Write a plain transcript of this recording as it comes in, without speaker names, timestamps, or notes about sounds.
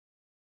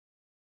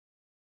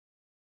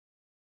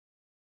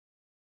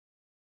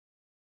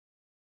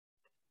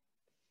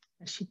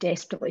She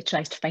desperately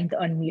tries to find the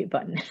unmute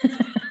button.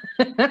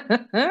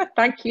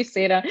 Thank you,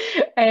 Sarah.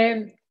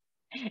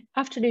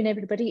 Afternoon,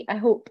 everybody. I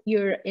hope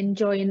you're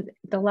enjoying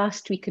the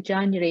last week of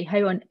January.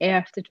 How on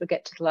earth did we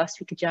get to the last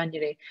week of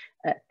January?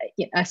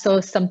 I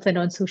saw something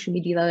on social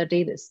media the other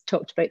day that's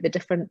talked about the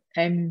different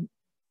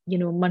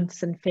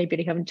months in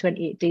February having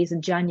 28 days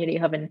and January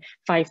having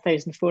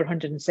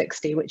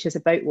 5,460, which is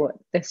about what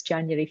this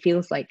January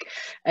feels like.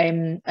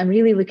 I'm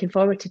really looking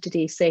forward to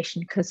today's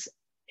session because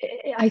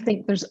I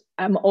think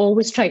I'm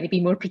always trying to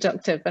be more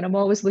productive, and I'm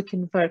always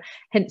looking for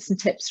hints and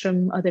tips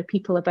from other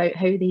people about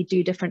how they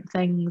do different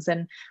things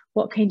and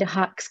what kind of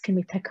hacks can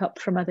we pick up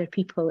from other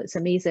people. It's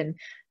amazing,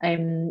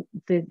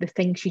 the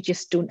things you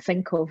just don't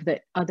think of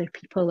that other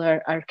people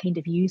are kind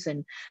of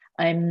using,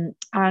 and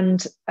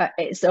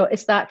it's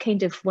that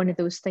kind of one of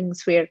those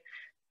things where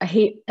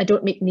I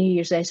don't make New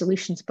Year's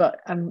resolutions, but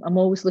I'm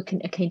always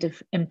looking to kind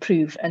of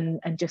improve and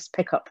just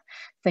pick up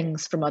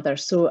things from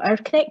others. So our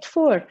Connect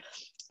 4,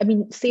 I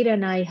mean, Sarah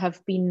and I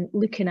have been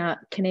looking at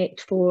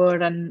Connect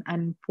 4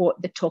 and what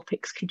the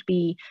topics could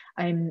be.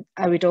 I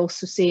would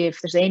also say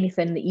if there's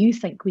anything that you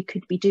think we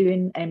could be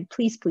doing,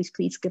 please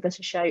give us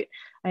a shout.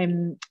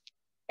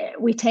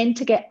 We tend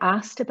to get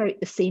asked about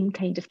the same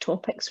kind of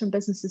topics from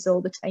businesses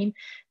all the time.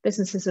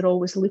 Businesses are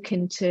always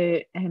looking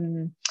to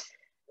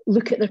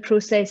look at their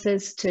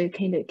processes to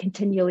kind of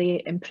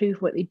continually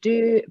improve what they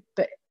do,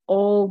 but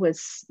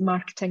always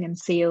marketing and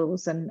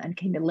sales and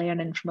kind of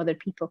learning from other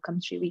people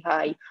comes really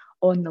high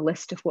on the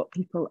list of what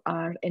people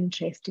are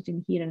interested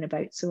in hearing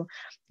about. So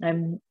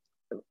in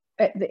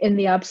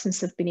the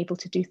absence of being able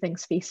to do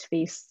things face to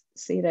face,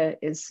 Sarah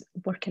is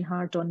working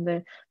hard on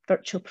the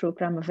virtual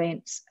programme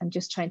events and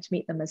just trying to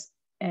make them as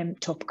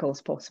topical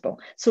as possible.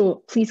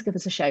 So please give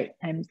us a shout,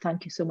 and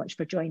thank you so much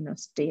for joining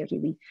us today. I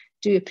really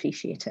do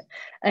appreciate it.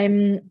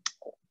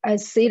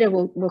 As Sarah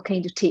will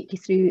kind of take you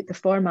through the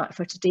format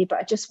for today, but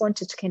I just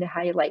wanted to kind of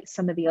highlight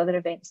some of the other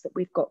events that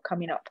we've got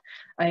coming up.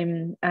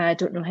 I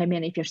don't know how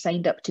many of you are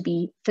signed up to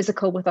be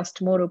physical with us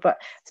tomorrow,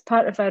 but it's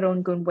part of our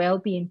ongoing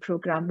wellbeing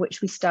programme,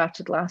 which we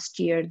started last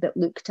year, that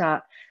looked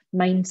at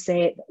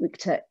mindset, that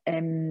looked at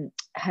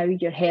how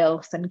your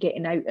health and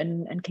getting out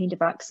and kind of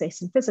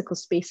accessing physical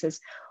spaces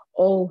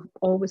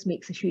always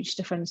makes a huge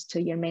difference to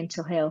your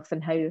mental health,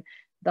 and how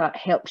that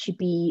helps you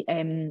be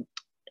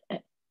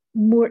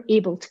more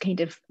able to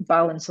kind of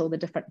balance all the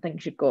different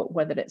things you've got,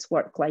 whether it's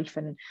work, life,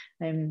 and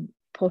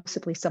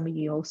possibly some of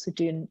you also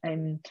doing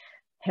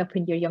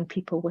helping your young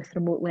people with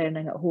remote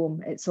learning at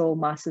home. It's all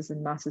masses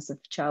and masses of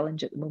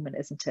challenge at the moment,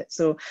 isn't it?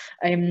 So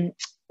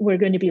we're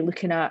going to be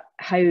looking at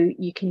how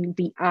you can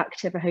be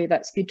active, how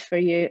that's good for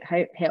you, how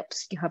it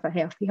helps you have a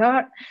healthy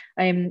heart,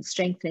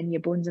 strengthening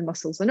your bones and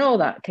muscles and all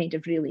that kind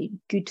of really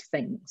good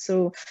thing.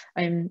 So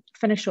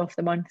finish off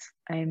the month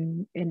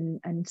and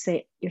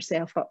set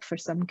yourself up for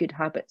some good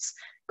habits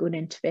going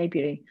into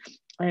February.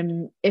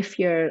 If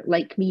you're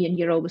like me and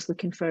you're always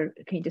looking for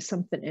kind of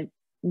something to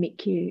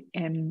make you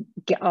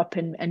get up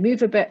and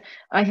move a bit,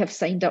 I have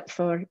signed up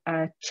for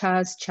a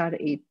Chaz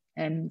charity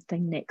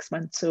thing next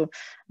month. So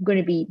I'm going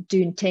to be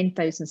doing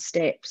 10,000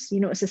 steps. You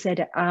notice I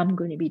said I'm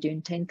going to be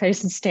doing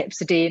 10,000 steps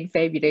a day in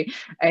February.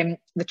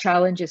 The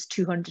challenge is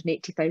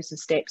 280,000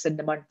 steps in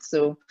the month.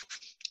 So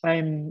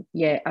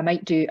yeah, I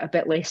might do a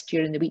bit less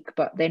during the week,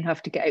 but then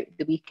have to get out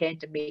the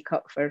weekend and make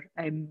up for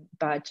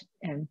bad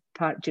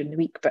part during the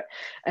week. But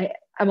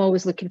I'm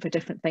always looking for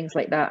different things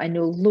like that. I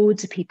know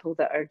loads of people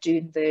that are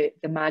doing the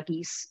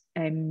Maggie's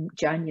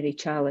January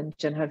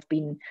challenge and have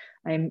been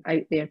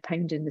out there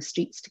pounding the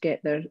streets to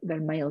get their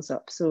miles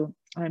up. So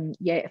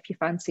yeah, if you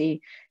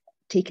fancy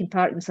taking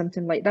part in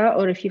something like that,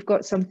 or if you've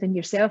got something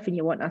yourself and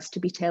you want us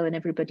to be telling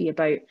everybody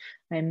about,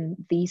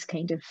 these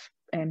kind of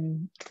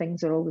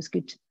things are always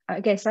good, I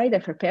guess, either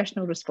for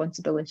personal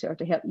responsibility or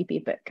to help you be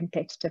a bit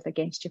competitive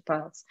against your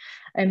pals.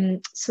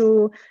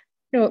 So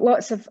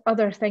lots of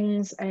other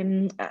things.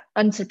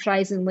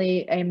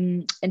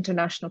 Unsurprisingly,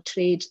 international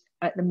trade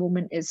at the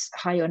moment is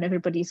high on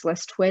everybody's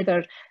list,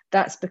 whether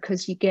that's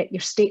because you get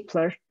your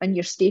stapler and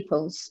your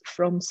staples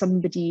from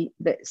somebody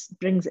that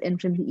brings it in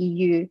from the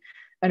EU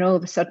and all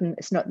of a sudden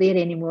it's not there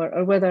anymore,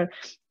 or whether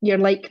you're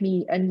like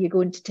me and you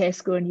go into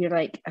Tesco and you're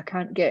like, I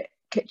can't get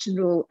kitchen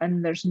roll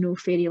and there's no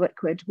fairy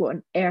liquid. What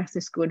on earth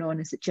is going on?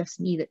 Is it just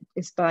me that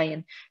is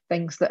buying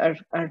things that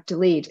are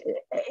delayed?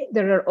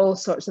 There are all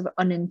sorts of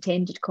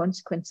unintended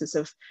consequences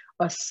of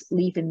us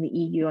leaving the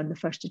EU on the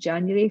 1st of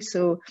January.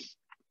 So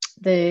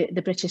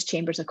the British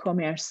Chambers of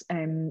Commerce,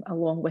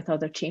 along with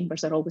other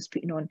chambers, are always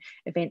putting on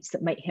events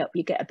that might help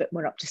you get a bit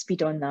more up to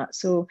speed on that.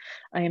 So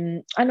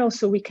and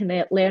also we can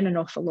learn an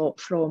awful lot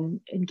from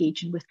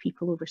engaging with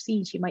people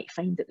overseas. You might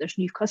find that there's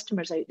new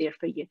customers out there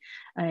for you,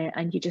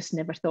 and you just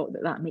never thought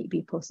that that might be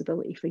a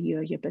possibility for you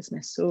or your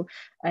business. So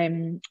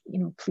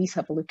please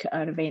have a look at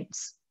our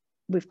events.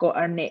 We've got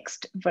our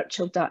next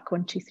virtual DAC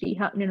 123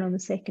 happening on the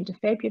 2nd of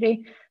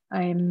February,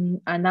 and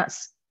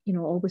that's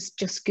always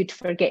just good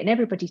for getting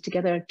everybody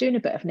together, doing a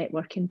bit of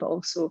networking, but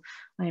also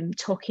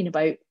talking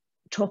about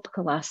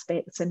topical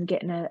aspects and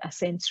getting a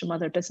sense from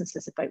other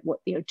businesses about what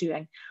they're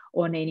doing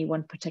on any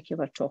one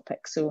particular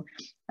topic. So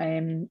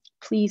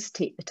please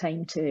take the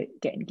time to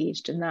get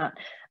engaged in that.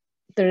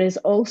 There is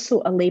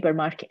also a Labour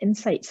Market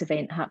Insights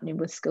event happening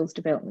with Skills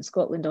Development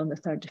Scotland on the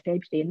 3rd of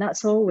February, and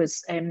that's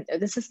always,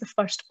 this is the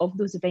first of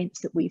those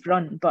events that we've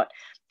run, but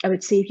I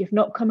would say if you've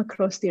not come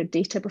across their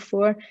data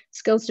before,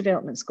 Skills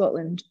Development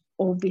Scotland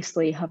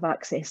obviously have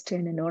access to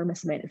an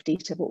enormous amount of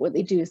data, but what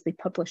they do is they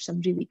publish some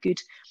really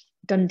good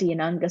Dundee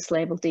and Angus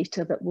level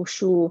data that will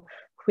show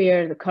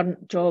where the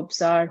current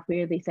jobs are,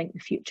 where they think the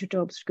future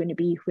jobs are going to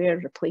be, where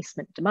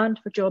replacement demand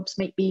for jobs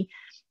might be.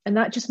 And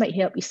that just might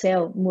help you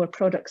sell more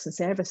products and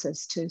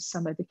services to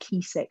some of the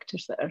key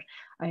sectors that are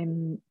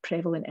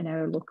prevalent in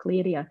our local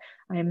area.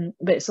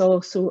 But it's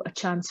also a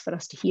chance for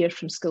us to hear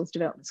from Skills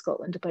Development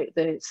Scotland about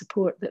the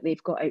support that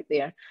they've got out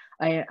there.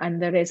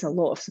 And there is a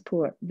lot of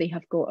support. They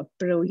have got a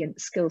brilliant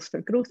Skills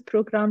for Growth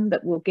programme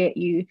that will get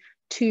you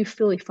 2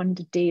 fully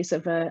funded days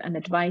of an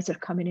advisor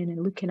coming in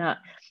and looking at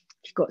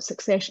if you've got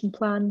succession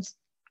plans,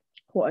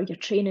 what are your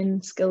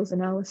training, skills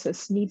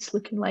analysis needs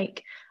looking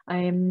like,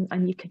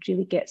 and you could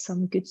really get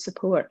some good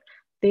support.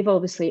 They've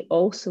obviously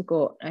also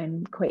got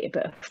quite a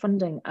bit of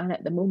funding, and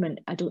at the moment,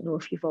 I don't know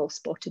if you've all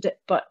spotted it,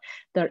 but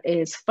there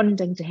is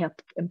funding to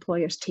help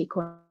employers take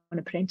on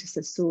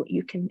apprentices, so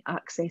you can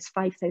access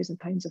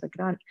 £5,000 of a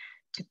grant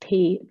to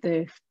pay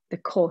the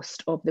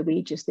cost of the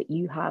wages that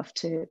you have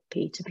to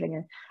pay to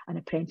bring an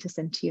apprentice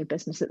into your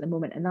business at the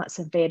moment. And that's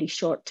a very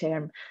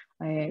short-term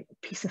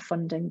piece of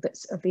funding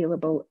that's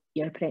available.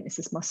 Your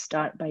apprentices must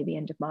start by the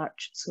end of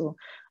March. So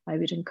I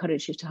would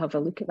encourage you to have a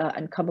look at that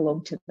and come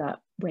along to that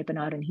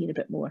webinar and hear a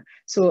bit more.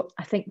 So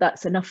I think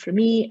that's enough for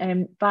me.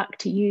 Back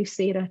to you,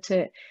 Sarah,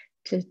 to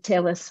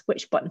tell us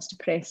which buttons to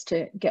press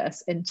to get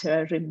us into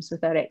our rooms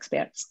with our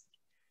experts.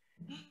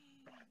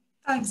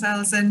 Thanks,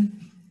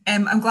 Alison.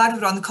 I'm glad we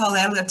were on the call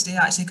earlier today,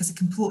 actually, because I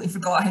completely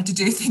forgot how to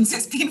do things.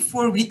 It's been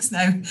 4 weeks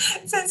now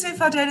since we've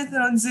had anything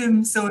on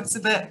Zoom, so it's a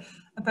bit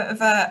of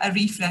a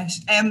refresh.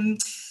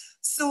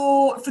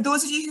 So for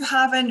those of you who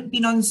haven't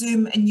been on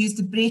Zoom and used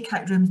the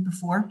breakout rooms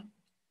before,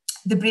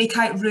 the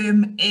breakout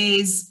room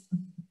is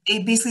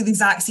basically the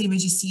exact same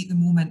as you see at the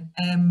moment.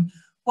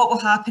 What will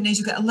happen is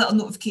you get a little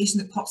notification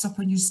that pops up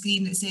on your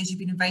screen that says you've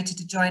been invited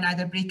to join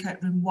either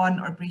breakout room 1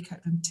 or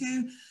breakout room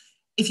 2.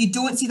 If you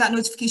don't see that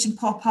notification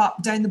pop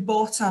up, down the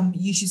bottom,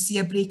 you should see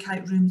a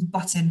breakout rooms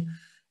button,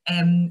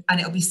 and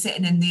it'll be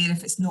sitting in there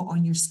if it's not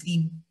on your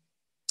screen.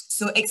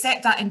 So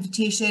accept that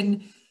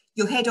invitation.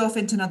 You'll head off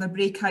into another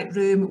breakout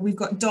room. We've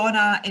got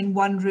Donna in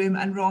one room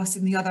and Ross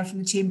in the other from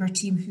the Chamber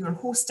team who are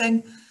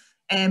hosting.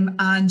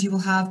 And you will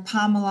have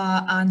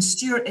Pamela and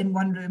Stewart in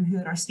one room who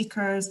are our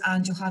speakers,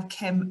 and you'll have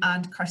Kim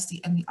and Kirsty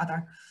in the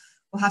other.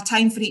 We'll have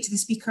time for each of the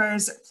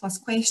speakers plus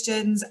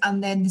questions,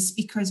 and then the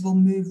speakers will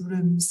move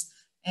rooms.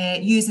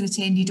 You as an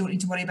attendee don't need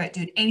to worry about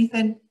doing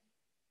anything.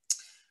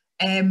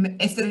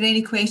 If there are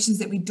any questions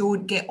that we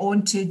don't get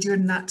onto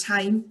during that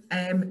time,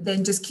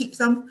 then just keep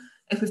them.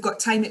 If we've got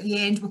time at the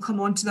end, we'll come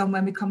on to them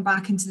when we come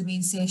back into the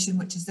main session,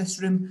 which is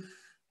this room.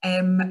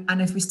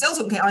 And if we still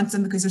don't get onto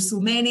them because there's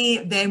so many,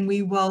 then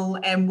we will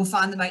we'll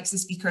fan them out to the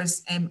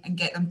speakers and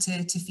get them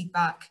to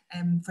feedback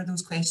for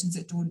those questions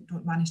that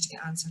don't manage to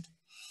get answered.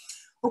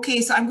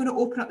 Okay, so I'm going to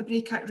open up the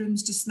breakout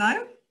rooms just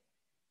now.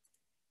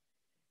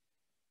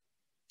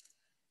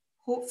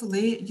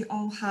 Hopefully you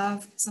all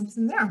have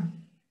something there.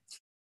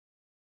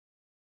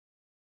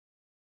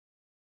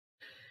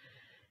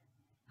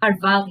 Our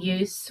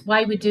values,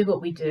 why we do what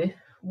we do,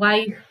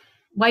 why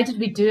did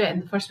we do it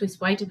in the first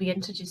place, why did we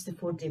introduce the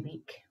 4-day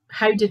week,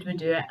 how did we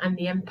do it, and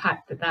the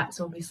impact that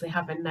that's obviously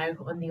having now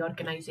on the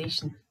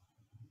organisation.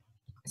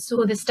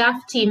 So the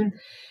staff team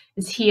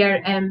is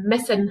here,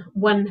 missing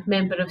one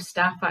member of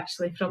staff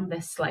actually from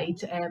this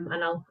slide, and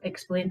I'll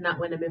explain that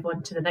when I move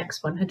on to the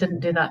next one. I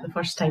didn't do that the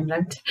first time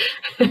round.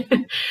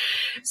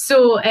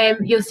 So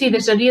you'll see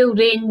there's a real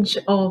range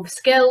of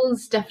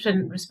skills,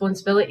 different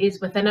responsibilities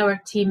within our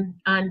team,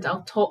 and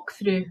I'll talk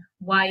through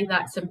why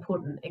that's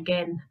important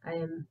again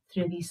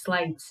through these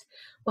slides.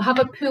 We'll have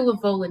a pool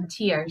of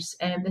volunteers,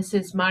 and this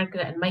is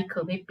Margaret and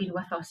Michael. They've been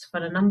with us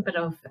for a number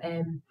of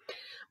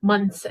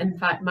months. In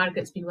fact,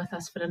 Margaret's been with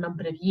us for a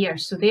number of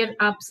years, so they're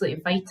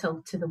absolutely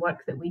vital to the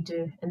work that we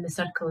do in the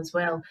Circle as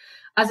well.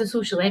 As a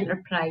social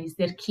enterprise,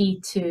 they're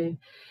key to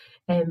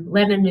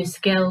learning new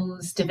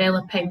skills,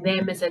 developing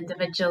them as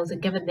individuals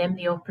and giving them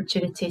the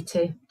opportunity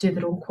to do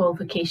their own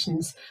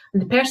qualifications.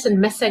 And the person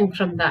missing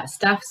from that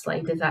staff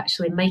slide is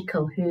actually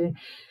Michael, who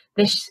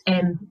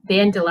the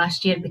end of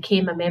last year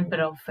became a member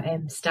of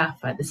staff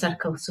at the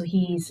Circle, so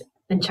he's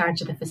in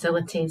charge of the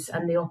facilities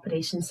and the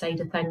operations side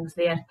of things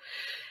there.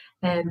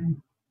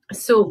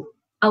 So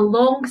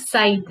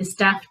alongside the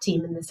staff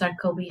team in the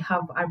Circle, we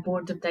have our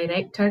board of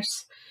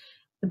directors.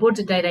 The board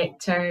of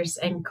directors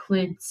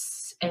includes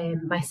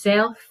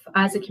myself.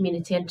 As a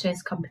community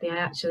interest company, I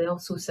actually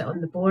also sit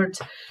on the board.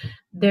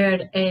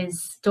 There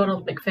is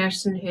Donald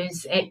McPherson,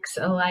 who's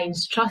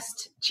ex-Alliance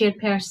Trust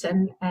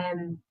chairperson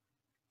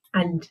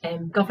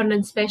and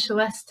governance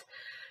specialist.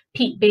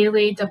 Pete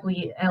Bailey,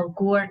 W.L.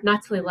 Gore,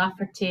 Natalie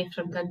Lafferty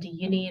from Dundee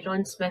Uni,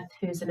 Ron Smith,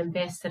 who's an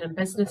investor and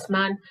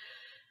businessman,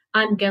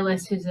 Anne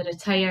Gillis, who's a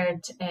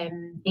retired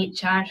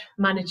HR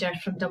manager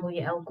from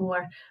W.L.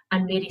 Gore,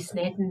 and Mary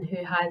Snedden,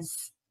 who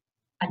has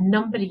a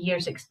number of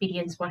years'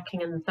 experience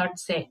working in the third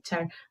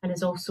sector and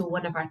is also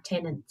one of our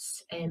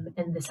tenants in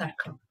the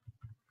circle.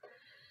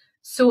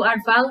 So our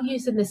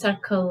values in the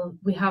circle,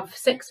 we have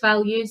 6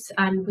 values,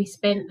 and we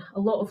spent a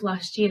lot of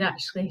last year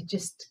actually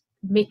just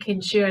making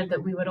sure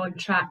that we were on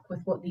track with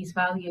what these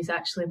values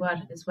actually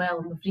were as well.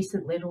 And we've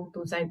recently rolled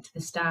those out to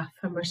the staff,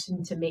 and we're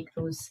soon to make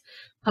those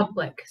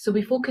public. So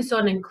we focus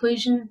on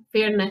inclusion,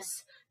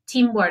 fairness,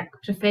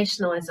 teamwork,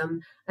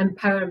 professionalism,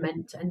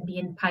 empowerment, and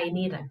being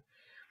pioneering.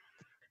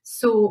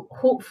 So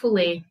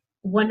hopefully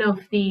one of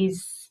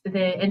these,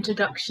 the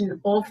introduction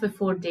of the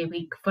 4-day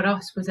week for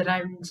us was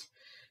around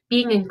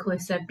being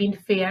inclusive, being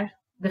fair,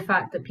 the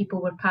fact that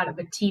people were part of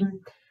a team,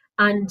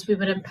 and we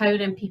were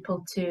empowering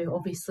people to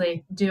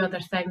obviously do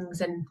other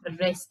things and the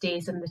rest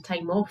days and the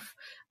time off,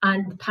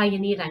 and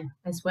pioneering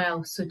as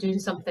well. So doing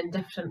something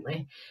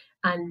differently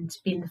and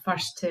being the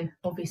first to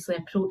obviously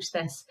approach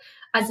this.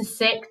 As a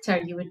sector,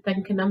 you would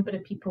think a number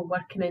of people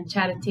working in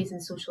charities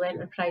and social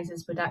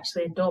enterprises would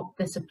actually adopt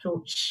this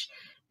approach.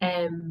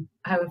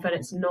 However,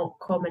 it's not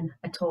common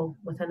at all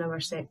within our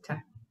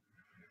sector.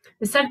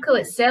 The circle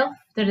itself,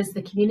 there is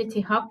the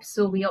community hub.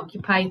 So we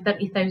occupy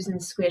 30,000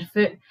 square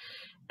foot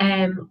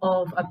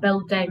of a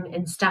building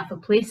in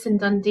Stafford Place in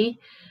Dundee,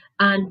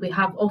 and we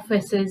have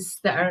offices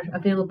that are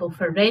available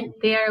for rent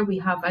there. We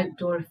have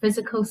outdoor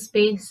physical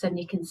space, and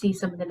you can see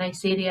some of the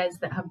nice areas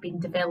that have been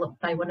developed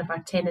by one of our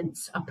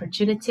tenants,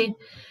 Opportunity.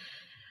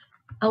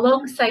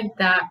 Alongside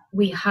that,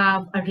 we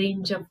have a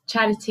range of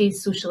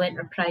charities, social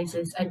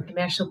enterprises and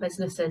commercial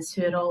businesses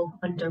who are all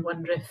under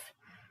one roof.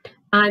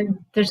 And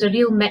there's a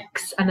real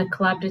mix and a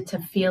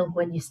collaborative feel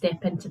when you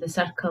step into the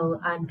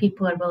circle, and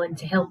people are willing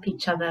to help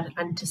each other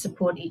and to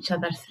support each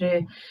other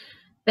through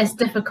this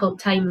difficult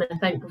time. And I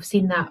think we've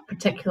seen that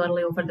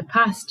particularly over the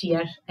past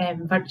year,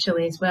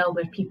 virtually as well,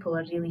 where people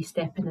are really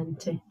stepping in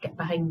to get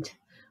behind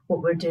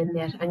what we're doing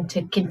there and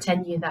to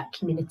continue that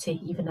community,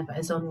 even if it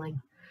is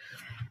online.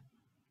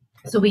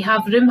 So we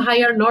have room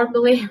hire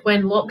normally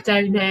when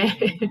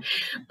lockdown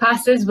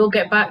passes. We'll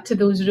get back to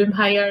those room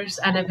hires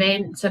and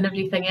events and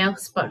everything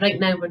else. But right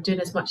now we're doing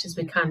as much as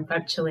we can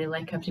virtually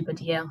like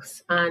everybody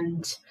else.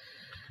 And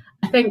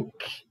I think,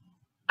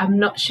 I'm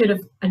not sure if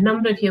a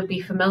number of you will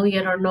be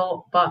familiar or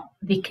not, but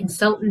the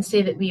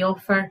consultancy that we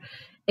offer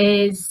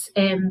is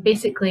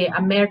basically a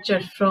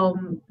merger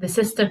from the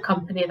sister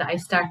company that I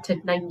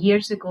started 9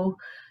 years ago.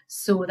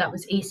 So that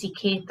was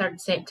ACK,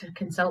 Third Sector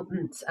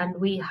Consultants, and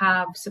we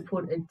have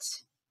supported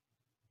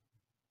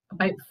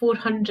about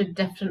 400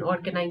 different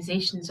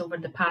organisations over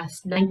the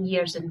past 9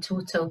 years in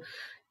total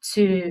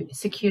to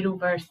secure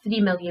over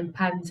 £3 million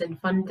in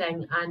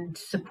funding and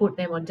support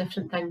them on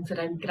different things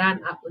around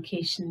grant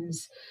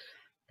applications,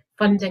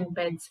 funding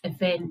bids,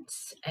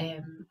 events,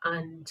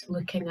 and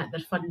looking at their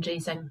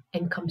fundraising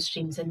income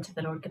streams into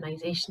their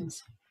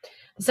organisations.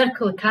 The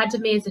Circle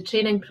Academy is a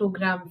training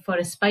programme for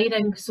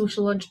aspiring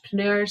social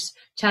entrepreneurs,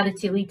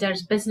 charity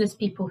leaders, business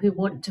people who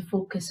want to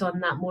focus on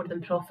that more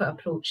than profit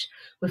approach.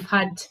 We've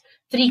had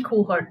 3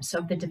 cohorts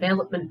of the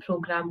development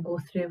programme go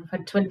through. We've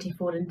had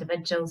 24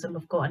 individuals, and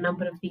we've got a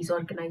number of these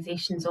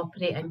organisations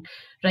operating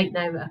right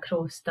now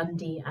across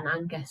Dundee and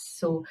Angus.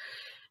 So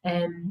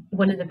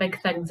one of the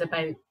big things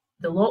about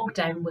the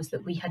lockdown was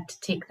that we had to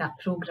take that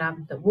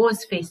programme that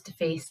was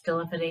face-to-face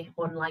delivery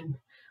online.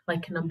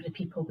 Like a number of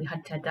people, we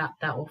had to adapt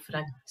that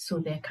offering. So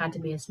the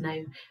Academy is now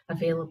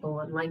available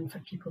online for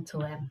people to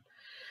learn.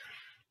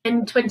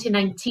 In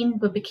 2019,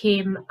 we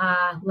became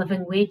a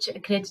living wage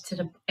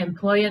accredited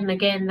employer. And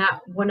again,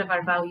 that one of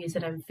our values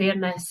around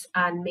fairness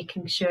and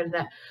making sure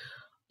that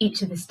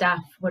each of the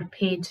staff were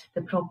paid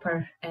the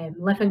proper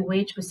living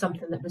wage was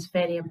something that was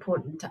very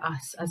important to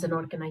us as an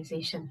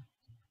organisation.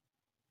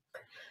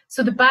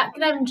 So the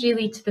background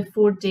really to the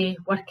 4-day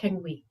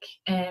working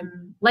week,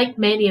 like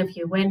many of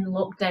you, when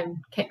lockdown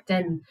kicked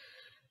in,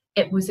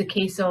 it was a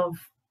case of,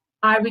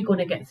 are we going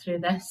to get through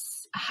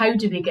this? How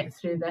do we get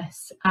through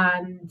this?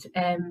 And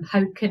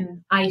how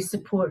can I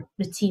support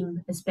the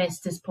team as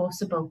best as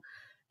possible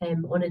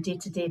on a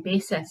day-to-day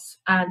basis?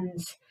 And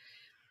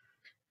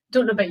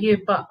don't know about you,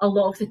 but a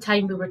lot of the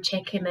time we were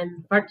checking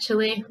in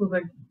virtually. We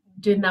were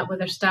doing that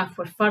whether staff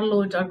were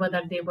furloughed or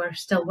whether they were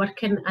still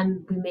working,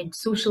 and we made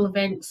social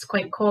events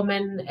quite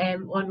common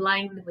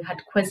online. We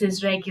had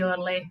quizzes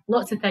regularly,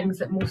 lots of things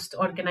that most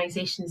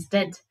organisations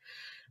did.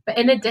 But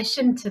in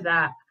addition to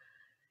that,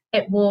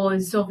 it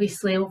was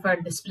obviously over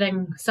the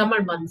spring,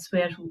 summer months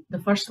where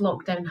the first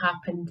lockdown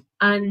happened,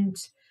 and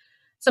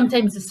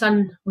sometimes the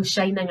sun was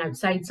shining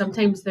outside.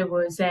 Sometimes there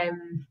was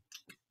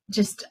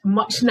just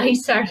much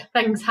nicer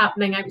things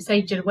happening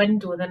outside your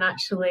window than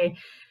actually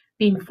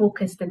being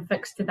focused and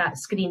fixed to that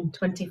screen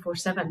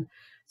 24/7.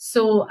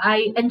 So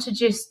I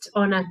introduced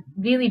on a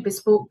really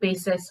bespoke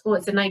basis, oh,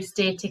 it's a nice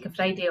day, take a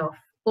Friday off.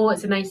 Oh,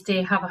 it's a nice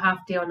day, have a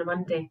half day on a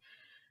Monday.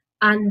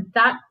 And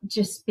that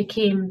just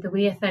became the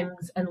way of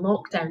things in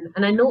lockdown.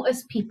 And I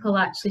noticed people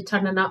actually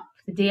turning up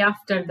the day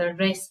after their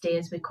rest day,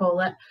 as we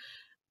call it,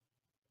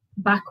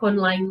 back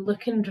online,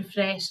 looking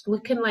refreshed,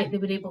 looking like they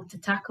were able to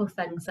tackle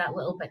things that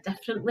little bit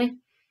differently.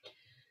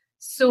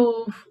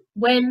 So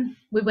when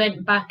we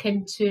went back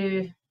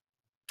into,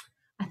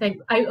 I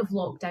think, out of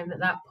lockdown at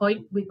that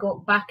point, we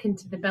got back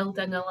into the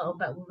building a little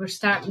bit. We were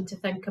starting to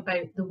think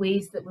about the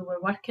ways that we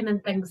were working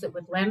and things that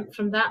we'd learnt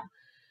from that.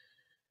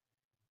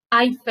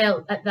 I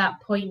felt at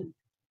that point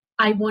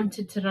I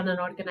wanted to run an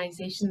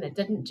organisation that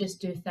didn't just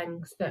do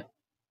things that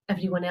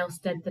everyone else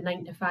did, the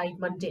 9 to 5,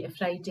 Monday to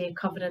Friday,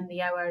 covering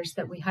the hours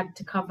that we had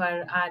to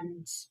cover,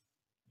 and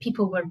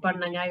people were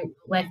burning out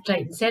left,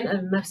 right and centre.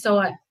 And I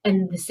saw it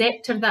in the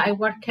sector that I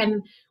work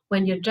in.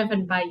 When you're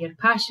driven by your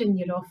passion,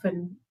 you're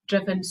often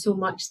driven so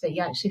much that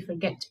you actually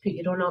forget to put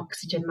your own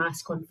oxygen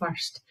mask on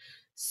first.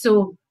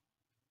 So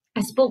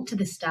I spoke to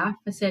the staff.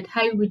 I said,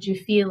 how would you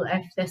feel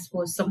if this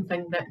was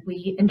something that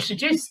we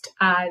introduced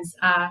as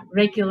a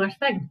regular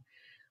thing?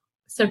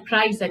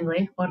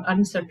 Surprisingly or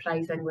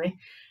unsurprisingly,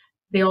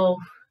 they all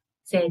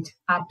said,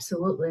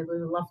 absolutely,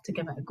 we would love to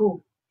give it a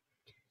go.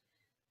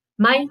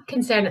 My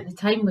concern at the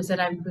time was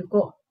around, we've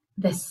got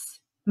this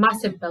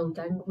massive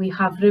building, we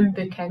have room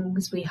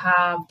bookings, we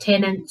have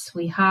tenants,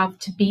 we have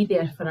to be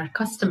there for our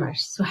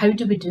customers. So how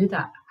do we do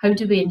that? How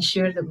do we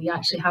ensure that we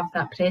actually have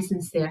that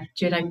presence there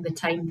during the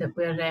time that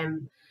we're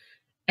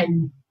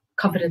in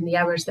covering the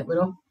hours that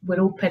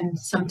we're open,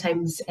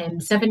 sometimes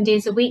 7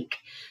 days a week?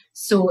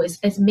 So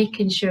it's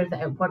making sure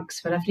that it works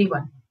for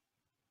everyone.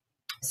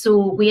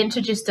 So we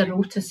introduced a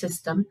rota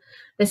system.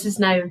 This is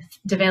now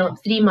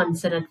developed 3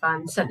 months in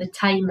advance. At the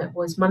time it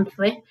was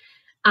monthly,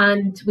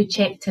 and we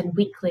checked in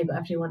weekly with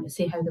everyone to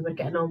see how they were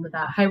getting on with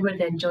that. How were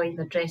they enjoying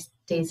their rest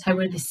days? How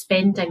were they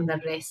spending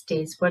their rest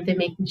days? Were they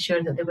making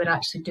sure that they were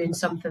actually doing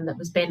something that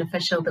was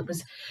beneficial, that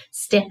was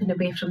stepping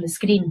away from the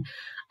screen?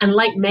 And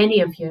like many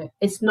of you,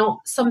 it's not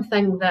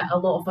something that a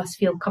lot of us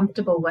feel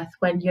comfortable with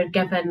when you're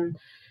given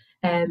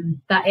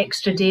that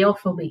extra day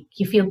off a week.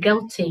 You feel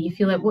guilty. You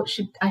feel like,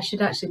 I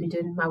should actually be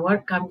doing my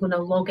work. I'm going to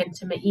log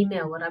into my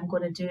email, or I'm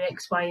going to do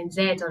X, Y, and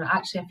Z, or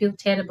actually I feel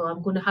terrible,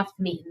 I'm going to have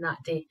the meeting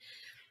that day.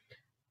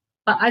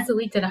 But as a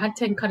leader, I had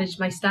to encourage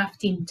my staff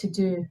team to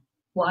do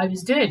what I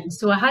was doing.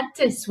 So I had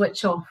to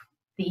switch off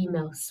the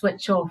email,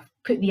 switch off,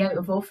 put the out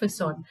of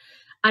office on.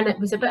 And it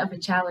was a bit of a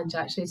challenge,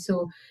 actually.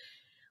 So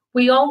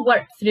we all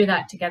worked through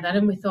that together,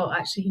 and we thought,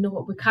 actually, you know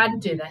what, we can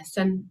do this.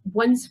 And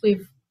once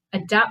we've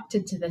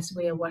adapted to this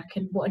way of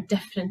working, what a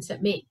difference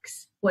it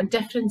makes. What a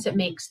difference it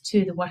makes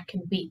to the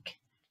working week.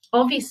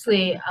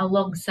 Obviously,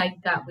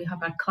 alongside that, we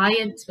have our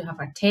clients, we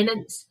have our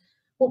tenants.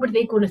 What were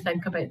they going to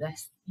think about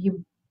this?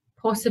 You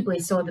possibly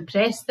saw the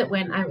press that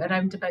went out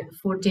around about the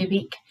 4-day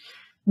week.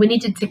 We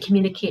needed to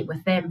communicate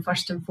with them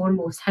first and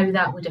foremost how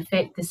that would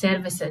affect the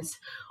services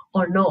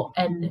or not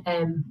in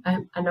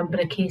a number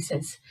of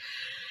cases.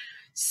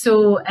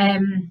 So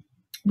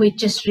we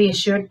just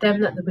reassured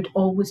them that there would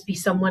always be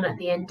someone at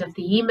the end of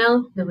the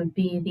email. There would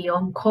be the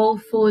on-call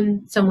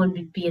phone, someone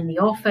would be in the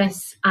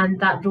office, and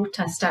that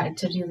rota started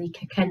to really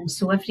kick in.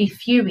 So every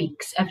few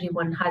weeks,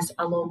 everyone has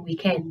a long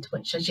weekend,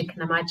 which, as you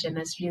can imagine,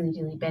 is really,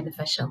 really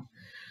beneficial.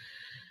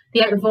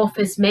 The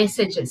out-of-office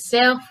message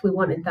itself, we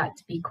wanted that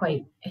to be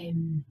quite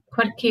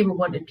quirky. We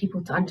wanted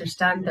people to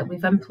understand that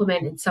we've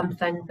implemented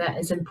something that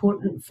is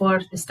important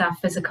for the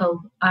staff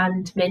physical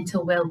and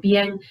mental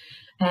well-being.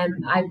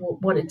 I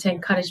wanted to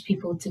encourage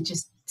people to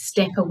just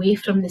step away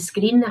from the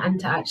screen and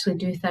to actually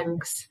do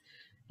things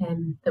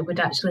that would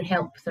actually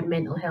help their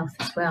mental health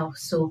as well.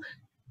 So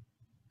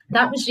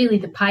that was really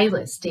the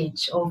pilot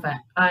stage of it,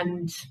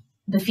 and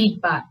the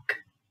feedback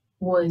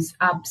was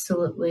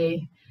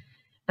absolutely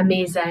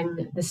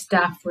amazing. The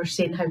staff were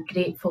saying how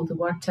grateful they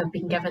were to have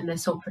been given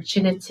this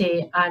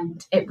opportunity,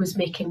 and it was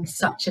making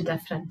such a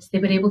difference. They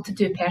were able to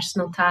do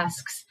personal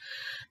tasks,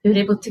 they were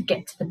able to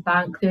get to the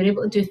bank, they were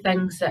able to do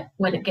things that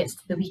when it gets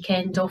to the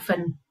weekend,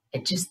 often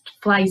it just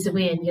flies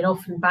away and you're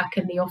often back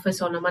in the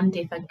office on a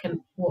Monday thinking,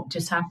 what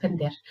just happened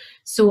there?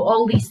 So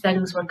all these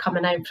things were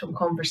coming out from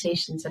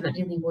conversations, and it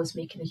really was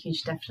making a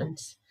huge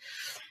difference.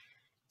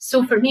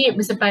 So for me, it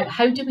was about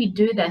how do we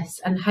do this,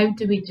 and how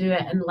do we do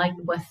it in line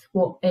with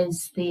what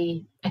is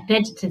the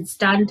accredited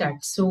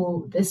standard.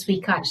 So this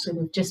week, actually,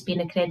 we've just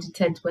been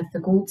accredited with the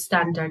gold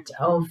standard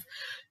of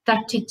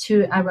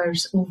 32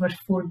 hours over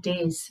 4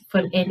 days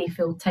for any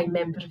full-time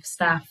member of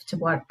staff to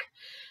work.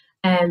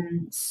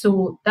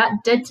 So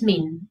that did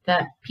mean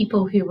that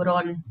people who were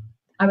on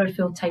our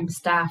full-time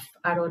staff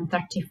are on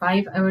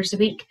 35 hours a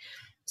week.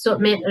 So it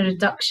meant a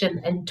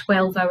reduction in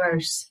 12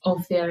 hours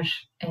of their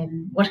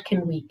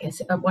working week,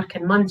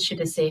 working month,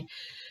 should I say,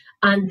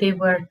 and they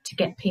were to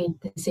get paid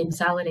the same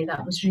salary.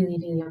 That was really,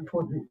 really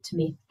important to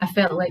me. I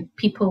felt like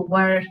people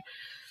were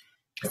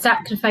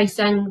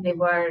sacrificing, they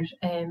were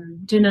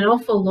doing an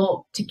awful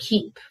lot to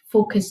keep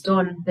focused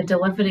on the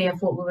delivery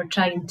of what we were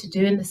trying to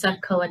do in the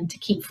circle, and to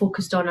keep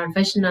focused on our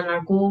vision and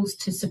our goals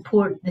to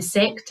support the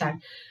sector.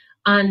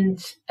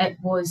 And it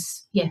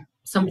was,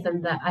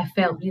 something that I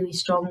felt really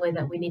strongly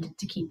that we needed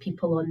to keep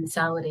people on the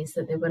salaries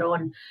that they were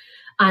on,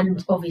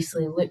 and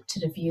obviously look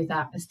to review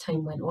that as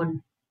time went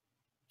on.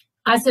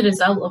 As a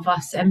result of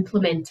us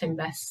implementing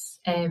this,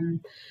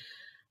 I'm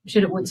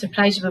sure it won't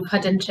surprise you, we've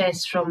had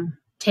interest from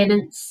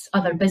tenants,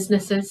 other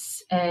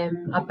businesses,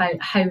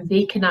 about how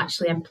they can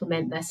actually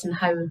implement this, and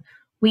how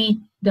the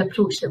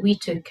approach that we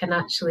took, and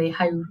actually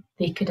how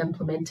they could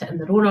implement it in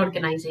their own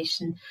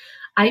organisation.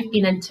 I've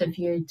been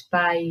interviewed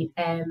by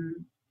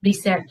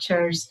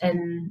researchers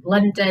in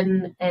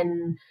London,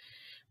 in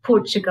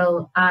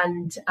Portugal,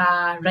 and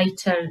a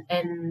writer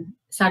in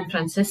San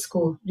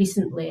Francisco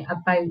recently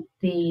about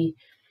the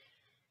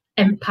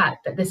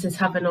impact that this is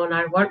having on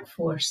our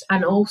workforce,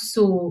 and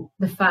also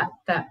the fact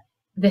that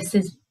this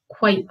is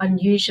quite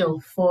unusual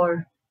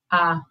for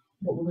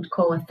what we would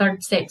call a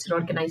third sector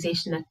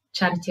organisation, a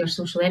charity or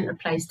social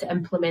enterprise, to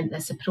implement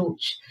this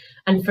approach.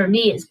 And for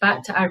me, it's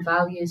back to our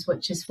values,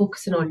 which is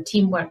focusing on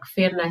teamwork,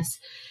 fairness,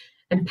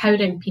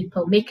 empowering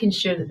people, making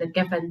sure that they're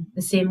given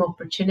the same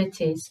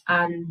opportunities,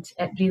 and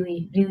it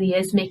really, really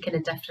is making a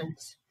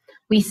difference.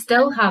 We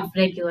still have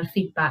regular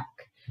feedback.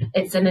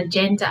 It's an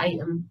agenda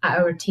item at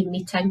our team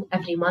meeting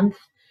every month.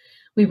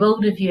 We will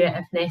review it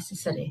if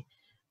necessary.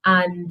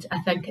 And I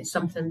think it's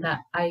something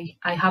that I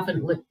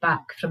haven't looked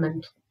back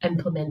from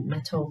implementing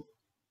at all.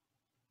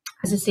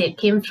 As I say, it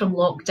came from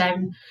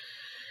lockdown.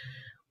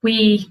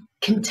 We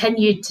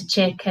continued to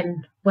check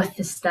in with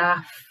the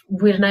staff.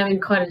 We're now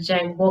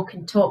encouraging walk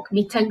and talk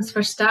meetings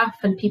for staff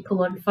and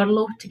people on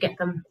furlough to get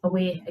them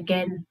away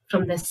again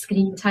from this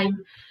screen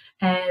time.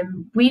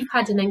 We've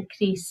had an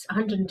increase,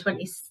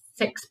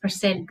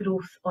 126%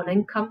 growth on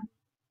income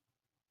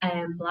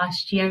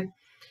last year.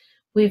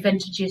 We've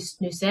introduced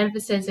new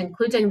services,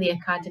 including the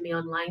Academy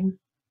Online,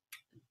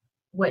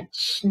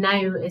 which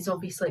now is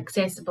obviously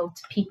accessible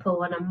to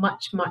people on a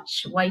much,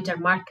 much wider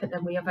market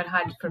than we ever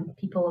had, from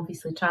people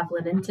obviously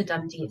travelling into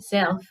Dundee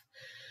itself.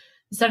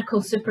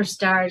 Circle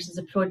Superstars is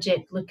a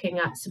project looking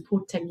at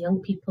supporting young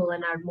people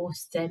in our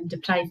most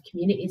deprived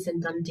communities in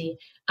Dundee,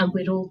 and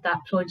we rolled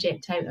that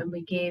project out, and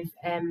we gave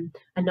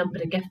a number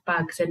of gift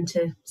bags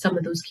into some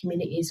of those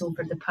communities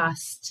over the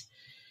past,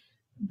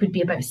 would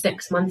be about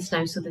 6 months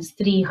now. So there's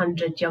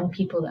 300 young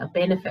people that have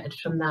benefited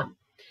from that.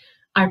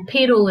 Our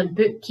payroll and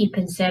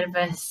bookkeeping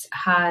service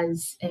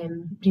has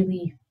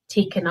really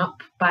taken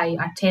up by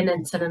our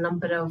tenants and a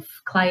number of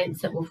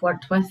clients that we've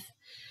worked with.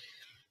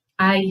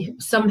 I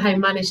somehow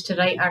managed to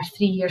write our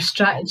 3-year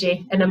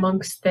strategy in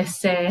amongst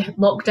this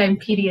lockdown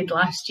period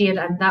last year,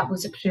 and that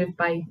was approved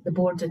by the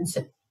board in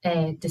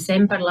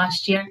December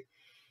last year.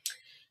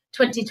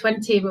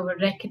 2020, we were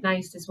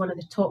recognised as one of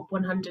the top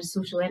 100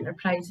 social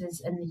enterprises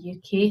in the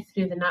UK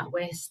through the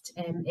NatWest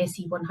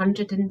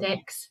SE100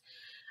 index.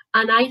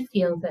 And I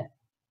feel that,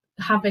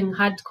 having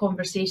had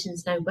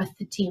conversations now with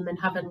the team and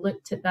having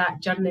looked at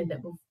that journey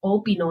that we've all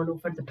been on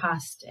over the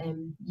past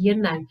year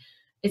now,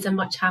 is a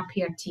much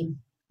happier team,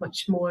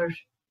 much more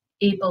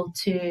able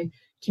to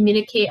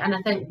communicate. And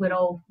I think we're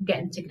all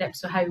getting to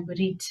grips with how we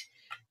read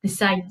the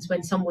signs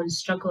when someone's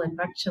struggling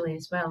virtually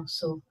as well.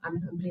 So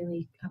I'm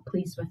really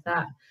pleased with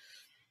that.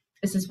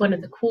 This is one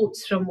of the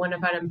quotes from one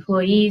of our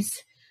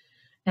employees.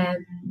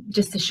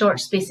 Just a short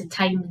space of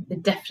time, the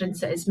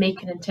difference it is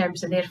making in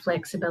terms of their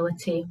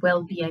flexibility,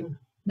 well-being,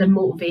 their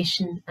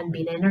motivation, and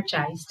being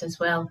energised as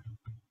well.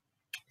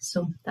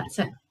 So that's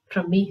it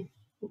from me.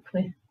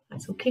 Hopefully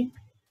that's okay.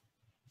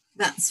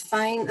 That's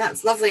fine.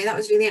 That's lovely. That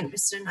was really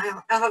interesting.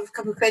 I'll have a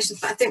couple of questions,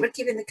 but I think we're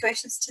keeping the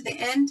questions to the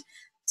end.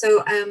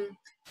 So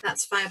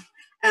that's fine.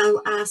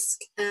 I'll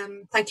ask,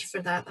 thank you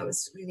for that. That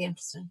was really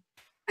interesting.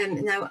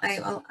 Now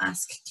I'll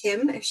ask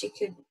Kim if she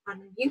could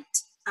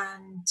unmute.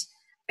 And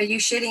are you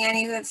sharing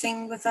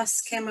anything with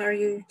us, Kim, or are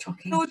you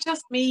talking? No,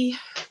 just me.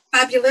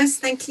 Fabulous.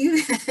 Thank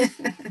you.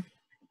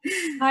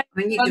 Hi,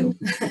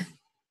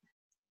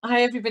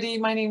 Hi everybody.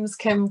 My name's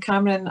Kim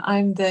Cameron.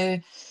 I'm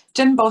the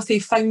Gin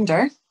Bothy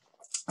founder.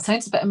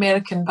 Sounds a bit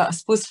American, but I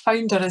suppose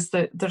founder is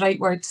the right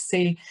word to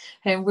say.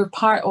 We're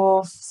part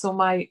of, so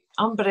my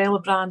umbrella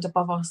brand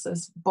above us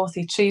is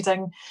Bothy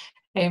Trading.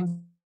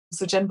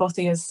 So Gin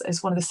Bothy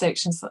is one of the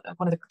sections,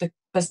 one of the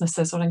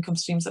businesses or income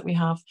streams that we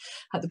have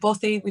at the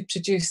Bothy. We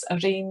produce a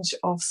range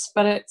of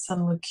spirits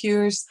and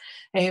liqueurs,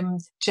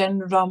 gin,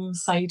 rum,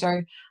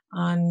 cider,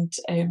 and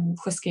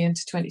whisky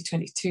into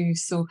 2022.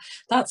 So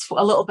that's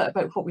a little bit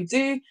about what we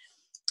do.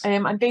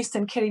 I'm based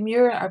in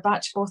Kirriemuir. Our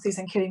batch Bothy's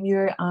in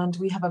Kirriemuir, and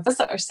we have a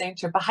visitor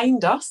centre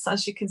behind us,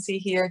 as you can see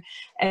here,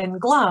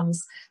 in Glams.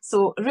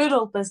 So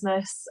rural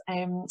business.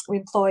 We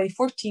employ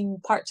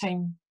 14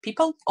 part-time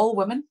people, all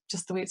women,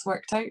 just the way it's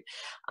worked out.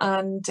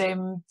 And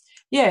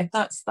yeah,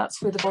 that's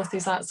where the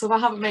Bothy's at. So if I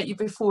haven't met you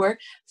before,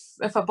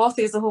 if a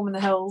Bothy is a home in the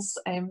hills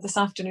this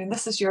afternoon,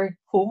 this is your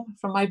home,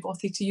 from my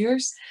Bothy to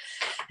yours.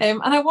 And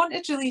I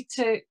wanted really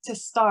to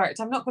start,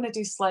 I'm not going to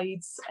do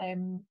slides.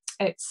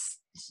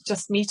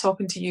 just me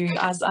talking to you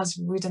as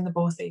we would in the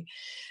Bothy.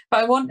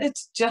 But I wanted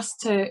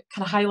just to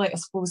kind of highlight, I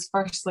suppose,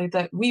 firstly,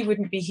 that we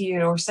wouldn't be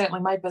here, or certainly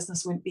my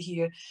business wouldn't be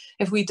here,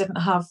 if we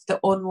didn't have the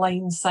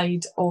online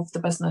side of the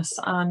business.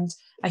 And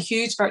a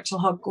huge virtual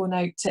hug going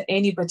out to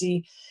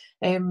anybody,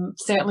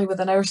 certainly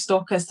within our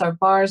stockists, our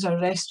bars, our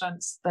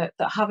restaurants that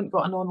haven't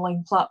got an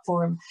online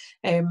platform.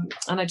 And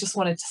I just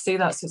wanted to say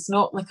that, so it's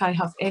not like I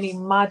have any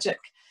magic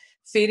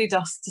fairy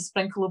dust to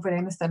sprinkle over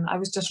anything. I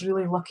was just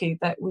really lucky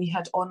that we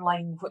had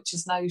online, which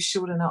is now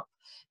shoring up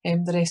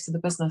the rest of the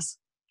business.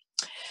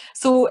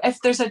 So if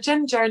there's a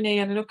gin journey,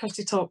 and I know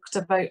Kirsty talked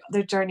about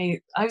their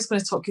journey, I was going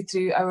to talk you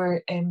through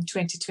our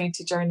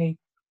 2020 journey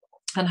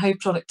and how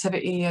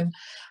productivity and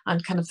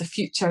kind of the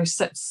future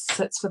sits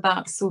with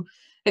that. So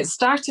it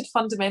started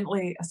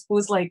fundamentally, I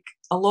suppose, like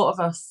a lot of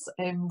us,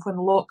 when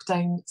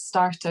lockdown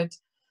started,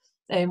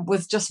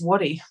 with just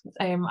worry.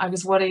 I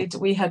was worried.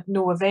 We had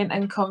no event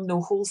income,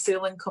 no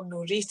wholesale income,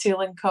 no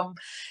retail income.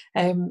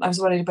 I was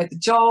worried about the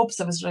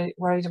jobs. I was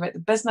worried about the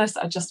business.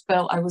 I just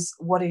felt I was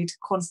worried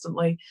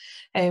constantly.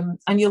 And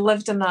you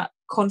lived in that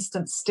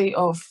constant state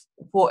of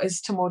what is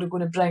tomorrow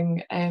going to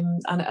bring?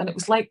 And it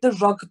was like the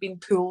rug being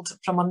pulled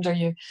from under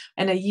you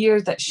in a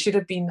year that should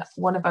have been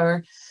one of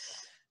our,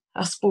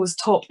 I suppose,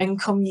 top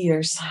income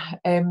years.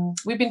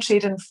 We've been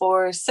trading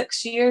for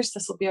 6 years.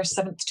 This will be our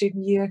 7th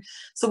trading year.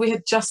 So we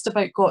had just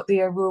about got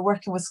there. We were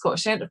working with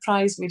Scottish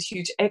Enterprise. We had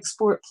huge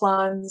export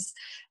plans.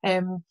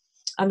 And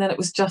then it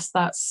was just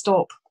that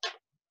stop.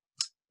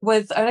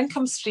 With our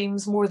income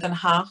streams more than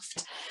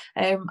halved,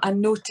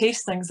 and no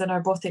tastings in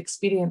our Bothy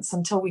experience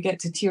until we get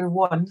to tier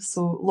 1.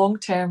 So long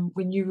term,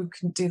 we knew we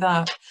couldn't do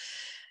that.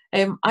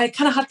 I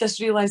kind of had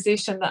this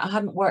realisation that I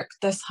hadn't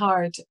worked this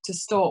hard to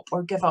stop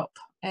or give up.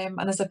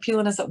 And as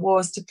appealing as it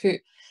was to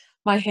put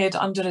my head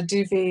under a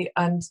duvet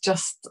and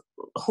just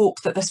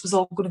hope that this was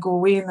all going to go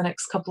away in the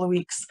next couple of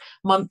weeks,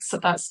 months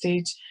at that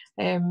stage,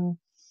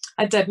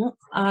 I didn't.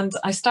 And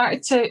I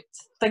started to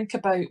think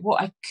about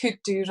what I could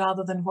do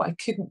rather than what I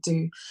couldn't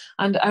do.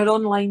 And our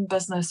online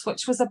business,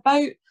 which was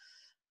about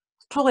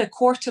probably a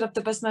quarter of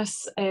the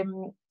business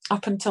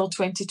up until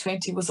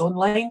 2020, was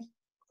online.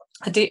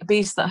 A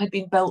database that had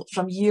been built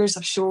from years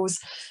of shows.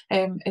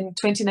 In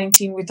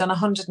 2019, we'd done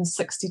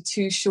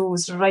 162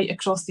 shows right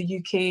across the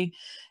UK.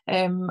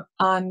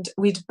 And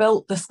we'd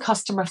built this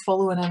customer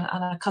following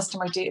and a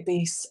customer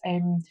database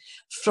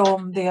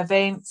from the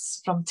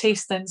events, from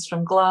tastings,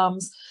 from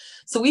glams.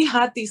 So we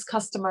had these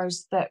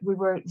customers that we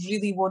were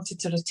really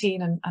wanted to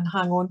retain and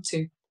hang on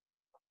to.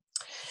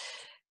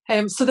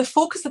 So the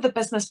focus of the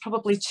business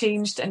probably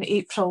changed in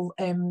April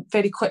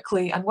very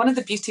quickly. And one of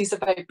the beauties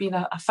about being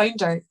a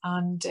founder,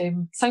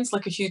 and sounds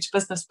like a huge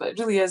business, but it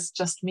really is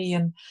just me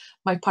and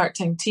my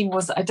part-time team,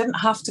 was that I didn't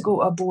have to go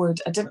to a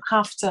board. I didn't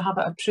have to have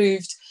it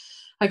approved.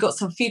 I got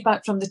some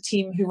feedback from the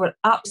team who were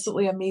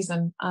absolutely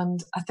amazing.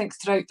 And I think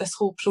throughout this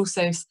whole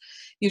process,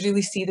 you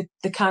really see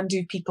the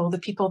can-do people, the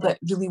people that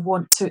really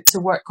want to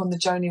work on the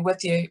journey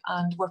with you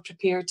and were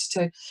prepared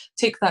to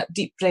take that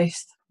deep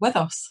breath with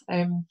us.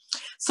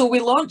 So we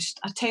launched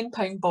a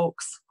 £10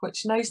 box,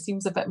 which now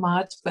seems a bit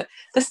mad, but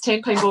this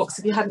 £10 box,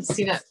 if you hadn't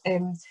seen it,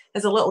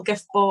 is a little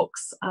gift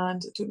box,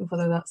 and I don't know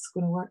whether that's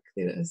going to work.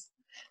 There it is.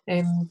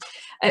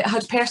 It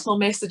had personal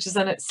messages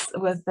in it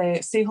with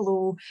say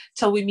hello,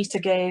 till we meet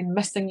again,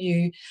 missing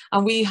you,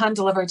 and we hand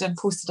delivered and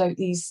posted out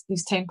these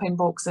 £10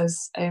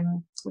 boxes.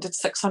 We did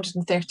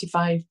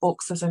 635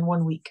 boxes in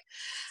 1 week,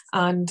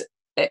 and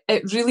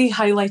it really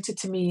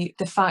highlighted to me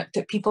the fact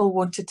that people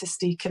wanted to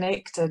stay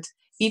connected,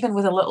 even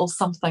with a little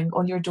something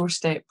on your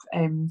doorstep.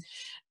 And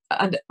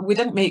we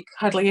didn't make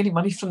hardly any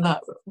money from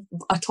that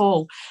at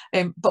all.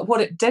 But what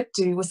it did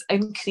do was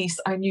increase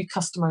our new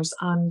customers,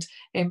 and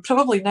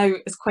probably now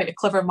is quite a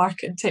clever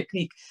marketing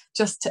technique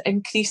just to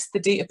increase the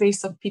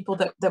database of people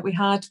that we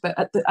had. But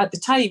at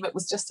the time, it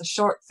was just a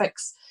short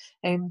fix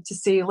to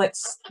say,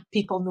 let's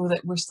people know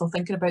that we're still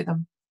thinking about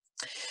them.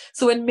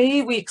 So in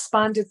May, we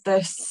expanded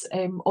this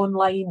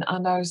online,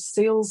 and our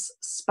sales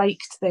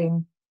spiked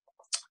then.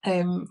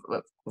 It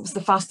was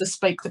the fastest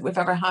spike that we've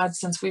ever had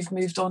since we've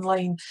moved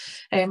online.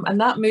 And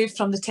that moved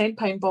from the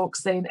 £10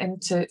 box then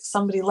into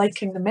somebody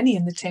liking the mini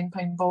in the £10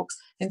 box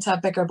into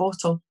a bigger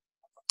bottle.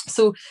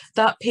 So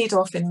that paid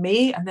off in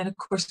May, and then of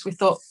course we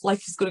thought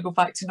life was going to go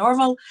back to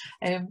normal.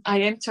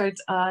 I entered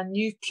a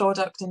new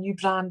product, a new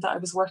brand that I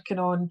was working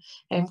on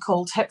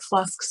called Hip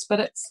Flask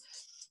Spirits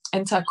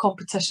into a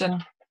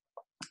competition,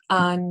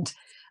 and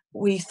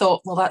we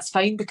thought, well, that's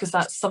fine because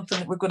that's something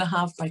that we're going to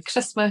have by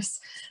Christmas.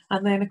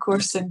 And then, of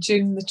course, in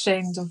June, the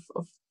trend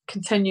of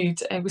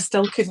continued. We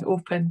still couldn't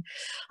open.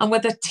 And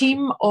with a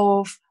team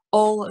of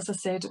all, as I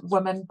said,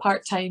 women,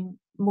 part-time,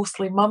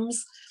 mostly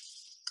mums,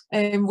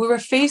 we were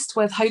faced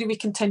with how do we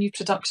continue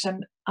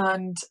production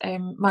and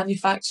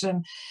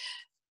manufacturing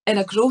in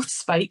a growth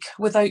spike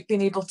without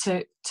being able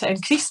to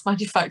increase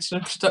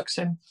manufacturing and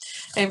production.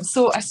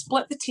 So I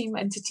split the team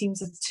into teams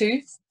of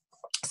 2.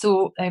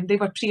 So they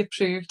were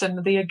pre-approved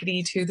and they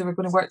agreed who they were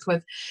going to work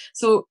with.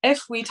 So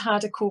if we'd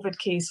had a COVID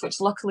case, which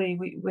luckily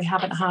we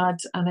haven't had,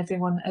 and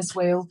everyone is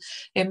well,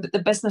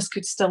 the business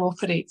could still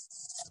operate.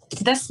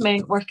 This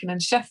meant working in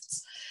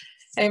shifts.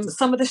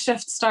 Some of the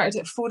shifts started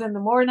at 4 in the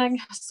morning,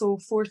 so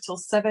 4 till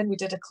 7. We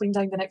did a clean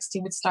down. The next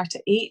team would start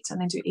at 8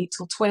 and then do 8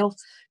 till 12,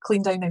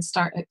 clean down, then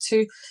start at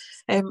 2,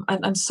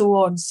 and so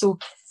on. So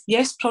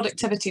yes,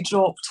 productivity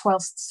dropped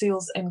whilst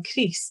sales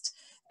increased.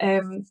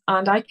 And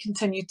I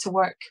continued to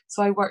work.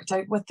 So I worked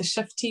out with the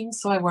shift team.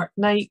 So I worked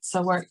nights,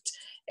 I worked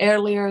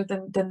earlier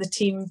than the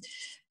team.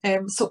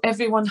 So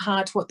everyone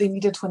had what they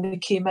needed when they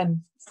came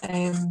in.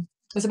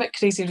 It was a bit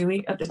crazy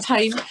really at the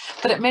time,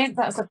 but it meant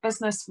that as a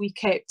business we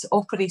kept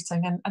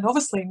operating, and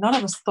obviously none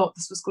of us thought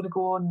this was going to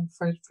go on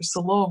for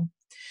so long.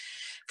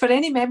 For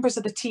any members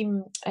of the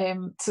team,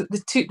 so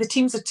the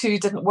teams of 2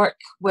 didn't work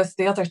with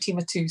the other team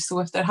of 2. So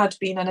if there had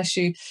been an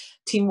issue,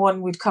 team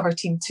 1 would cover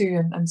team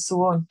 2 and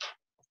so on.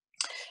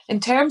 In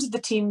terms of the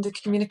team, the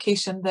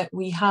communication that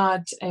we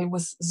had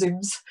was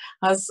Zooms,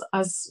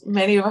 as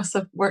many of us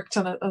have worked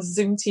on a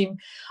Zoom team.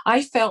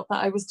 I felt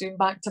that I was doing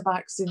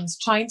back-to-back Zooms,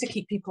 trying to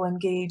keep people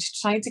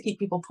engaged, trying to keep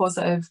people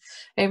positive.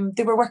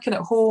 They were working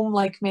at home,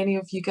 like many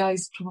of you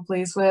guys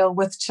probably as well,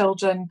 with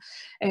children.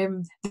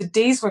 The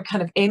days were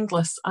kind of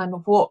endless,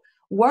 and what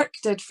work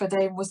did for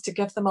them was to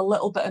give them a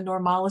little bit of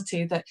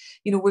normality that,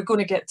 you know, we're going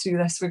to get through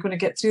this, we're going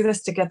to get through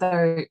this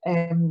together.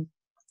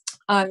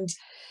 And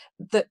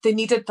that they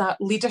needed that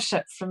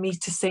leadership from me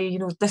to say, you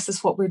know, this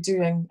is what we're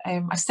doing.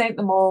 I sent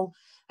them all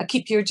a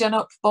Keep Your Gin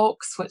Up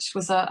box, which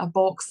was a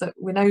box that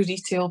we now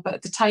retail, but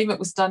at the time it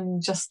was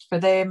done just for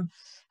them.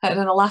 It had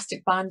an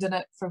elastic band in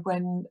it for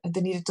when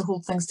they needed to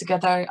hold things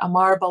together, a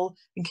marble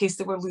in case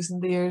they were losing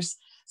theirs,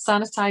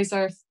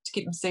 sanitizer to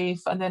keep them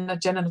safe, and then a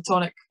gin and a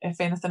tonic if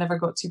anything ever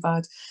got too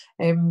bad.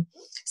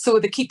 So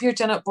the Keep Your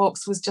Gin Up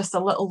box was just a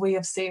little way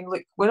of saying,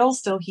 look, we're all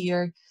still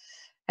here.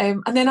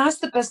 And then as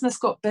the business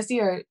got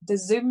busier, the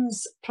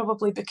Zooms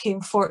probably became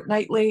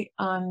fortnightly,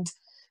 and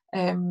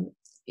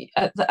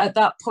at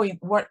that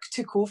point work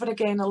took over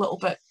again a little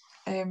bit.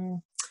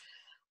 And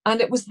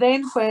it was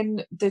then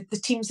when the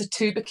teams of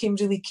 2 became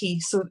really key.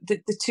 So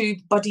the 2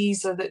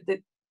 buddies, or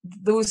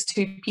those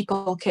 2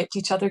 people kept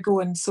each other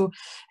going. So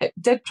it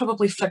did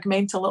probably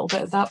fragment a little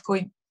bit at that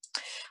point.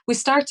 We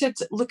started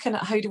looking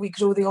at how do we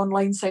grow the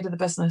online side of the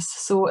business.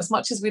 So as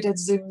much as we did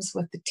Zooms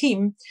with the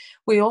team,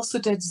 we also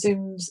did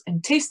Zooms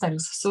in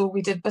tastings. So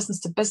we did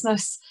business to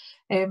business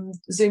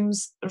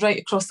Zooms right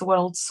across the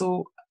world.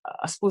 So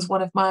I suppose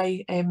one of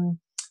my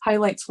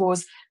highlights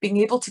was being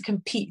able to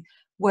compete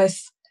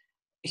with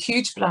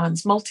huge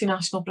brands,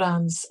 multinational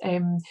brands,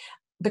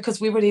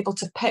 because we were able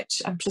to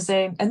pitch and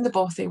present in the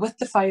Bothy with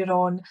the fire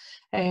on,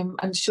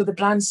 and show the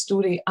brand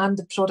story and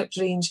the product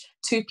range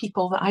to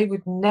people that I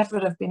would never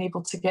have been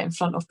able to get in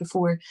front of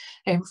before.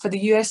 For the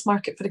US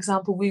market, for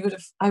example,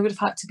 I would have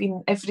had to be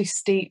in every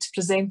state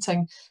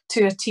presenting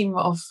to a team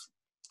of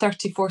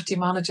 30, 40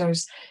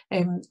 managers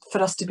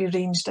for us to be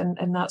ranged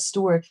in that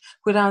store.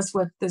 Whereas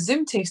with the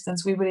Zoom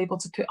tastings, we were able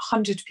to put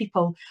 100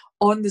 people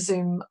on the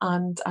Zoom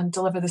and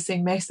deliver the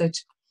same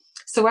message.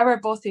 So our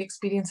Bothy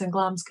experience in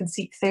Glams can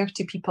seat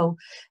 30 people.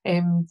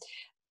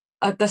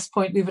 At this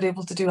point, we were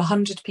able to do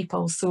 100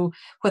 people. So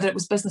whether it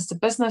was business to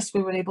business,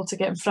 we were able to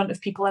get in front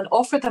of people and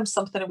offer them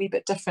something a wee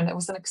bit different. It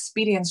was an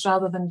experience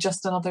rather than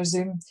just another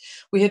Zoom.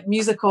 We had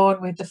music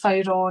on, we had the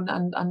fire on,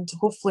 and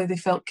hopefully they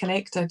felt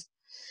connected.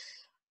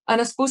 And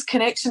I suppose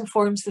connection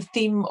forms the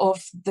theme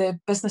of the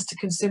business to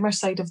consumer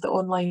side of the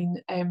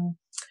online.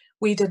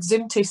 We did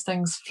Zoom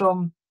tastings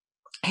from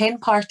hen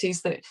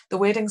parties that the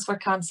weddings were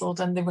cancelled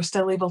and they were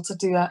still able to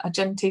do a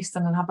gin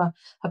tasting and have a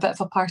bit of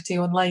a party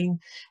online,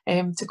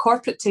 to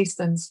corporate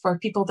tastings for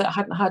people that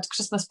hadn't had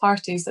Christmas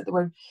parties, that they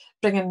were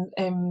bringing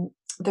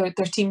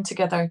their team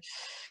together.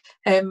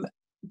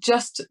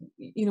 Just,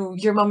 you know,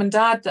 your mum and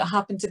dad that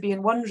happened to be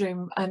in one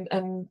room and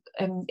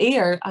in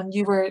Ayr, and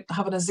you were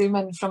having a Zoom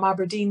in from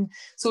Aberdeen.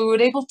 So we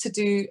were able to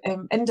do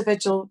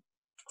individual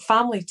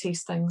family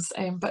tastings,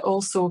 but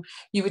also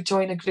you would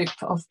join a group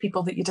of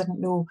people that you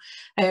didn't know.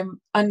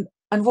 And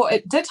what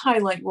it did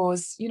highlight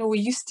was, you know, we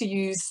used to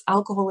use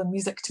alcohol and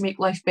music to make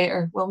life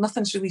better. Well,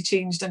 nothing's really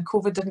changed, and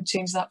COVID didn't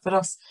change that for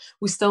us.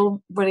 We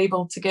still were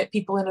able to get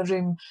people in a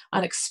room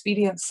and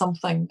experience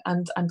something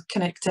and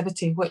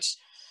connectivity, which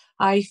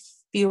I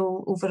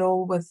feel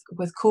overall with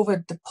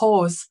COVID, the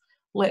pause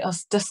let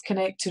us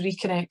disconnect to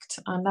reconnect.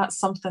 And that's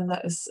something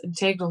that is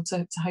integral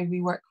to how we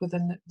work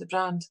within the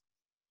brand.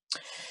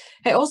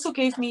 It also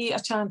gave me a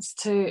chance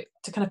to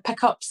kind of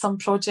pick up some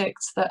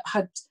projects that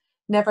had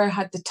never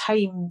had the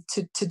time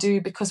to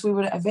do, because we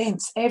were at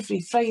events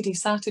every Friday,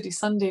 Saturday,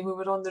 Sunday, we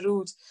were on the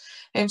road.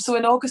 So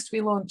in August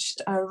we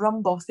launched our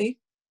rum Bothy,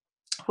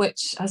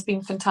 which has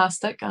been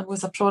fantastic and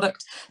was a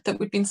product that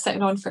we'd been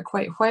sitting on for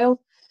quite a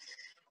while.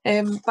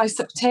 By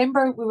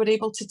September, we were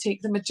able to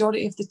take the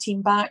majority of the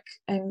team back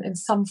in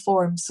some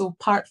form, so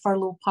part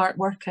furlough, part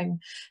working.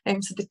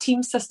 So the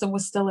team system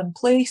was still in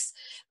place,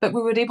 but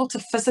we were able to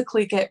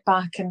physically get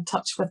back in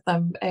touch with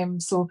them.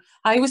 So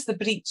I was the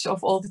breach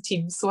of all the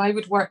teams, so I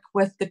would work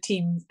with the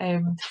team,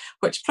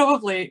 which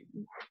probably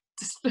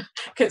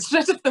gets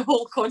rid of the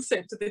whole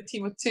concept of the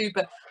team of two,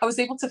 but I was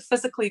able to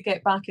physically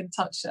get back in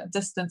touch at a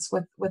distance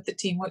with the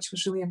team, which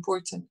was really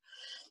important.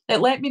 It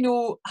let me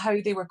know how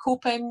they were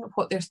coping,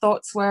 what their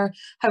thoughts were,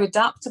 how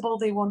adaptable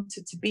they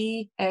wanted to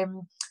be.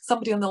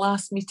 Somebody on the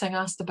last meeting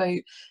asked about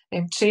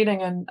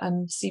training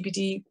and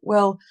CBD.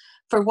 Well,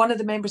 for one of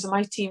the members of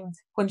my team,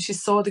 when she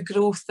saw the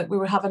growth that we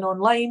were having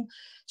online,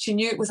 she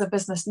knew it was a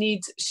business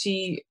need.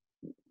 She,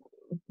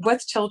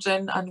 with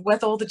children and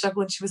with all the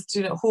juggling she was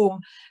doing at home,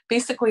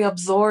 basically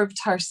absorbed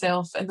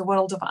herself in the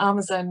world of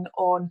Amazon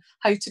on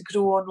how to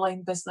grow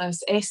online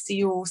business,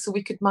 SEO, so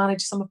we could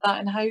manage some of that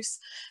in-house.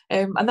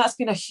 And that's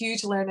been a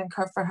huge learning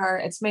curve for her.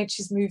 It's meant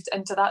she's moved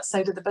into that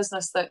side of the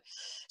business that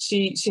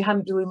she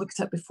hadn't really looked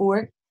at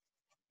before.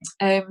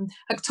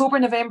 October,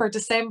 November,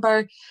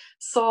 December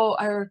saw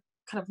our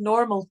kind of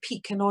normal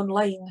peak in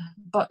online,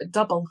 but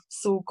double.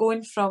 So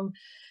going from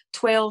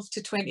 12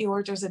 to 20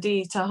 orders a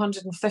day to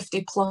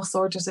 150 plus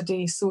orders a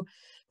day. So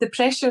the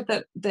pressure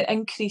that the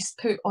increase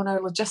put on our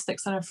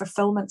logistics and our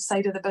fulfillment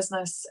side of the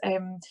business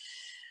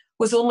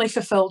was only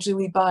fulfilled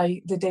really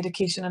by the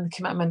dedication and the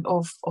commitment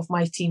of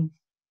my team,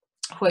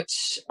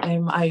 which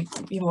I'm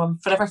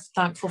forever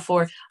thankful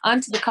for,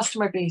 and to the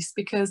customer base,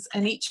 because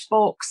in each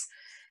box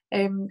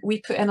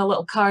we put in a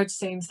little card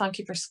saying thank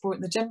you for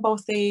supporting the gym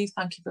Bothy,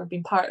 thank you for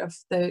being part of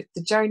the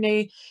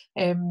journey.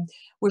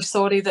 We're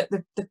sorry that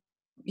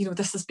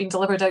this has been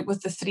delivered out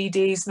with the 3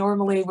 days.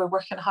 Normally we're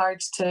working hard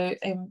to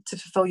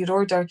fulfill your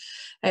order.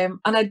 And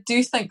I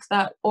do think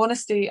that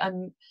honesty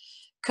and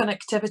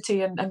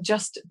connectivity and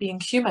just being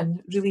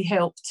human really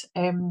helped.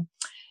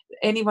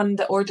 Anyone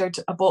that ordered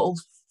a bottle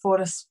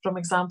for us, from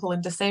example,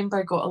 in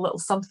December got a little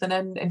something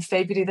in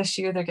February this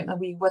year. They're getting a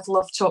wee with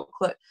love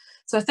chocolate.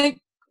 So I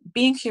think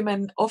being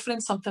human,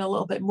 offering something a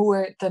little bit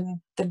more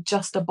than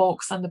just a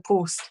box and the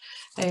post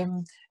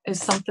is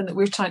something that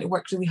we're trying to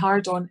work really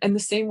hard on. In the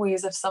same way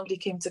as if somebody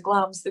came to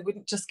Glams, they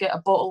wouldn't just get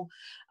a bottle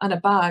and a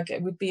bag.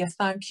 It would be a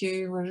thank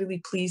you, we're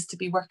really pleased to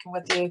be working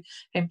with you,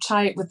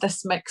 try it with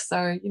this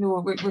mixer.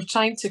 We're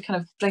trying to kind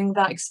of bring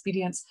that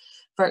experience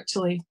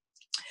virtually.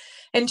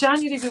 In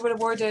January, we were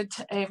awarded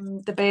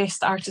the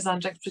best artisan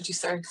drink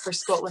producer for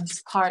Scotland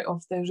as part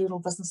of the Rural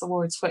Business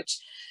Awards, which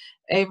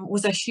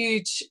was a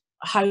huge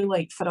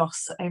highlight for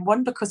us.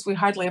 One, because we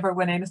hardly ever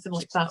win anything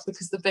like that,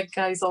 because the big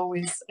guys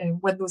always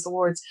win those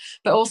awards,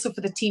 but also for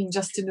the team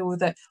just to know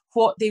that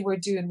what they were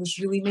doing was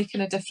really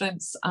making a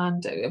difference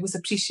and it was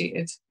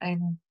appreciated.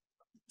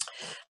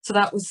 So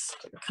that was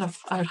kind of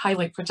our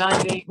highlight for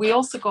January. We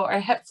also got our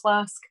hip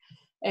flask,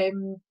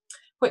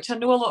 which I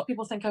know a lot of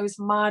people think I was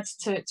mad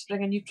to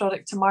bring a new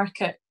product to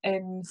market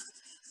in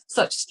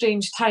such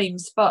strange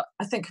times, but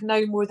I think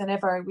now more than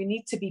ever we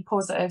need to be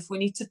positive. We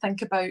need to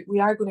think about, we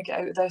are going to get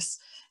out of this.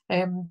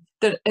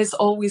 There is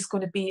always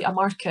going to be a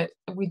market.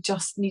 We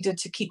just needed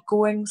to keep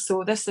going.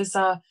 So this is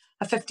a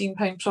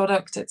 £15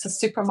 product. It's a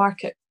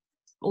supermarket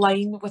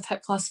line with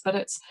hip flask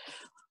spirits,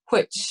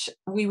 which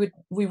we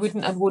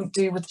wouldn't and won't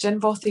do with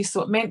gin Bothy.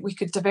 So it meant we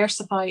could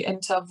diversify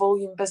into a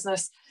volume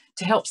business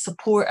to help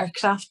support our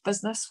craft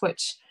business,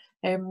 which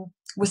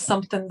was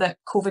something that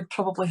COVID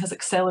probably has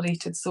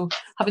accelerated. So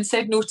having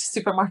said no to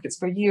supermarkets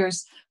for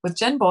years with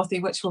gin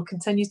Bothy, which we'll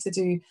continue to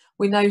do,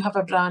 we now have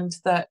a brand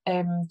that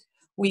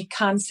we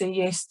can say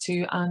yes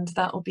to, and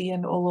that will be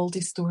in all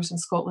Aldi stores in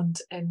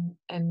Scotland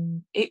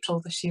in April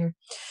this year.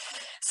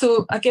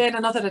 So again,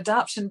 another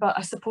adaptation, but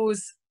I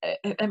suppose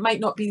it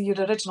might not be your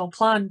original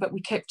plan, but we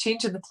kept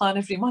changing the plan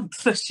every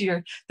month this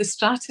year. The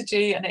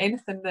strategy and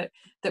anything that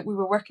we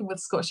were working with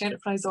Scottish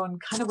Enterprise on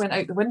kind of went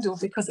out the window,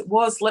 because it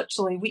was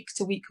literally week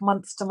to week,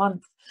 month to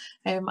month.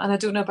 And I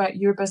don't know about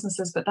your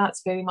businesses, but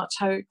that's very much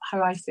how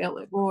I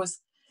felt it was.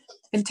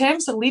 In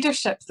terms of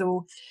leadership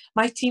though,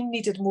 my team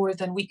needed more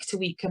than week to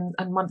week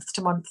and month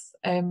to month.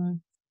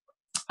 And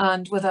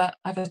I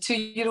have a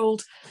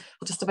 2-year-old,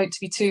 well, just about to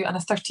be 2, and a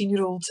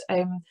 13-year-old.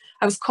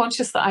 I was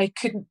conscious that I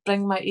couldn't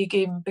bring my A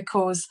game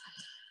because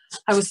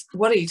I was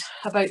worried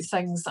about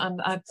things,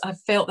 and I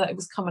felt that it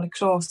was coming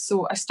across.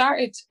 So I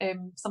started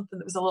something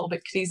that was a little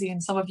bit crazy,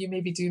 and some of you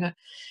may be doing it,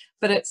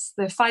 but it's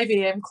the 5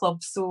 AM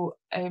club. So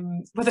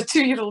with a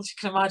 2-year-old, you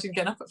can imagine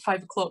getting up at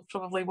 5 o'clock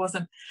probably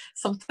wasn't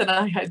something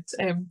I had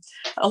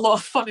a lot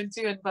of fun in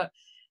doing, but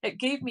it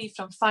gave me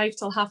from 5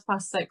 till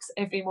 6:30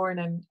 every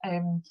morning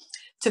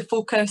to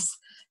focus,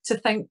 to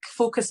think,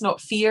 focus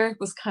not fear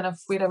was kind of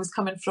where I was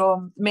coming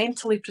from,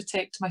 mentally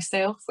protect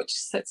myself, which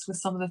sits with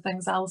some of the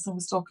things Alison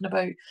was talking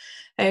about,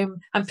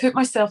 and put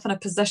myself in a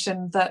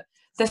position that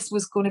this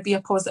was going to be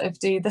a positive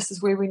day, this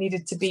is where we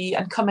needed to be,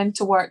 and come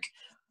into work,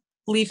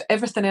 leave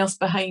everything else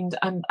behind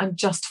and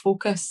just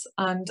focus.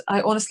 And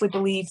I honestly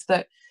believe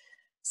that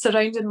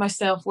surrounding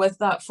myself with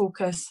that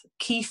focus,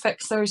 key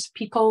fixers,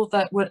 people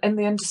that were in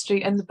the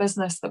industry, in the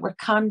business, that were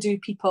can-do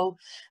people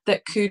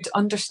that could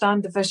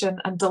understand the vision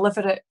and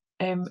deliver it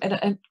in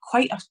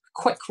quite a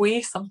quick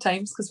way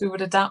sometimes, because we were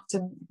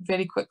adapting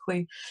very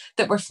quickly,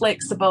 that were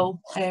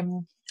flexible,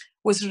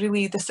 was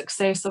really the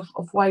success of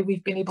why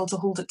we've been able to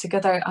hold it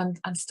together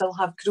and still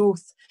have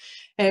growth.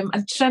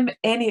 And trim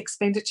any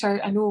expenditure.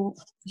 I know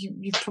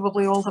you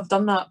probably all have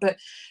done that, but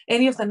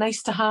any of the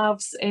nice to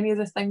haves, any of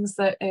the things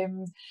that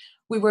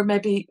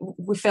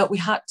we felt we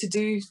had to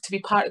do to be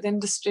part of the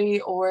industry,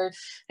 or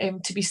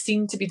to be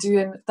seen to be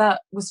doing,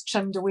 that was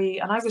trimmed away.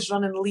 And I was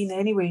running lean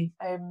anyway,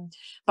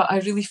 but I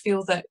really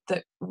feel that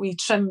we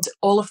trimmed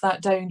all of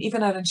that down.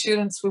 Even our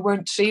insurance, we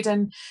weren't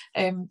trading,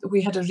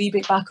 we had a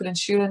rebate back on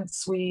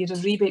insurance, we had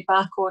a rebate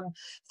back on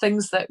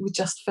things that we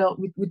just felt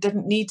we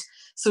didn't need.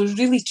 So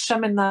really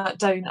trimming that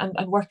down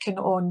and working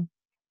on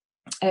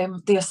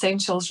the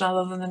essentials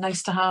rather than the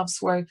nice to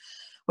haves were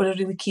a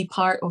really key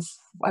part of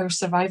our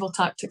survival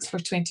tactics for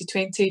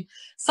 2020.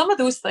 Some of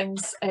those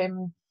things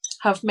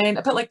have meant,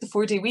 a bit like the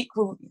 4-day week,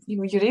 well,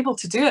 you're able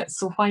to do it,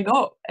 so why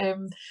not?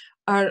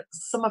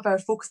 Some of our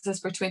focuses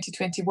for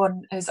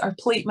 2021 is our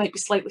plate might be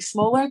slightly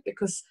smaller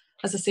because,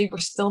 as I say, we're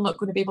still not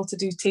going to be able to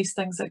do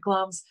tastings at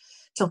Glams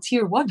till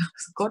tier 1.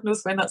 God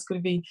knows when that's going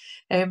to be.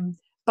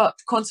 But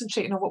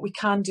concentrating on what we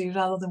can do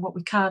rather than what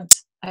we can't,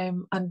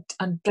 and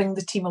bring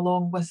the team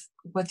along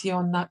with you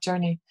on that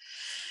journey.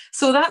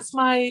 So that's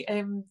my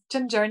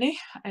gin journey.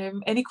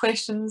 Any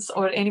questions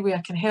or any way I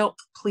can help,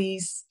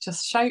 please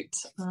just shout,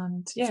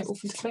 and yeah,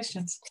 open to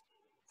questions.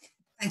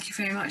 Thank you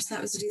very much.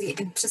 That was really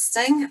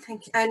interesting.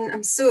 Thank you. And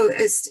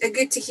it's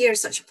good to hear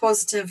such a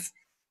positive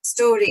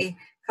story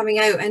coming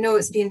out. I know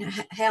it's been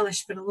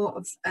hellish for a lot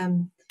of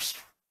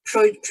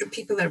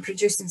people that are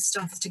producing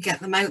stuff to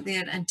get them out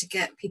there and to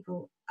get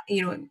people,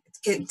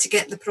 to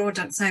get the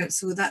products out.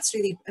 So that's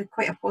really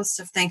quite a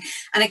positive thing.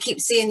 And I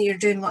keep saying you're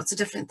doing lots of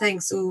different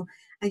things. So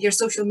your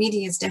social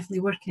media is definitely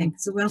working.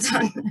 So well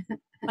done.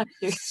 Thank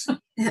you.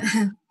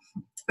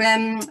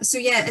 So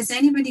yeah, has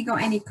anybody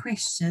got any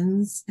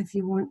questions? If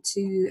you want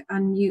to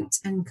unmute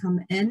and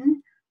come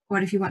in, or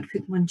if you want to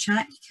put them on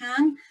chat, you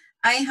can.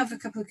 I have a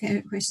couple of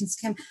questions,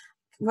 Kim.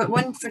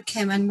 One for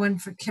Kim and one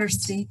for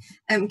Kirsty.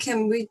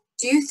 Kim, do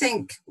you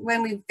think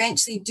when we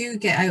eventually do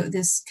get out of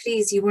this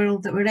crazy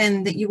world that we're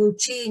in, that you will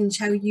change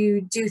how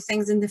you do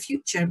things in the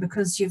future,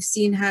 because you've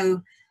seen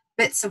how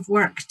bits have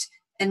worked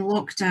in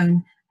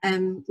lockdown?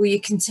 Will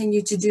you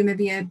continue to do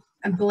maybe a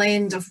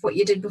blend of what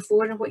you did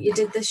before and what you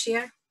did this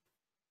year?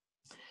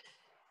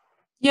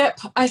 Yep,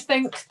 I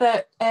think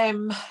that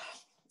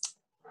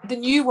the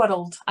new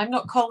world, I'm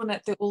not calling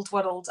it the old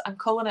world, I'm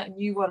calling it a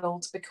new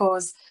world,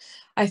 because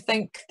I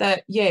think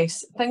that,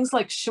 yes, things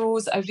like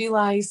shows, I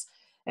realise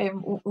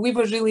we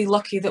were really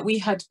lucky that we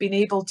had been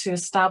able to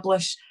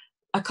establish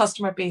a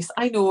customer base.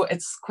 I know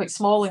it's quite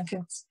small in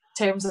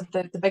terms of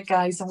the big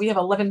guys, and we have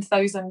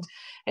 11,000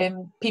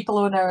 people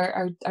on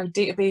our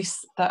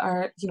database that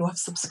are, have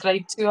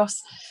subscribed to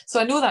us.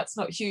 So I know that's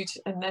not huge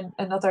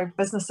in other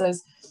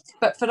businesses,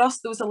 but for us,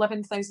 those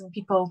 11,000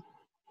 people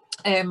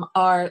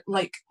are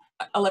like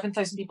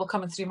 11,000 people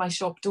coming through my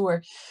shop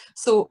door.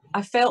 So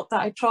I felt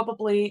that I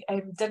probably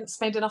didn't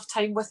spend enough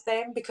time with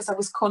them, because I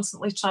was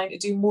constantly trying to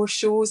do more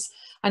shows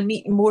and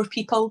meeting more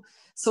people.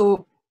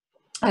 So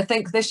I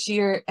think this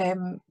year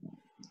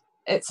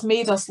it's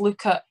made us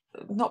look at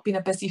not being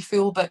a busy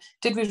fool, but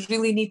did we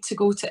really need to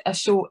go to a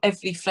show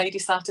every Friday,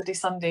 Saturday,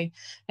 Sunday?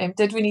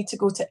 Did we need to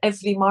go to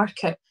every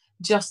market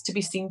just to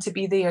be seen to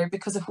be there?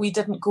 Because if we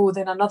didn't go,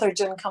 then another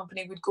gin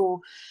company would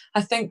go.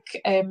 I think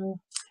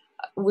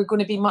we're going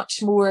to be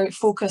much more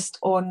focused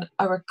on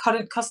our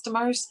current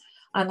customers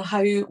and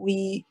how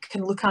we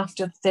can look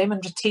after them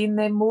and retain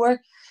them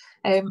more.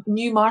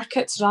 New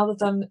markets, rather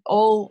than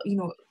all,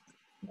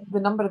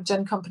 the number of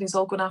gin companies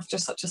all going after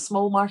such a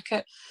small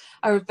market.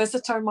 Our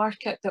visitor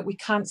market that we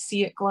can't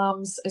see at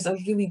Glams is a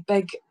really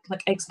big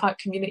expat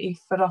community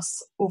for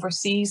us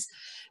overseas.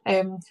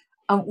 And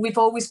we've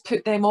always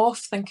put them off,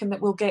 thinking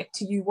that we'll get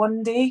to you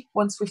one day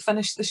once we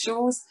finish the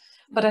shows.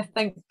 But I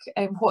think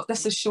what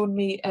this has shown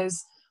me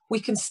is we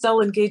can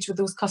still engage with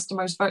those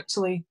customers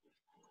virtually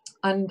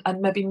and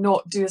maybe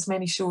not do as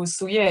many shows.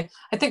 So yeah,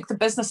 I think the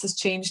business has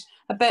changed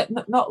a bit,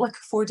 not like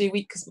a 4-day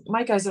week, because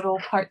my guys are all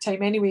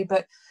part-time anyway,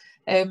 but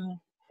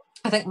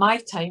I think my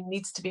time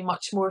needs to be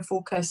much more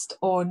focused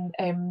on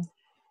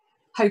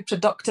how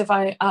productive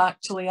I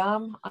actually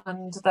am,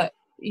 and that,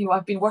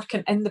 I've been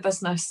working in the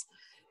business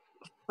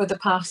for the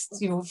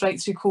past,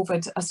 right through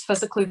COVID, as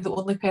physically the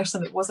only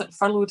person that wasn't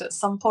furloughed at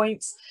some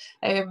points.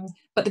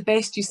 But the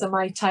best use of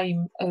my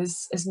time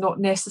is not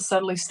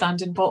necessarily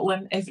standing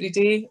bottling every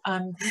day,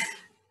 and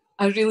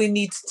I really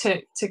need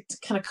to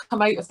kind of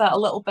come out of that a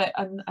little bit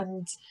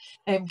and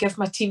give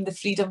my team the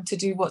freedom to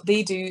do what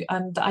they do,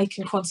 and I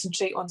can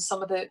concentrate on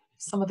some of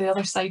the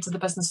other sides of the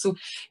business. So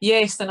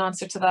yes, in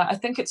answer to that, I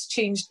think it's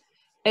changed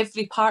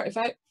every part of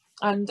it.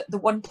 And the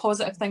one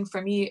positive thing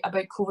for me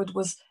about COVID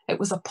was it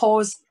was a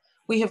pause.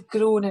 we have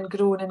grown and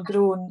grown and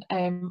grown,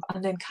 and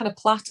then kind of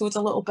plateaued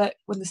a little bit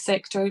when the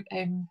sector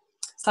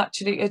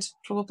saturated,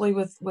 probably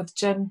with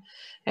gin.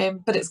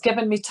 But it's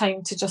given me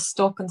time to just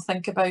stop and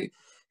think about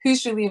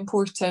who's really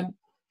important,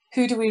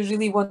 who do we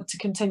really want to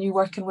continue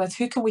working with,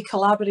 who can we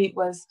collaborate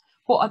with,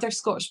 what other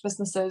Scottish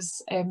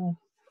businesses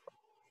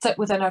sit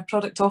within our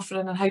product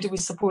offering, and how do we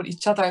support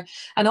each other.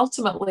 And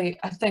ultimately,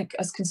 I think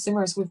as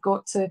consumers, we've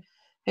got to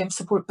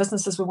support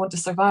businesses we want to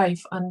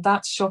survive, and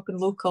that's shopping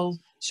local,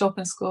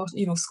 shopping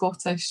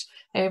Scottish,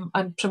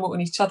 and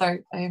promoting each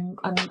other. And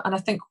I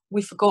think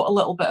we forgot a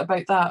little bit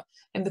about that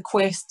in the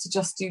quest to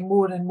just do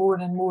more and more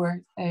and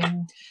more.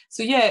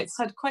 So yeah, it's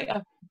had quite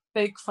a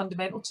big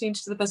fundamental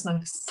change to the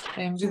business.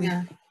 Really.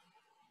 Yeah,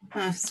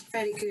 that's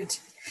very good.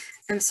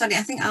 Sorry,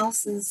 I think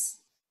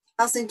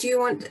Alison, do you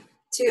want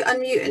to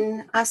unmute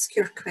and ask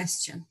your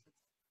question?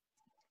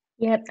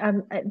 Yeah,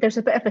 there's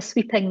a bit of a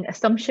sweeping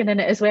assumption in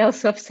it as well.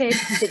 So I've said,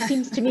 it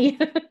seems to me,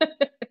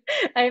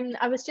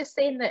 I was just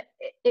saying that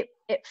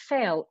it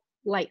felt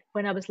like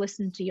when I was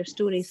listening to your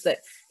stories that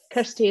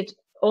Kirsty had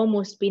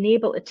almost been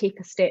able to take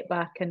a step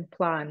back and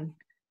plan.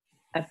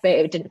 I bet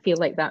it didn't feel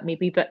like that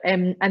maybe, but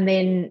and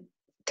then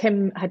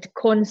Tim had to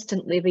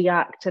constantly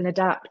react and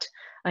adapt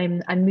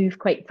and move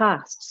quite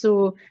fast.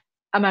 So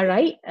am I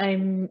right?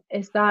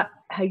 Is that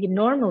how you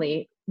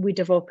normally would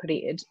have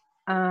operated?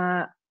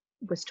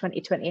 Was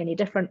 2020 any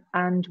different?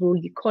 And will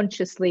you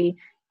consciously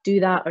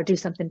do that or do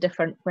something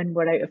different when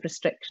we're out of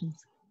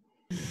restrictions?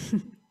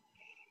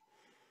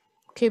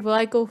 Okay, will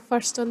I go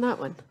first on that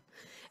one?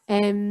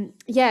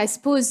 Yeah, I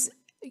suppose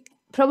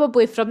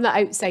probably from the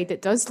outside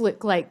it does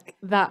look like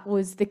that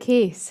was the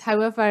case.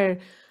 However,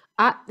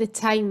 at the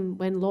time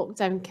when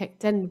lockdown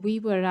kicked in, we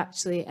were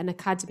actually an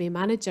academy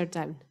manager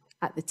down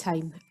at the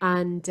time,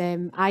 and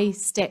I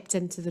stepped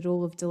into the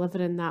role of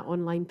delivering that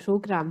online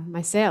programme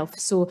myself.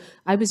 So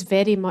I was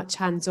very much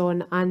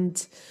hands-on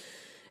and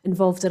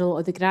involved in a lot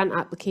of the grant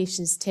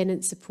applications,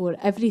 tenant support,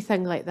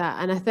 everything like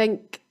that. And I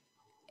think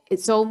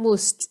it's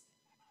almost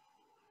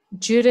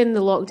during the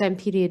lockdown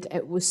period,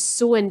 it was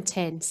so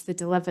intense, the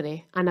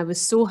delivery, and I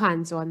was so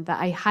hands-on that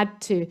I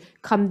had to,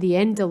 come the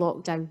end of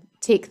lockdown,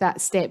 take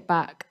that step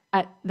back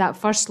at that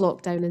first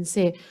lockdown and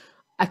say,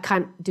 I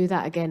can't do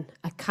that again.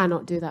 I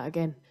cannot do that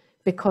again,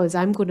 because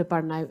I'm going to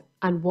burn out,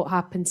 and what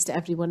happens to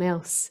everyone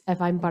else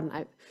if I'm burnt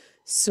out?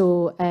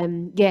 So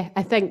yeah,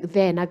 I think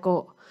then I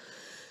got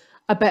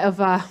a bit of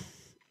a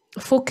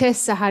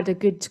focus. I had a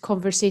good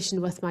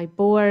conversation with my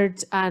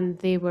board, and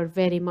they were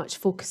very much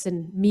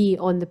focusing me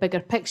on the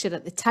bigger picture.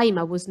 At the time,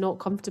 I was not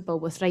comfortable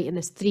with writing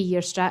a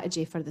 3-year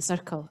strategy for the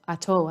circle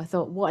at all. I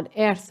thought, what on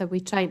earth are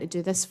we trying to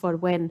do this for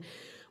when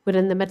we're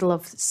in the middle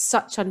of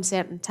such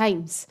uncertain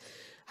times?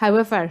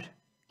 However,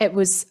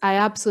 I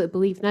absolutely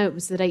believe now it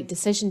was the right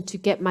decision to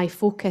get my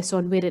focus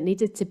on where it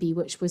needed to be,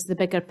 which was the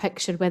bigger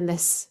picture when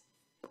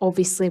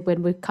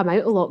we come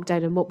out of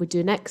lockdown and what we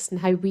do next, and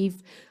how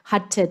we've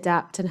had to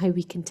adapt and how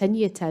we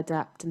continue to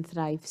adapt and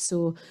thrive.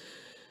 So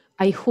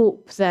I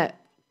hope that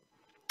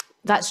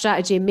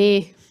strategy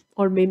may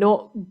or may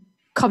not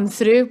come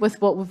through with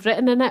what we've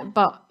written in it,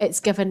 but it's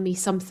given me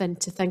something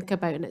to think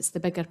about, and it's the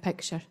bigger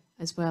picture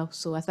as well.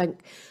 So I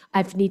think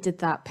I've needed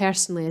that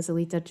personally as a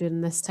leader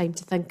during this time,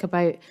 to think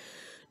about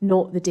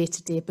not the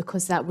day-to-day,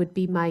 because that would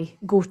be my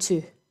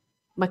go-to.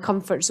 My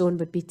comfort zone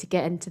would be to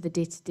get into the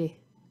day-to-day,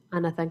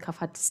 and I think I've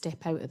had to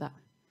step out of that.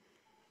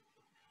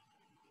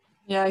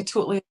 Yeah, I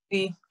totally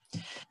agree.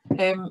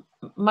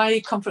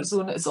 My comfort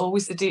zone is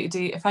always the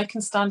day-to-day. If I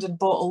can stand and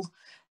bottle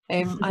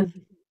and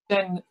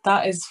then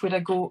that is where I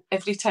go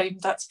every time.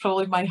 That's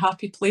probably my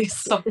happy place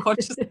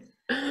subconsciously.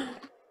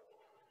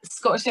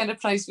 Scottish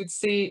Enterprise would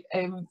say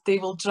they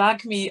will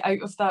drag me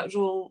out of that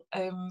role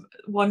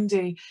one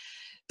day.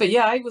 But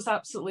yeah, I was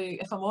absolutely,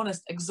 if I'm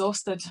honest,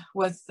 exhausted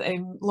with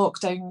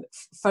lockdown.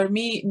 For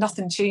me,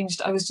 nothing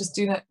changed. I was just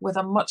doing it with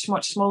a much,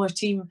 much smaller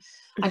team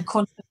and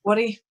constant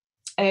worry.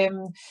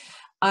 And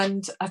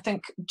I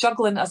think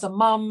juggling as a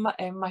mum,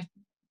 my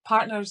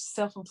partner's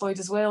self-employed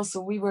as well, so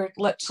we were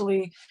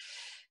literally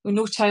with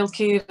no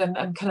childcare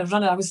and kind of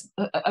running.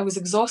 I was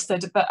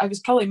exhausted, but I was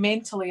probably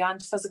mentally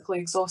and physically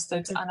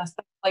exhausted. And I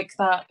think like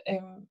that,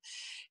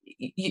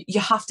 you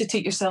have to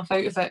take yourself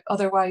out of it.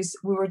 Otherwise,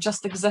 we were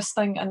just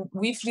existing, and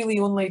we've really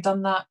only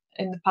done that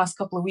in the past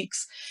couple of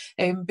weeks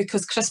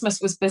because Christmas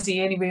was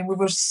busy anyway, and we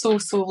were so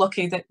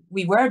lucky that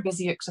we were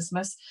busy at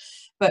Christmas.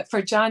 But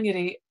for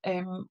January,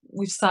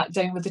 we've sat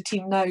down with the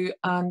team now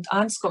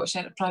and Scottish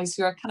Enterprise,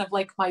 who are kind of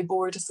like my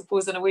board, I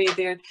suppose, in a way.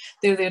 They're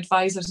the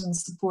advisors and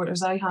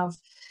supporters I have,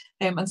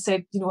 and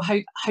said, you know,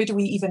 how do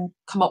we even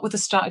come up with a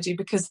strategy?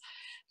 Because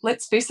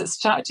let's face it,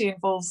 strategy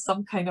involves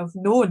some kind of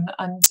known,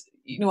 and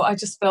you know, I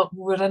just felt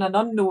we're in an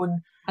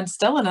unknown and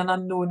still in an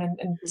unknown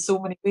in so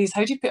many ways.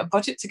 How do you put a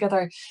budget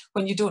together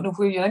when you don't know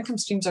where your income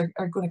streams are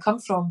going to come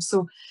from?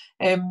 So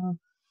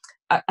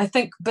I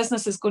think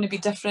business is going to be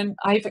different.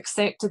 I've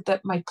accepted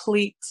that my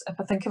plate, if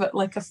I think of it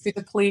like a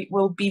food plate,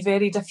 will be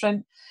very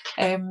different.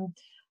 From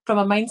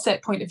a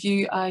mindset point of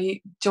view,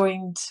 I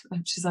joined,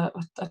 which is a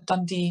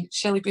Dundee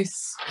Shelley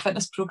Booth's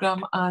fitness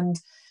programme, and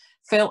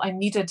felt I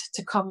needed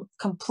to come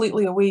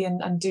completely away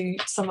and do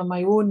some of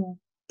my own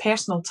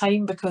personal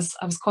time, because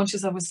I was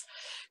conscious I was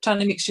trying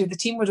to make sure the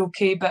team were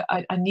okay, but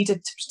I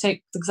needed to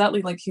protect,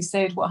 exactly like you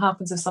said, what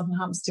happens if something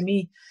happens to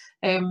me.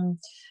 And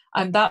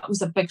that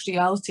was a big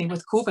reality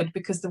with COVID,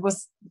 because there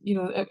was,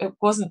 it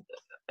wasn't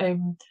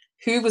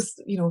who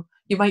was,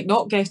 you might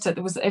not get it.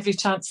 There was every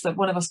chance that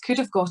one of us could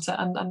have got it,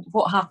 and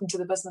what happened to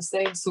the business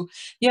then. So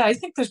yeah, I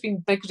think there's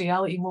been big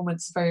reality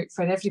moments for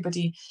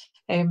everybody.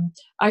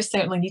 I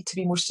certainly need to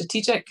be more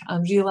strategic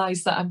and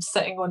realise that I'm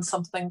sitting on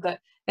something that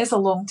is a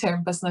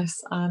long-term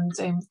business, and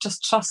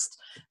just trust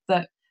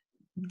that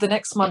the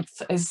next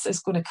month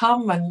is going to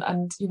come,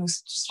 and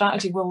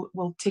strategy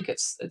will take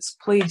its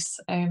place.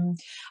 And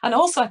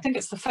also I think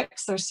it's the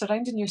fixers,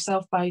 surrounding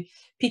yourself by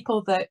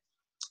people that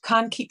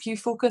can keep you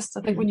focused.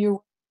 I think when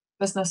you're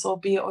business,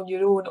 albeit on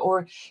your own,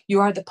 or you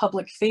are the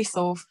public face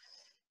of,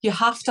 you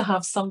have to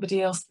have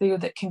somebody else there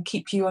that can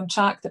keep you on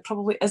track, that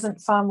probably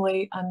isn't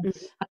family and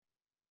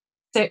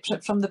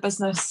separate from the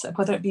business,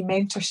 whether it be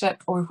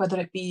mentorship or whether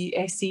it be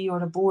SE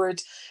or a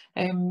board.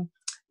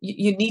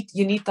 You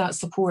need that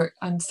support,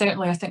 and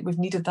certainly I think we've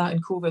needed that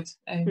in COVID,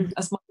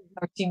 as much as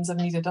our teams have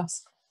needed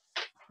us.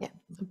 Yeah,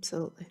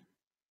 absolutely.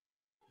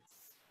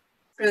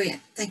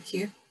 Brilliant, thank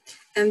you.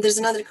 There's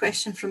another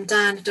question from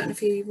Dan. I don't know if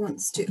he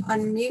wants to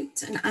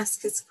unmute and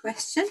ask his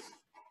question.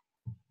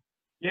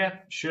 Yeah,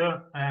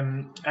 sure.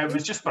 It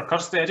was just for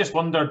Kirsty. I just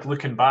wondered,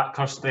 looking back,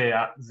 Kirsty,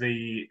 at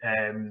the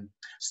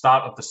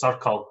start of the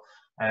circle,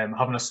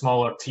 having a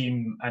smaller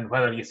team, and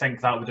whether you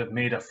think that would have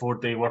made a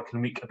 4-day working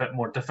week a bit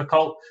more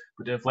difficult.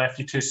 Would it have left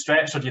you too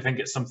stretched, or do you think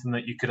it's something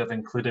that you could have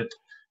included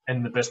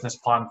in the business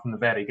plan from the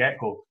very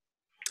get-go?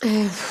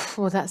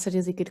 Well, that's a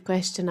really good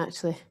question,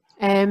 actually.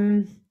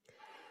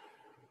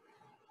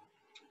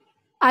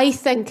 I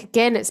think,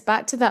 again, it's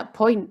back to that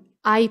point.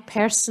 I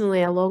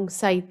personally,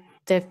 alongside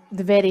the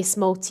very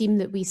small team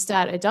that we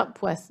started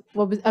up with,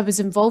 I was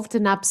involved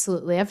in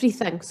absolutely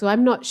everything. So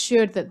I'm not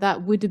sure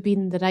that would have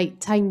been the right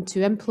time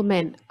to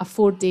implement a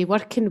 4-day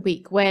working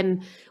week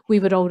when we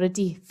were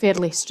already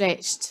fairly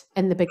stretched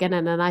in the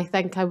beginning. And I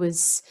think I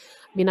was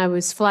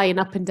flying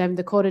up and down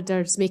the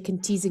corridors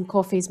making teas and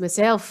coffees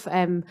myself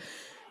 4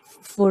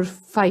 or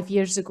 5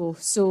 years ago.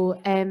 So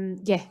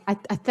yeah, I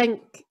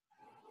think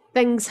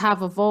things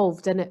have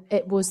evolved, and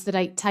it was the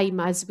right time,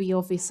 as we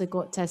obviously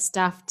got to a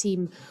staff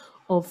team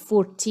of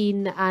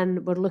 14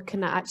 and we're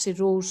looking at actually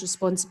roles,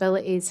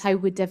 responsibilities, how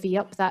we divvy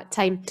up that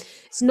time.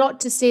 It's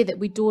not to say that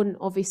we don't,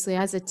 obviously,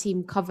 as a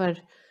team, cover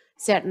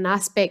certain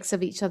aspects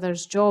of each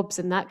other's jobs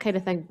and that kind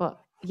of thing, but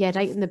yeah,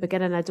 right in the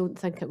beginning, I don't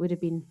think it would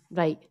have been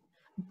right.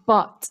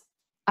 But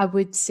I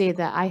would say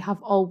that I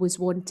have always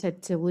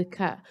wanted to look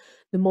at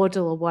the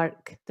model of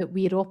work that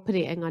we're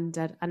operating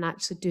under and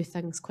actually do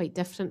things quite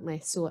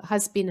differently. So it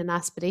has been an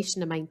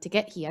aspiration of mine to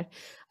get here.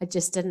 I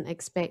just didn't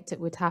expect it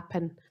would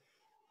happen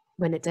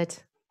when it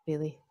did,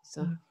 really.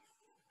 So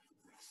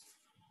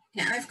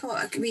yeah, I've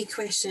got a wee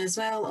question as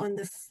well on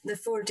the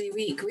 4-day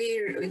week.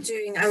 We're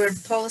doing our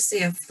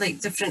policy of like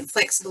different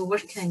flexible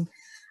working,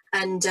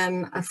 and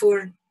a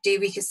 4-day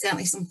week is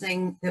certainly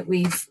something that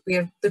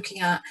we're looking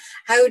at.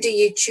 How do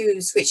you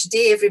choose which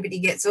day everybody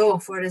gets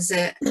off, or is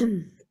it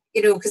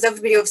because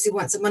everybody obviously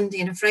wants a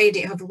Monday and a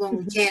Friday to have a long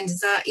weekend?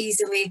 Is that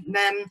easily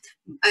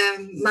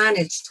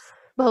managed?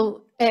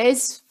 Well, it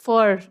is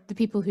for the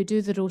people who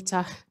do the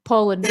rota,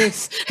 Paul and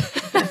Ruth.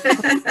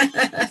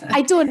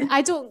 I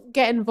don't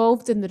get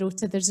involved in the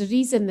rota. There's a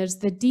reason. There's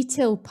the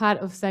detail part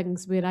of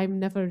things where I'm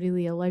never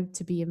really allowed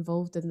to be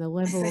involved in the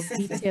level of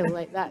detail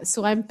like that.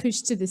 So I'm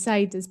pushed to the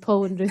side as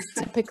Paul and Ruth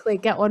typically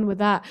get on with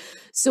that.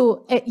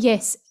 So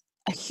yes,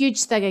 a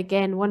huge thing,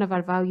 again, one of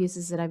our values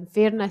is around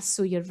fairness.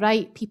 So you're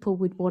right, people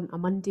would want a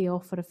Monday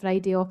off or a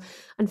Friday off.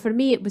 And for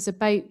me, it was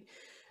about,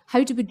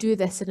 how do we do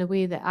this in a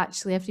way that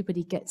actually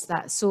everybody gets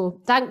that?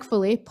 So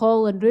thankfully,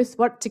 Paul and Ruth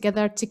worked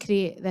together to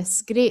create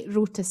this great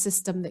rota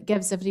system that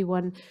gives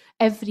everyone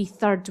every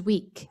 3rd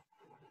week,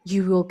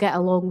 you will get a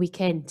long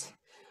weekend.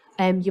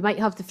 You might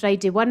have the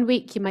Friday one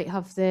week, you might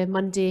have the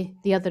Monday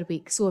the other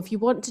week. So if you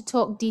want to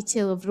talk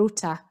detail of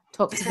rota,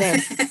 talk to them,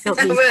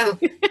 not me. Well,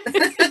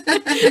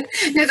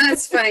 no,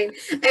 that's fine.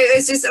 I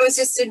was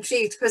just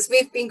intrigued because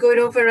we've been going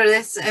over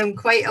this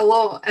quite a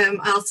lot,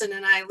 Alison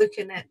and I,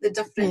 looking at the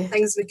different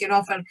things we can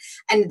offer,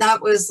 and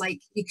that was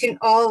like, you couldn't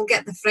all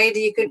get the Friday,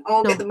 you couldn't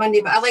all get the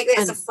Monday, but I like that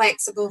it's a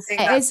flexible thing.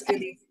 That's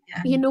really,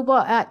 you know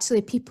what,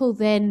 actually, people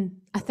then,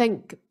 I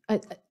think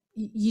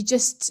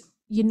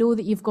you know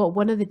that you've got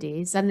one of the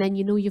days, and then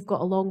you've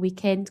got a long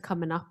weekend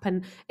coming up,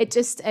 and it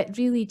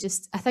really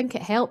I think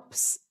it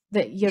helps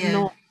that you're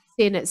not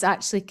saying it's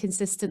actually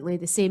consistently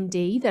the same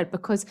day either,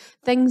 because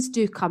things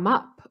do come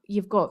up.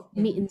 You've got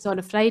meetings on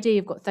a Friday,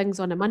 you've got things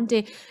on a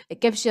Monday.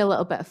 It gives you a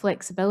little bit of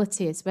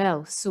flexibility as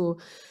well. So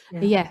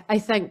yeah, I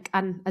think,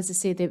 and as I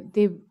say,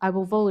 I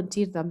will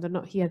volunteer them, they're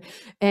not here,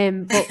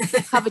 but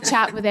have a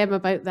chat with them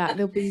about that.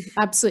 They'll be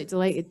absolutely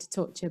delighted to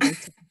talk to you about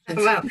it.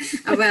 Well,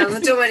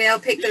 don't worry, I'll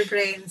pick their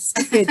brains.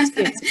 Good,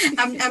 good.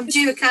 I'm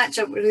due a catch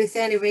up with Ruth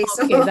anyway,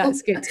 so okay,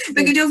 that's good.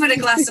 We could do over a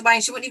glass of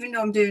wine. She won't even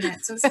know I'm doing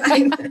it, so it's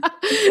fine.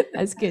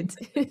 That's good.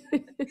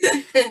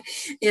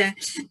 Yeah.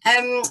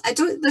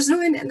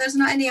 There's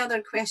not any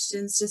other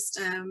questions. Just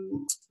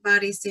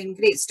Barry saying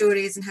great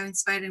stories and how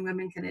inspiring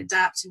women can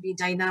adapt and be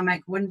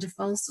dynamic.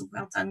 Wonderful. So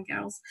well done,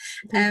 girls.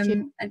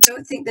 I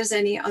don't think there's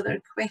any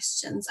other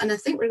questions, and I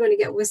think we're going to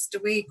get whisked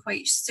away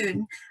quite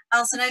soon.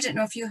 Alison, I don't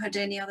know if you had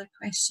any other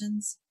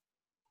questions.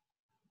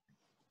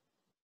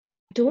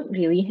 Don't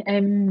really.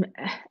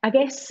 I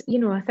guess,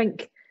 I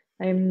think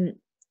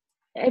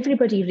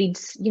everybody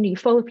reads, you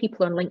follow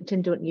people on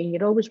LinkedIn, don't you?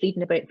 You're always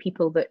reading about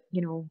people that,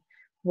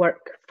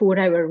 work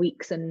 4-hour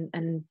weeks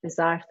and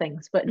bizarre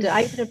things. But do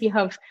either of you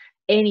have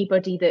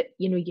anybody that,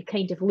 you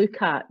kind of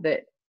look at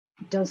that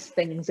does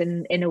things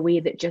in a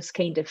way that just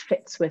kind of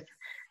fits with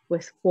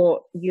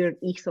what your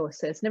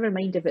ethos is? Never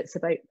mind if it's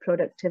about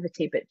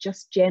productivity, but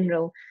just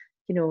general,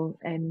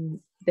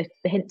 the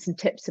hints and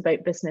tips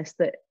about business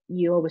that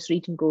you always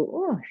read and go,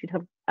 oh, I should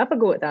have a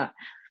go at that.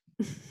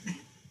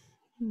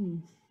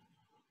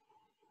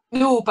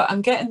 No, but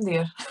I'm getting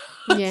there.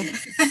 Yeah.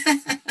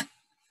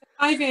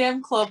 5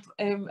 AM Club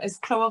is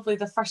probably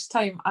the first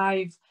time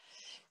I've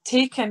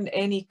taken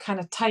any kind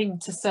of time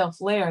to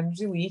self-learn,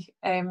 really,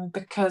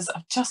 because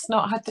I've just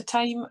not had the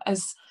time.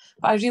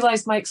 But I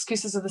realise my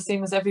excuses are the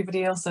same as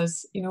everybody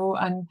else's,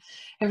 and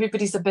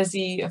everybody's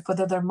busy,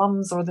 whether they're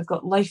mums or they've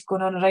got life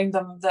going on around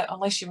them, that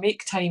unless you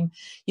make time,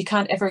 you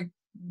can't ever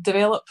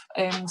develop.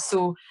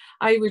 So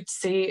I would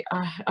say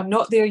I'm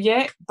not there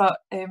yet, but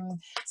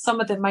some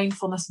of the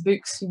mindfulness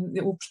books,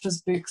 the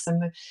Oprah's books,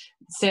 and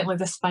certainly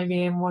this 5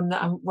 AM one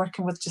that I'm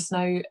working with just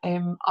now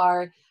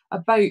are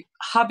about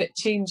habit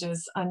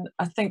changes. And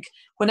I think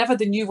whenever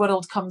the new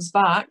world comes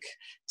back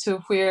to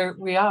where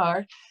we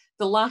are,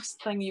 the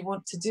last thing you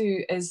want to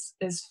do is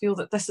feel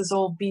that this has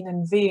all been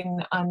in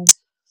vain and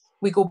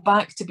we go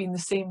back to being the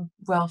same.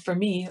 Well, for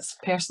me, it's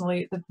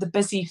personally the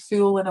busy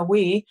fool in a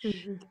way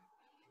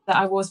that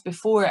I was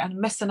before, and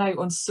missing out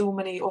on so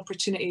many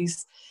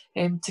opportunities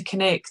to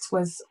connect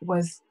with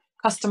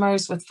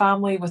customers, with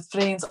family, with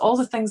friends, all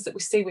the things that we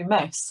say we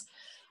miss.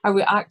 Are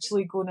we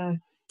actually going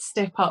to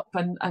step up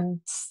and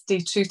stay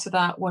true to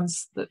that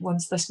once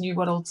this new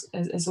world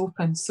is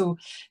open? So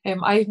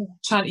I'm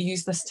trying to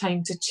use this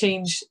time to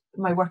change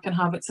my working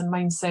habits and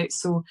mindset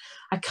so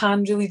I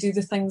can really do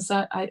the things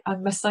that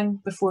I'm missing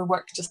before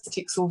work just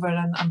takes over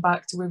and I'm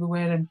back to where we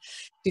were in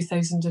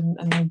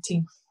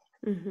 2019.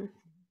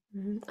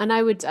 And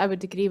I would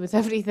agree with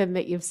everything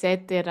that you've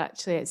said there.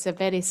 Actually, it's a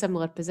very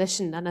similar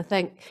position, and I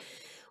think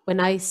when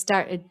I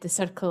started the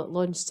circle, it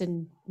launched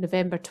in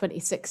November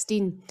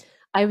 2016.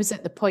 I was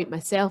at the point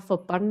myself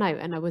of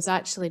burnout, and I was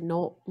actually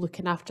not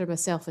looking after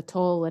myself at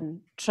all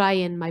and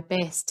trying my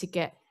best to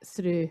get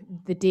through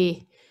the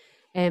day,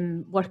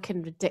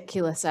 working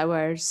ridiculous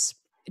hours,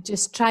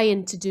 just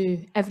trying to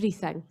do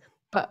everything,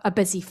 but a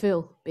busy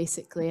fool,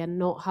 basically, and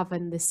not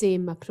having the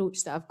same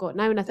approach that I've got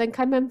now. And I think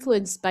I'm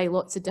influenced by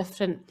lots of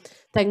different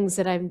things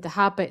around the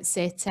habit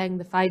setting,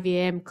 the 5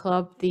 AM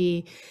club,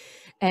 the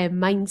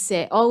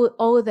mindset.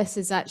 All of this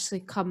has actually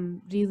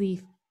come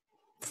really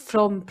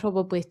from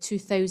probably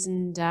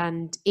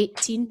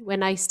 2018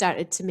 when I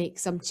started to make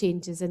some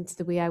changes into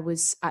the way I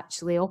was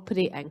actually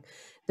operating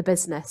the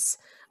business.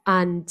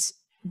 And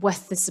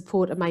with the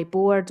support of my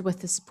board, with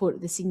the support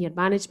of the senior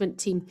management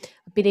team,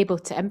 I've been able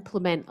to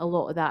implement a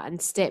lot of that and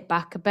step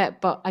back a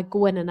bit, but I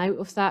go in and out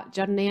of that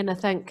journey. And I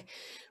think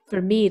for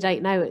me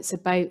right now, it's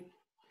about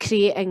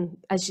creating,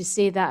 as you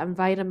say, that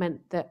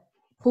environment that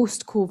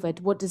post-COVID,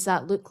 what does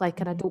that look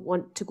like? And I don't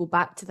want to go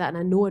back to that. And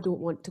I know I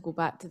don't want to go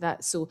back to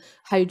that. So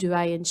how do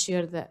I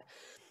ensure that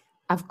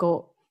I've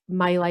got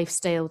my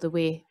lifestyle the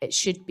way it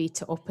should be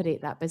to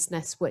operate that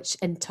business, which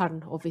in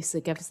turn obviously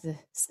gives the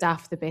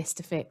staff the best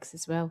effects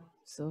as well.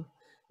 So,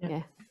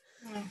 yeah.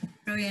 Oh,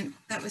 brilliant.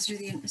 That was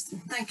really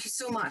interesting. Thank you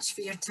so much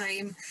for your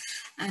time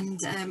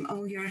and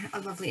all your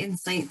lovely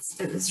insights.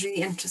 It was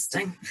really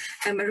interesting.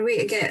 We're way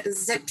to get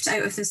zipped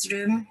out of this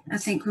room. I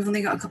think we've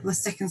only got a couple of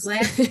seconds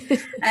left.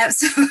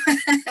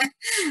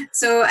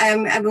 So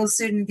I will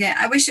soon get,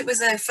 I wish it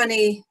was a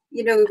funny,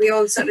 we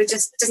all sort of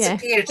just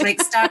disappeared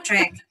like Star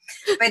Trek,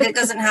 but it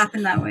doesn't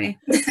happen that way.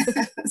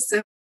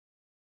 So.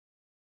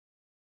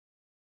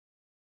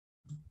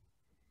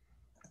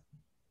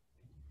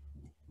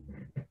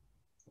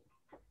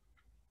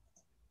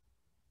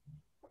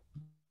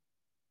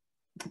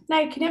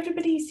 Now, can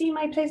everybody see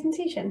my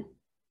presentation?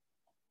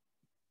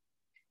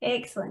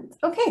 Excellent.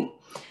 Okay,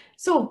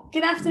 so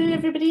good afternoon,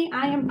 everybody.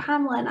 I am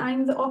Pamela and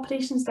I'm the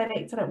Operations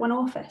Director at One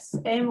Office.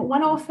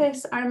 One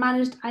Office are a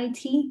managed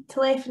IT,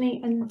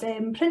 telephony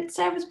and print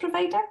service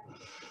provider.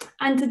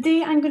 And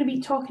today I'm going to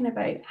be talking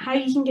about how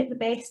you can get the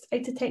best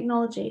out of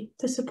technology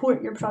to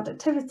support your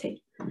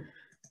productivity.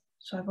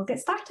 So I will get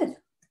started.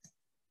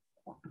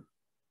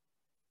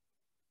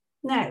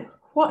 Now,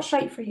 what's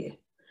right for you?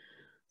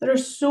 There are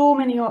so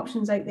many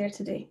options out there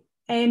today.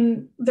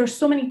 There's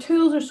so many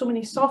tools, there's so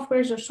many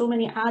softwares, there's so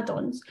many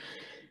add-ons.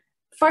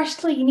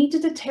 Firstly, you need to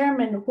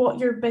determine what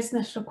your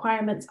business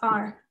requirements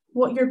are,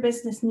 what your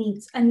business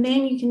needs, and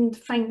then you can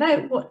find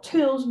out what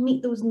tools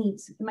meet those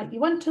needs. It might be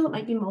one tool, it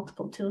might be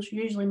multiple tools,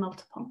 usually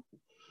multiple.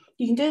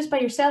 You can do this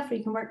by yourself, or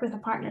you can work with a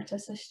partner to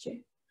assist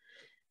you.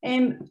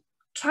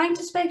 Trying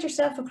to spread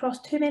yourself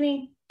across too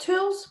many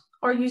tools,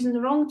 or using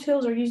the wrong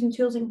tools, or using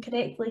tools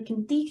incorrectly,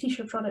 can decrease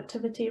your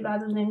productivity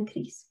rather than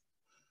increase.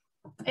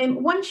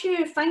 Once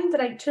you find the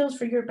right tools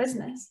for your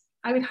business,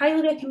 I would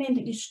highly recommend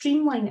that you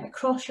streamline it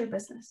across your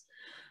business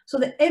so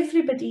that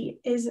everybody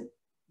is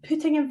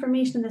putting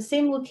information in the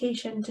same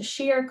location to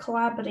share,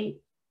 collaborate,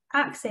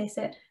 access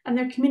it, and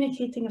they're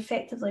communicating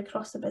effectively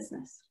across the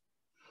business.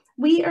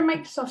 We are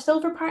Microsoft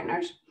Silver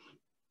partners,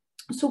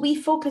 so we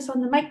focus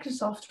on the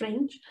Microsoft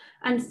range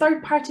and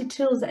third-party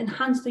tools that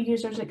enhance the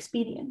user's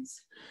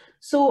experience.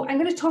 So I'm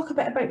going to talk a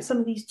bit about some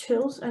of these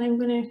tools, and I'm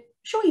going to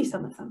show you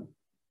some of them.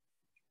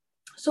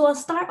 So I'll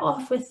start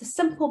off with the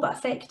simple but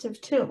effective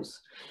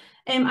tools.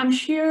 I'm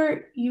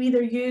sure you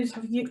either use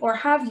or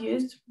have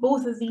used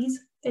both of these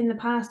in the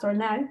past or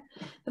now.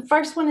 The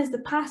first one is the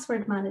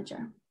password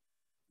manager.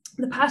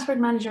 The password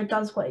manager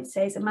does what it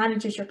says. It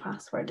manages your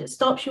password. It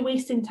stops you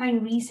wasting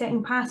time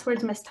resetting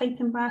passwords,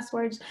 mistyping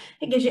passwords.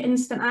 It gives you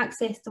instant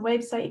access to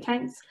website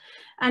accounts,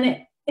 and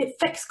it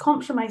fixes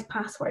compromised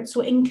passwords,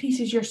 so it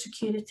increases your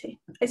security.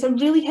 It's a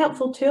really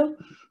helpful tool.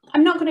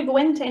 I'm not going to go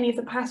into any of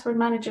the password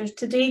managers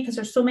today because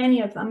there's so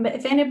many of them, but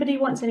if anybody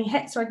wants any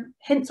hints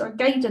or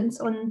guidance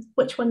on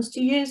which ones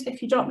to use,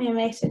 if you drop me a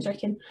message, I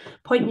can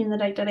point you in the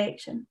right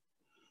direction.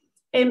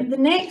 The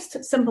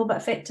next simple but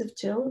effective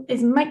tool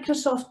is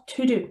Microsoft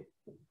To Do.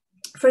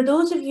 For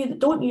those of you that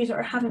don't use it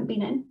or haven't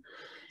been in,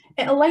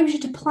 it allows you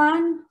to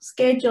plan,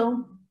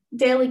 schedule,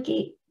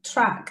 delegate,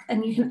 track,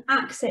 and you can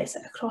access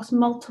it across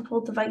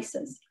multiple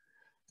devices.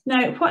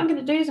 Now, what I'm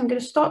going to do is I'm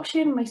going to stop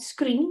sharing my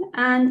screen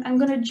and I'm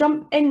going to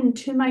jump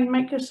into my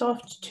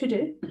Microsoft To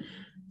Do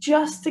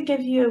just to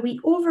give you a wee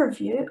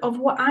overview of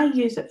what I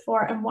use it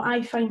for and what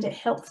I find it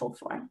helpful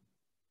for.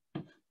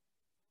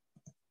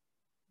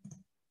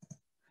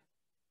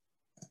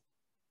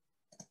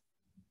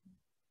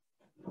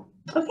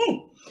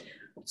 Okay,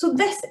 so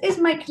this is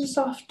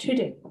Microsoft To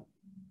Do.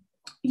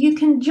 You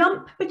can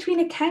jump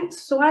between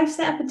accounts. So I've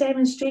set up a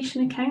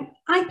demonstration account.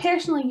 I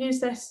personally use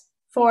this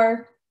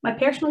for my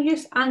personal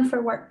use and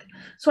for work.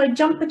 So I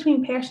jump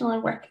between personal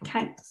and work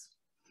accounts.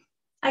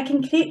 I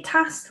can create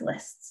task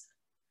lists.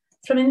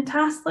 From in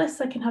task lists,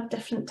 I can have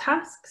different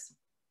tasks.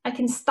 I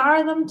can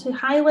star them to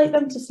highlight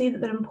them to say that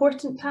they're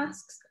important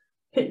tasks,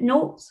 put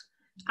notes,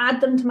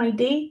 add them to my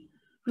day,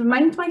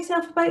 remind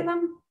myself about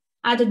them,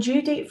 add a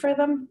due date for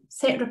them,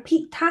 set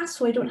repeat tasks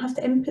so I don't have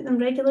to input them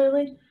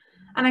regularly,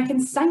 and I can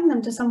assign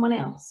them to someone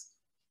else.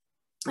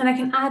 And I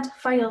can add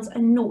files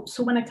and notes,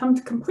 so when I come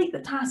to complete the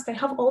task, I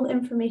have all the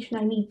information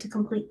I need to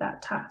complete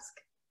that task.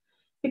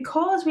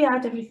 Because we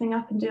add everything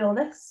up and do all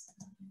this,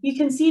 you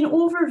can see an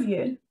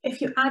overview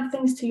if you add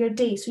things to your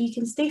day, so you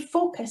can stay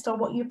focused on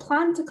what you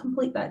plan to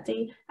complete that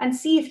day and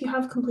see if you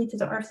have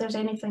completed it or if there's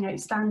anything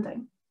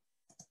outstanding.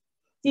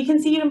 You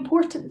can see your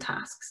important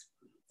tasks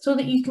so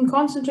that you can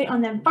concentrate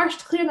on them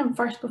first, clear them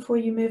first before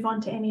you move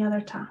on to any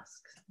other tasks.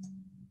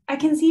 I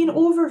can see an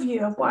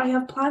overview of what I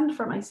have planned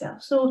for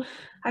myself. So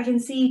I can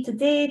see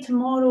today,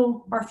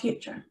 tomorrow, or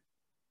future.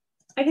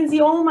 I can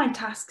see all my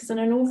tasks in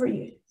an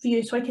overview,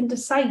 so I can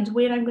decide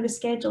where I'm going to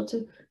schedule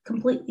to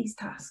complete these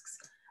tasks.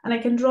 And I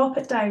can drop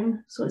it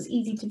down so it's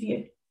easy to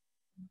view.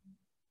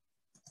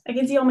 I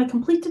can see all my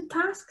completed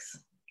tasks.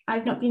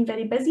 I've not been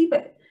very busy,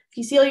 but if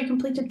you see all your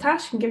completed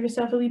tasks, you can give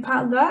yourself a wee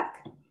pat on the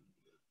back.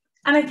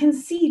 And I can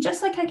see,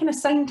 just like I can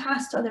assign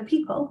tasks to other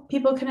people,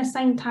 people can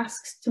assign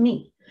tasks to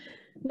me.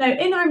 Now,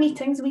 in our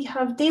meetings, we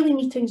have daily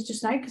meetings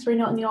just now because we're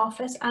not in the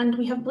office, and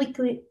we have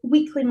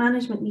weekly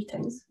management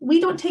meetings.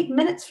 We don't take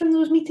minutes from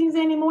those meetings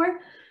anymore.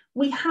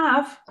 We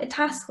have a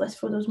task list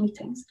for those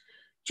meetings.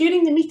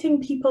 During the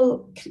meeting,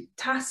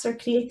 tasks are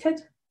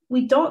created,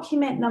 we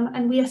document them,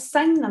 and we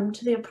assign them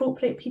to the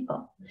appropriate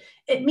people.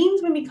 It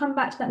means when we come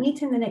back to that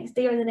meeting the next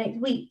day or the next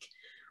week,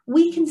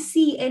 we can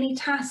see any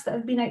tasks that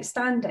have been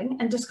outstanding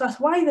and discuss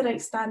why they're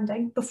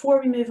outstanding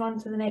before we move on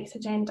to the next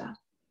agenda.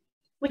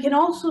 We can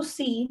also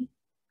see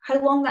how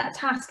long that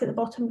task at the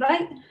bottom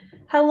right,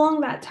 how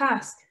long that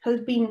task has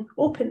been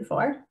open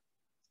for,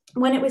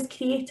 when it was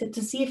created,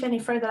 to see if any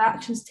further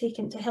actions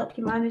taken to help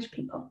you manage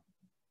people.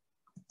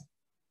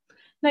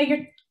 Now,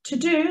 your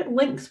to-do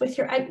links with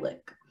your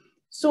Outlook.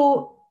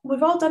 So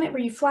we've all done it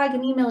where you flag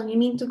an email and you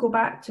mean to go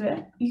back to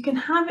it. You can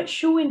have it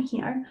show in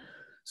here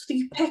so that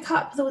you pick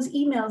up those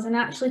emails and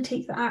actually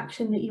take the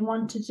action that you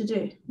wanted to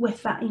do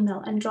with that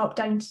email and drop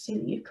down to say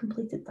that you've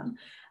completed them.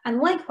 And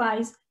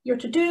likewise, your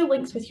to-do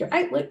links with your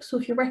Outlook. So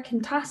if you're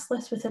working task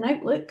lists with an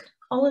Outlook,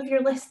 all of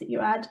your lists that you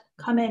add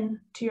come in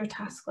to your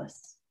task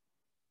lists.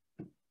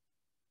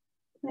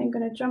 Now I'm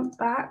going to jump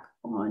back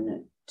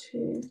on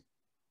to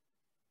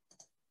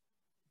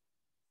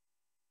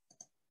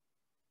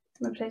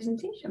my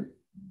presentation.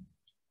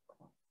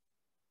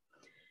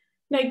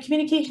 Now,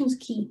 communication is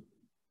key.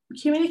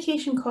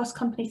 Communication costs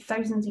companies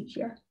thousands each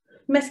year.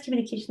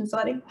 miscommunication,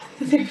 sorry.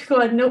 There we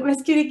go, no,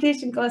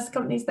 miscommunication costs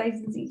companies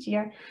thousands each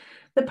year.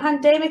 The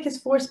pandemic has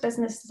forced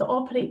businesses to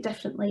operate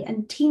differently,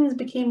 and Teams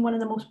became one of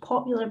the most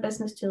popular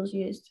business tools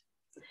used.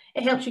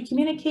 It helps you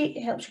communicate,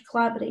 it helps you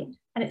collaborate,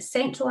 and it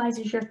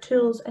centralises your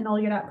tools in all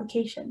your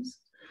applications.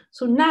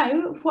 So now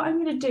what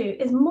I'm going to do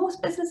is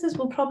most businesses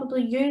will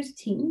probably use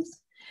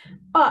Teams,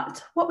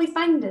 but what we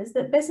find is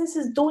that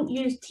businesses don't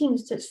use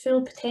Teams to its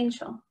full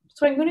potential.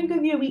 So I'm going to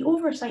give you a wee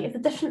oversight of the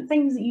different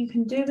things that you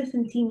can do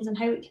within Teams and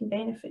how it can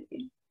benefit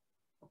you.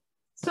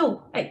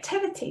 So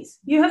activities,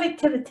 you have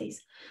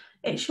activities.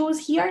 It shows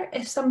here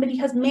if somebody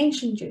has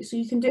mentioned you, so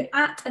you can do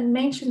 @ and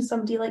mention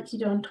somebody like you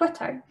do on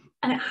Twitter,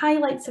 and it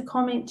highlights a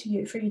comment to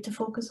you for you to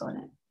focus on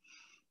it.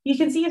 You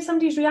can see if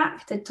somebody's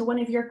reacted to one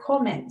of your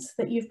comments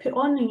that you've put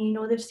on and you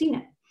know they've seen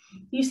it.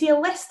 You see a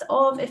list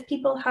of if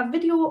people have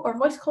video or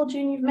voice called you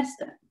and you've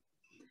missed it.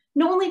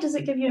 Not only does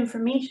it give you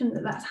information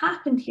that that's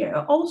happened here,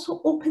 it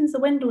also opens the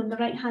window in the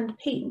right-hand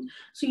pane,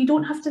 so you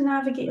don't have to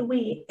navigate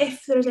away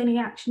if there's any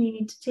action you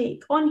need to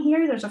take. On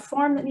here, there's a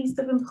form that needs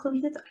to be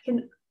completed.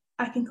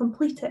 I can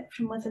complete it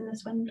from within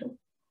this window.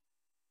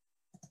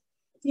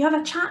 You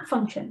have a chat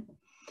function.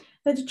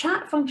 Now, the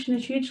chat function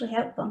is hugely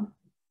helpful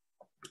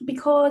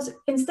because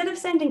instead of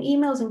sending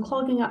emails and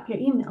clogging up your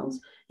emails,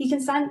 you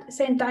can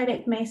send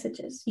direct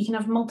messages. You can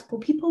have multiple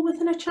people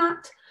within a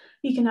chat.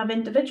 You can have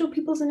individual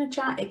people in a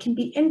chat. It can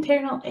be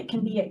internal, it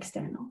can be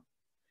external.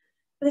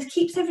 This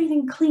keeps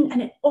everything clean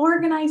and it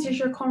organizes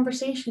your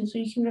conversation so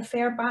you can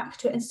refer back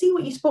to it and see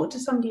what you spoke to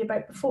somebody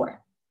about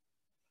before.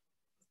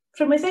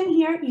 From within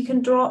here, you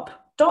can drop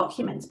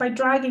documents by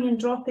dragging and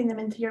dropping them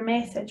into your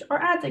message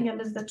or adding them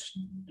as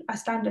a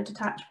standard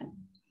attachment.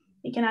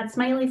 You can add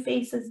smiley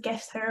faces,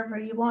 GIFs, however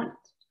you want.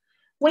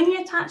 When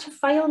you attach a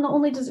file, not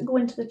only does it go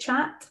into the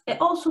chat,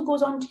 it also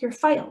goes onto your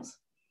files.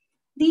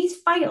 These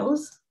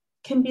files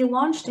can be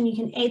launched and you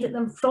can edit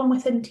them from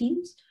within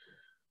Teams,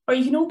 or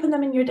you can open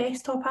them in your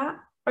desktop app,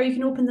 or you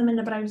can open them in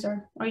the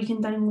browser, or you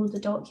can download the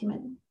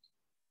document.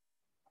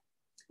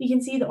 You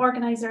can see the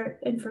organizer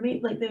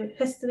information, like the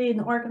history and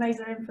the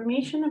organizer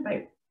information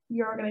about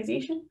your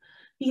organization.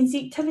 You can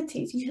see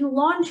activities. You can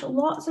launch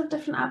lots of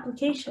different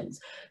applications.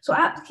 So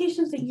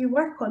applications that you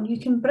work on, you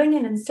can bring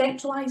in and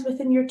centralize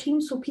within your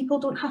team so people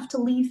don't have to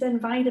leave the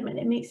environment.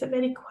 It makes it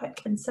very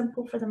quick and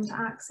simple for them to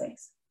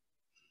access.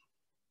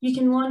 You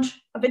can launch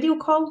a video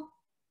call,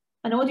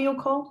 an audio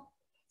call.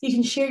 You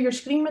can share your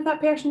screen with that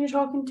person you're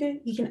talking to.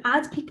 You can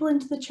add people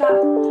into the chat,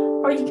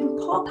 or you can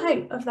pop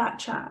out of that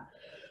chat.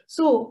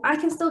 So I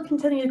can still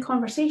continue the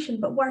conversation,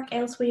 but work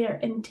elsewhere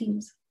in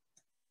Teams.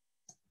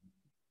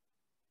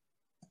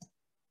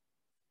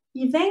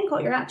 You've then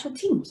got your actual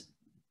teams.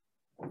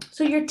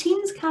 So your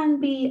teams can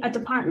be a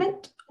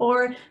department,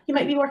 or you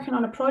might be working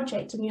on a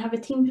project and you have a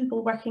team of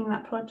people working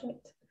that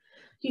project.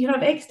 You can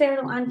have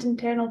external and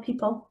internal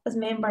people as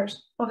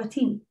members of a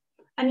team,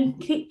 and you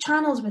can create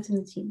channels within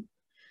the team.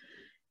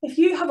 If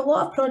you have a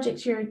lot of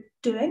projects you're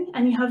doing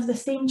and you have the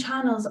same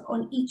channels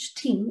on each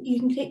team, you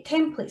can create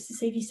templates to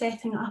save you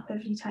setting it up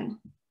every time.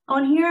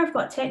 On here, I've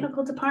got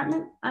technical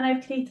department and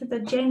I've created a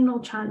general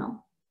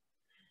channel.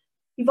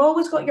 You've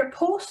always got your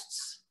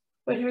posts,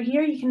 which are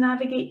here you can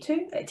navigate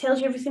to. It tells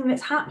you everything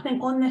that's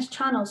happening on this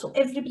channel. So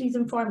everybody's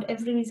informed,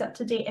 everybody's up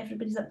to date,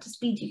 everybody's up to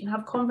speed. You can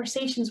have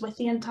conversations with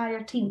the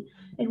entire team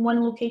in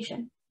one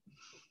location.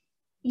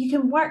 You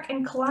can work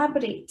and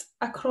collaborate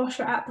across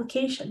your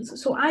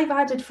applications. So I've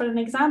added, for an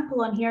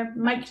example on here,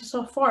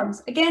 Microsoft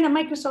Forms. Again, a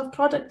Microsoft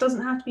product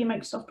doesn't have to be a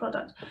Microsoft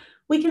product.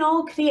 We can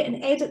all create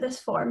and edit this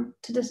form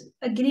to just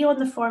agree on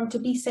the form to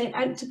be sent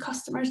out to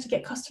customers to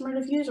get customer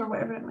reviews or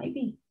whatever it might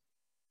be.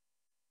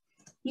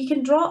 You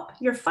can drop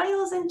your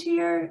files into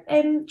your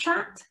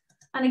chat.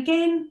 And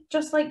again,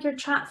 just like your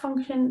chat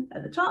function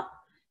at the top,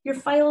 your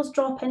files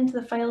drop into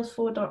the files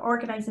folder,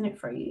 organizing it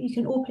for you. You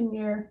can open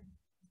your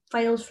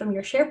files from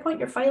your SharePoint,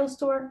 your file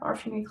store, or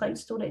from your cloud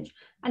storage.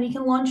 And you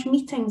can launch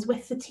meetings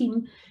with the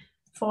team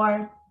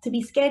to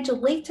be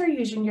scheduled later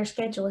using your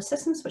schedule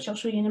assistance, which I'll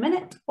show you in a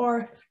minute,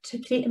 or to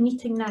create a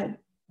meeting now,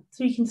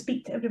 so you can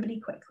speak to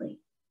everybody quickly.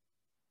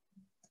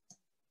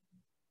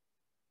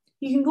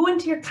 You can go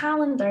into your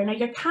calendar. Now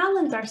your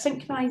calendar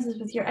synchronizes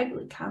with your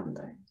Outlook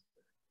calendar.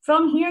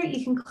 From here,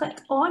 you can click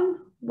on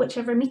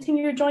whichever meeting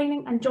you're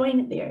joining and join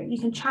it there. You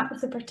can chat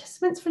with the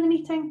participants for the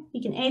meeting.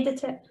 You can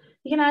edit it.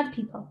 You can add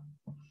people.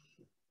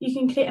 You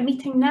can create a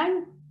meeting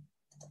now,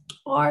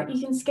 or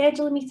you can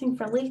schedule a meeting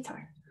for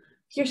later.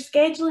 If you're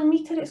scheduling a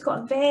meeting, it's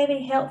got a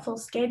very helpful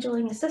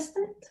scheduling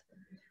assistant,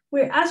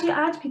 where as you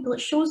add people,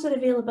 it shows their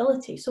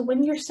availability. So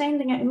when you're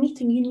sending out a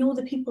meeting, you know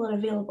the people are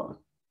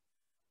available.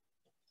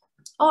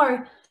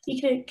 Or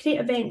you can create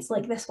events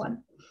like this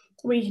one,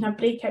 where you can have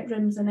breakout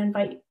rooms and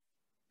invite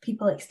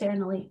people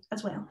externally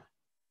as well.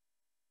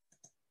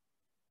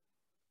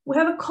 We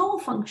have a call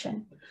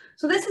function.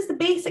 So this is the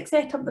basic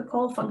setup of the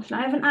call function.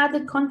 I haven't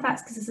added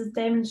contacts because this is a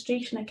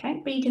demonstration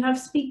account, but you can have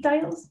speed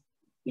dials.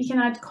 You can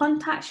add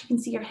contacts, you can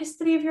see your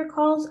history of your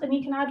calls, and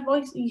you can add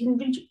voice, you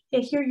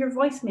can hear your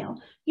voicemail.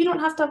 You don't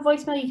have to have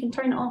voicemail, you can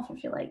turn it off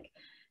if you like.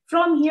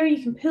 From here,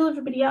 you can pull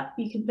everybody up,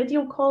 you can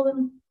video call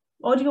them,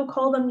 audio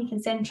call them, you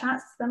can send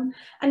chats to them,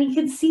 and you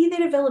can see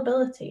their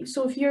availability.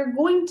 So if you're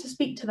going to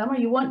speak to them or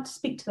you want to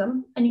speak to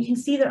them and you can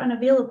see they're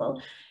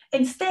unavailable,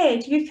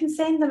 instead you can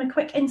send them a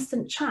quick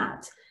instant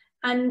chat,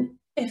 and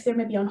if they're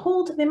maybe on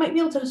hold, they might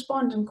be able to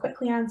respond and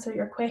quickly answer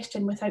your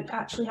question without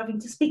actually having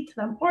to speak to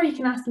them, or you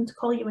can ask them to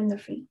call you when they're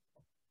free.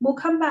 We'll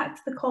come back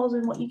to the calls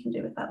and what you can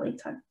do with that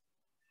later.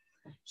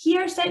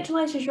 Here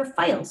centralizes your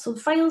files. So the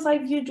files I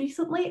viewed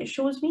recently, it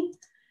shows me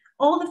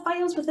all the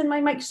files within my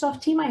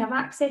Microsoft team I have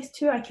access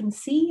to, I can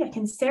see, I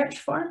can search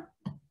for.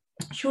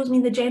 It shows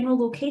me the general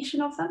location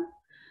of them.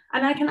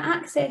 And I can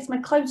access my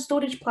cloud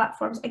storage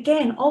platforms,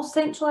 again, all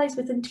centralized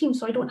within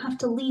Teams, so I don't have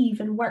to leave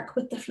and work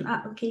with different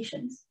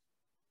applications.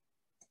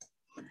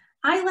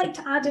 I like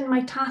to add in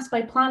my task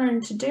by planner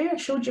and to-do. I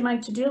showed you my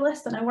to-do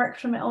list and I work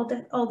from it all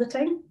the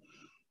time.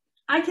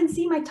 I can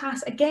see my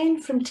tasks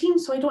again from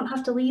Teams, so I don't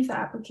have to leave the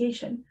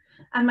application.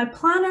 And my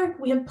planner,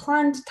 we have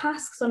planned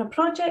tasks on a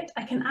project.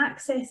 I can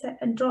access it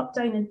and drop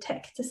down and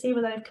tick to say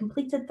whether I've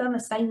completed them,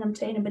 assign them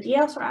to anybody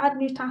else, or add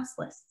new task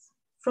lists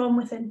from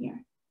within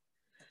here.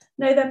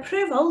 Now the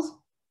approvals,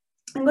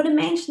 I'm going to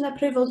mention the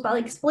approvals, but I'll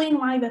explain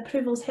why the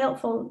approval is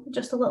helpful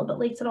just a little bit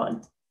later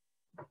on.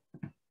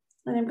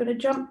 And I'm going to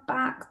jump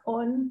back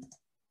on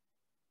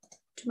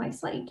to my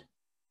slide.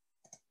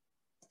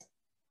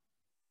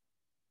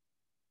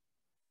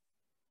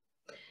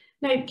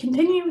 Now,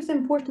 continuing with the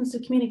importance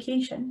of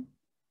communication,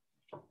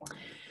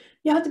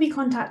 you have to be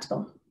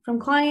contactable from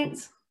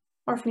clients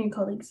or from your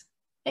colleagues.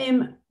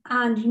 And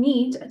you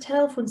need a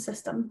telephone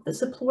system that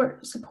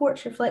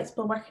supports your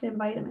flexible working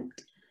environment.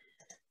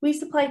 We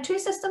supply two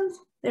systems,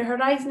 they're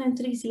Horizon and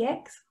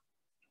 3CX,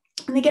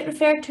 and they get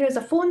referred to as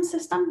a phone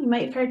system. You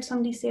might have heard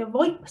somebody say a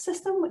VoIP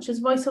system, which is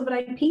voice over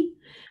IP,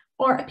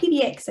 or a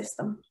PBX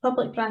system,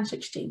 public branch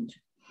exchange.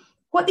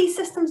 What these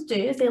systems do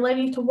is they allow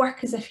you to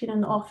work as if you're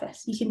in the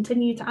office. You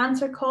continue to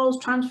answer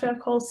calls, transfer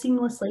calls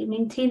seamlessly,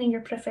 maintaining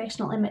your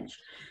professional image.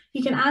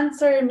 You can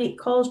answer, make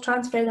calls,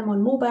 transfer them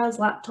on mobiles,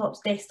 laptops,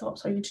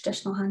 desktops, or your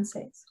traditional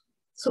handsets.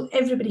 So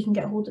everybody can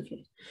get a hold of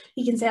you.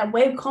 You can set up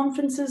web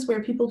conferences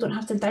where people don't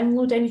have to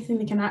download anything,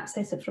 they can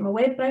access it from a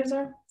web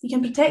browser. You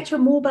can protect your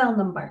mobile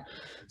number.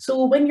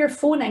 So when you're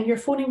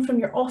phoning from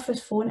your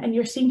office phone and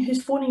you're seeing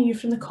who's phoning you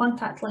from the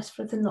contact list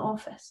within the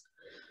office.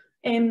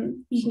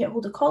 You can get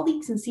hold of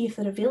colleagues and see if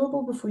they're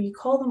available before you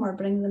call them or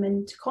bring them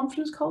into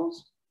conference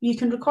calls. You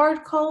can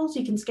record calls,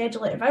 you can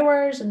schedule out of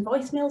hours and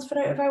voicemails for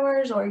out of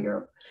hours or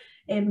your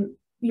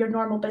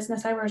normal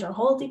business hours or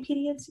holiday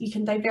periods. You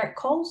can divert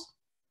calls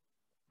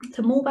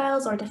to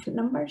mobiles or different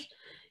numbers.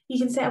 You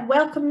can set up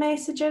welcome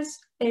messages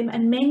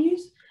and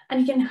menus,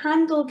 and you can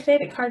handle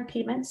credit card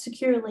payments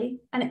securely,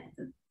 and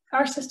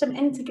our system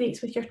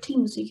integrates with your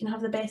team so you can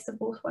have the best of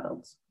both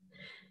worlds.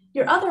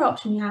 Your other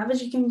option you have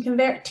is you can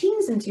convert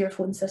Teams into your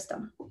phone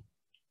system.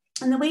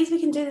 And the ways we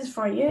can do this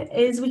for you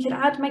is we can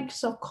add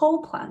Microsoft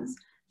call plans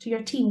to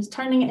your Teams,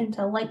 turning it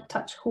into a light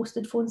touch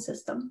hosted phone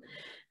system.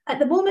 At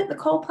the moment, the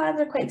call plans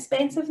are quite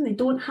expensive and they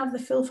don't have the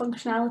full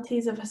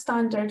functionalities of a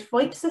standard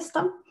VoIP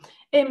system.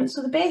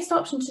 So the best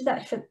option to do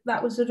that, if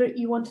that was the route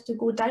you wanted to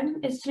go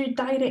down, is through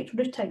direct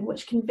routing,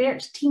 which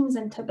converts Teams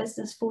into a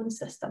business phone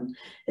system.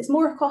 It's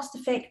more cost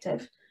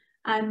effective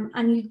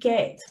and you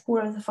get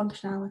more of the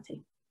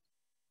functionality.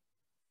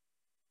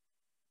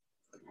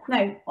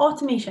 Now,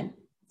 automation.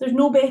 There's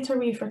no better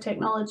way for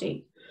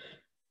technology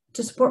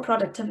to support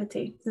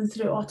productivity than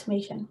through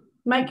automation.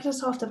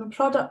 Microsoft have a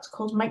product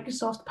called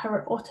Microsoft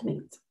Power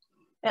Automate.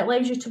 It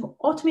allows you to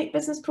automate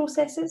business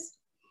processes.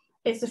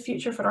 It's the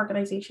future for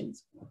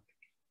organizations.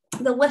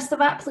 The list of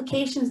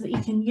applications that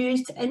you can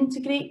use to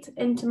integrate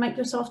into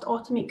Microsoft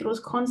Automate grows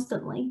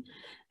constantly,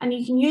 and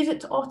you can use it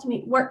to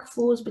automate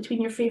workflows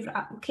between your favorite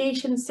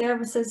applications,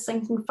 services,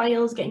 syncing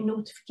files, getting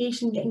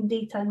notification, getting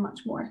data, and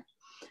much more.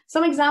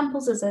 Some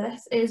examples of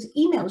this is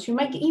emails. You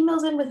might get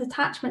emails in with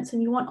attachments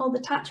and you want all the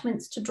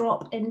attachments to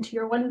drop into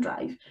your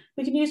OneDrive.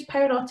 We can use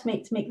Power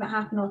Automate to make that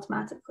happen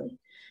automatically.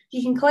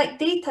 You can collect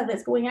data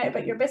that's going out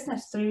about your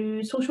business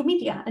through social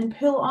media and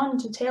pull on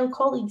to tell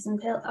colleagues and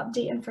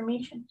update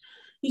information.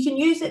 You can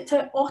use it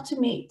to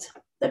automate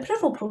the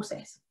approval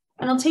process.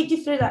 And I'll take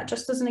you through that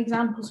just as an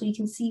example so you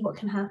can see what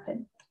can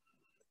happen.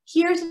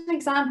 Here's an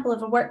example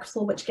of a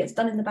workflow which gets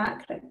done in the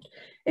background.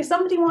 If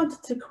somebody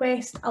wanted to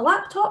request a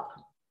laptop,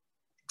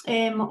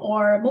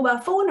 or a mobile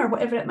phone or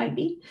whatever it might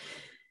be,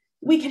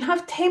 we can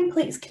have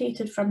templates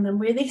created from them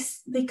where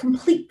they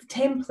complete the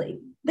template.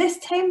 This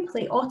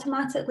template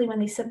automatically, when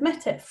they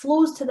submit it,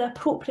 flows to the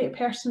appropriate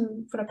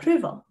person for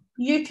approval.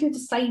 You can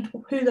decide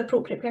who the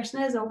appropriate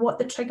person is or what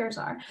the triggers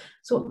are.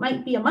 So it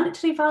might be a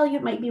monetary value,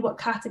 it might be what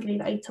category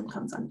the item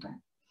comes under.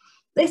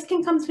 This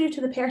can come through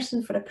to the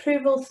person for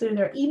approval through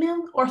their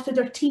email or through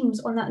their Teams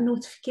on that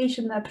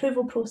notification, the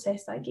approval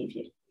process that I gave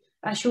you.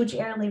 I showed you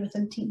earlier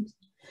within Teams.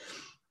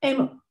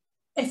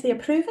 If they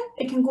approve it,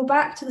 it can go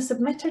back to the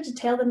submitter to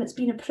tell them it's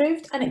been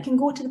approved, and it can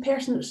go to the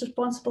person that's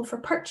responsible for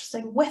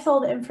purchasing with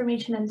all the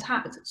information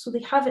intact, so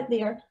they have it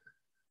there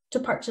to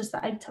purchase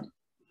the item.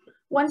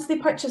 Once they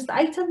purchase the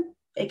item,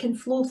 It can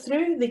flow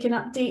through, they can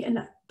update and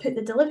put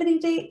the delivery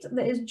date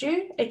that is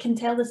due, it can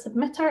tell the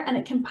submitter, and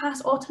it can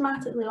pass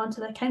automatically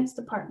onto the accounts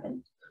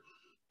department.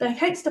 The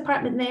accounts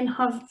department then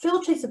have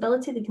full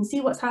traceability, they can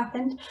see what's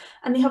happened,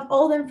 and they have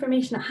all the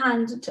information at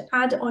hand to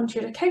add it onto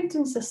your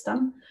accounting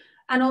system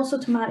and also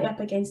to marry up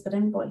against their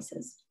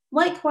invoices.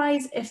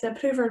 Likewise, if the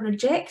approver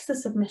rejects the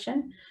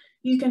submission,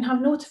 you can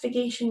have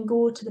notification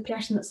go to the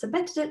person that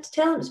submitted it to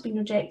tell them it's been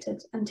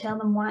rejected and tell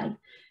them why.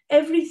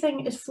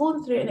 Everything is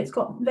flown through and it's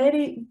got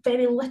very,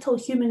 very little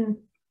human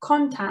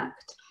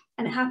contact,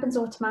 and it happens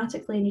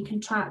automatically, and you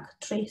can track,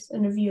 trace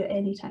and review at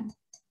any time.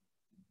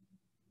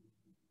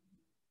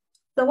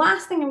 The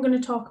last thing I'm going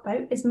to talk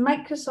about is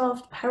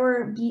Microsoft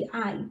Power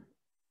BI.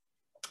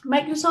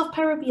 Microsoft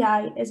Power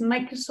BI is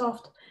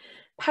Microsoft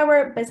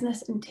Power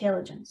Business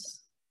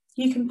Intelligence.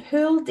 You can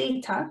pull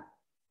data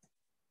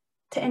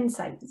to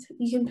insights.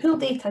 You can pull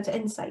data to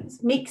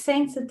insights, make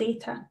sense of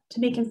data to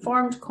make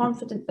informed,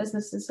 confident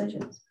business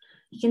decisions.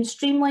 You can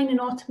streamline and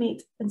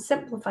automate and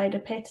simplify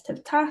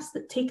repetitive tasks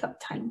that take up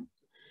time.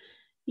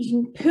 You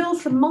can pull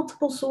from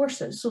multiple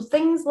sources, so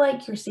things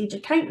like your Sage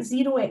account,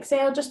 Xero,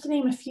 Excel, just to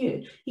name a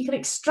few. You can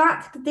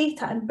extract the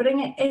data and bring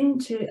it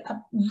into a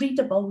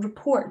readable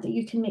report that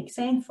you can make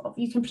sense of.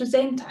 You can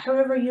present it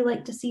however you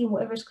like to see and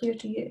whatever is clear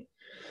to you.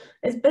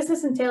 It's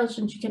business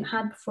intelligence you can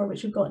have before,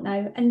 which we've got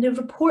now, and the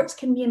reports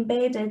can be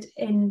embedded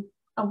in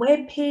a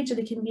web page, or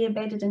they can be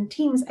embedded in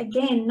Teams,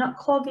 again, not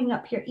clogging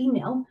up your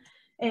email,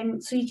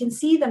 so you can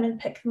see them and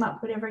pick them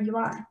up wherever you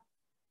are.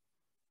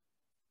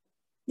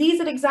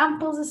 These are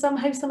examples of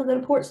how some of the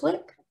reports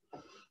look,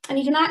 and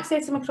you can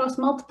access them across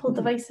multiple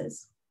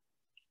devices.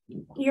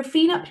 You're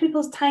freeing up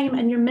people's time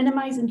and you're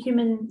minimising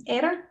human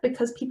error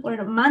because people are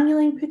not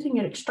manually inputting,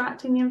 you're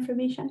extracting the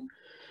information.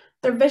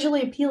 They're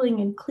visually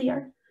appealing and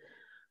clear.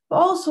 But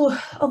also,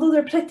 although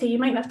they're pretty, you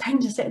might not have time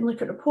to sit and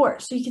look at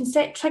reports, so you can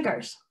set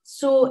triggers.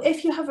 So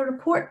if you have a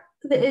report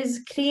that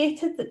is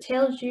created that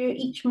tells you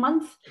each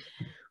month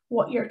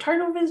what your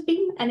turnover has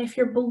been, and if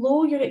you're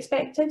below your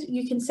expected,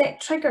 you can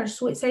set triggers,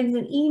 so it sends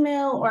an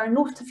email or a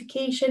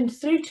notification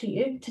through to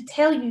you to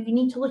tell you you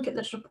need to look at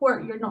this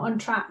report, you're not on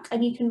track,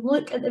 and you can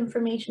look at the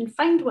information,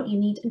 find what you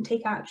need and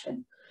take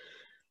action.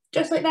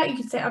 Just like that, you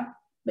can set up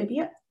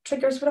maybe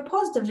triggers for a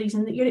positive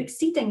reason, that you're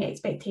exceeding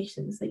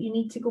expectations, that you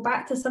need to go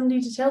back to somebody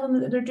to tell them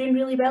that they're doing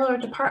really well, or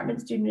a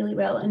department's doing really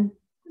well, and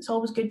it's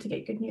always good to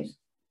get good news.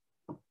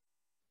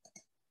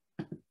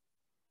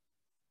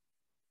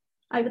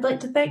 I would like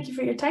to thank you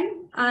for your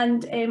time,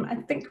 and I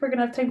think we're going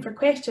to have time for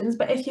questions,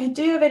 but if you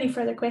do have any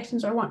further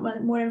questions or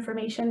want more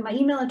information, my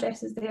email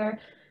address is there,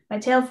 my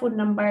telephone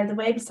number, the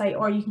website,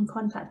 or you can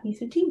contact me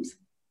through Teams.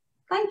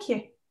 Thank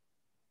you.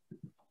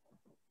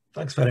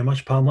 Thanks very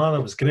much, Pamela.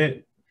 That was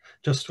great.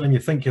 Just when you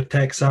think you're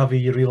tech savvy,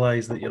 you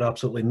realise that you're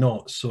absolutely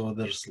not. So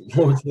there's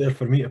loads there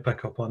for me to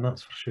pick up on,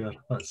 that's for sure.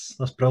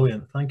 That's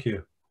brilliant. Thank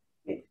you.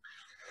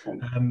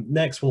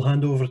 Next, we'll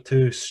hand over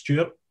to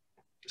Stewart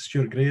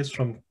Graves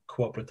from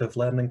Cooperative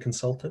Learning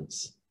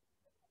Consultants.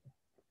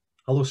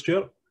 Hello,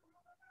 Stewart.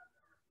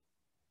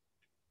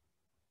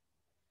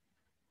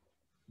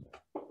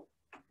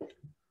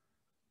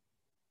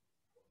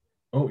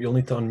 Oh, you'll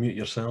need to unmute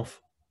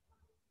yourself.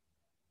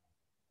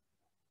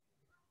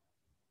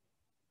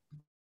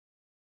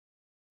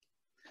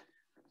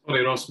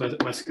 Sorry, Ross,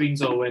 my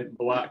screens all went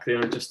black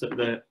there just at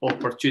the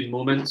opportune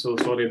moment, so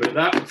sorry about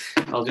that.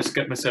 I'll just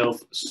get myself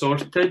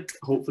sorted.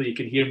 Hopefully you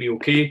can hear me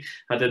okay.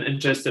 Had an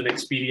interesting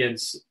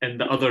experience in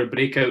the other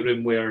breakout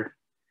room where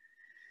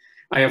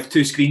I have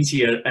two screens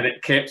here and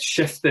it kept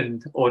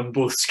shifting on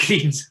both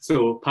screens.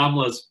 So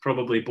Pamela's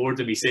probably bored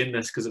of me saying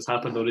this because it's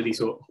happened already.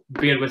 So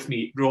bear with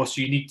me. Ross,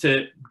 you need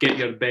to get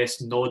your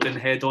best nodding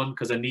head on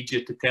because I need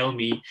you to tell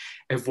me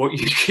if what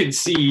you can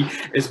see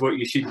is what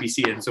you should be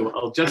seeing. So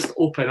I'll just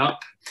open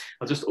up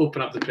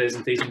the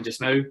presentation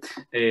just now.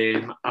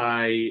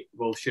 I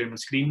will share my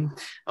screen.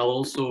 I'll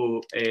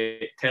also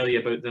tell you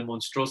about the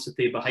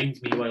monstrosity behind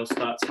me whilst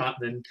that's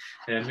happening.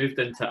 I moved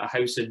into a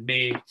house in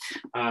May,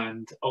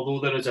 and although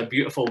there is a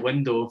beautiful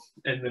window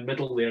in the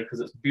middle there because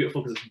it's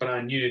beautiful because it's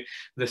brand new,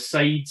 the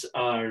sides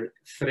are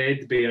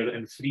threadbare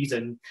and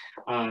freezing,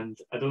 and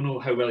I don't know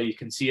how well you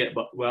can see it,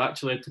 but we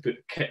actually had to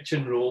put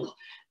kitchen roll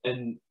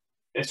in.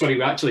 Sorry,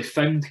 we actually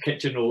found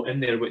kitchen roll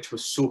in there, which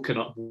was soaking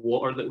up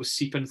water that was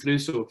seeping through.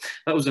 So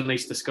that was a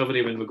nice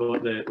discovery when we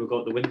got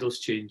the windows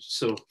changed.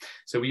 So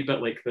it's a wee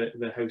bit like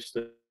the house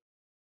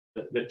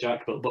that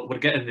Jack built, but we're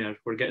getting there.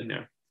 We're getting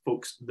there,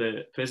 folks.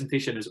 The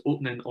presentation is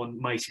opening on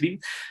my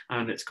screen,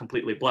 and it's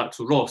completely black.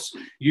 So Ross,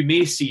 you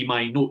may see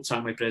my notes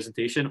on my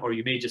presentation, or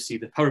you may just see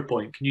the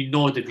PowerPoint. Can you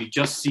nod if you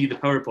just see the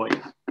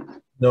PowerPoint?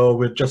 No,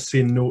 we're just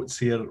seeing notes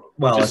here.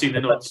 Well, just seeing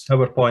the notes.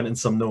 PowerPoint and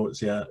some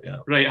notes. Yeah.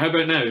 Right. How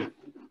about now?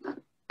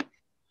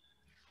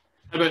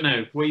 How about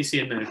now? What are you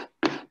seeing now?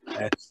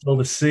 It's still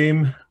the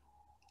same.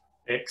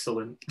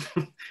 Excellent.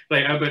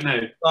 Right, how about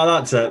now? Oh,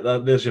 that's it.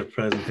 There's your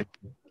presentation.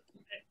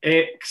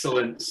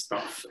 Excellent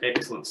stuff.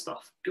 Excellent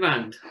stuff.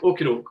 Grand.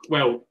 Okay,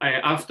 well,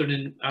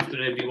 afternoon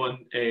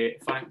everyone.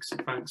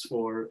 Thanks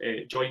for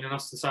joining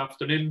us this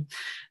afternoon.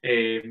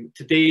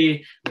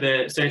 Today,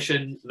 the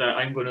session that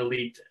I'm going to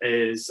lead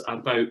is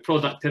about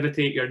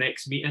productivity at your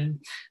next meeting,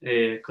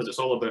 because it's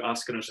all about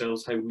asking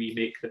ourselves how we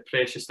make the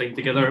precious time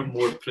together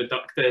more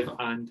productive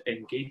and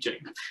engaging.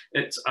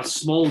 It's a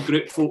small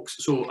group, folks,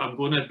 so I'm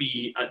going to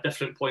be at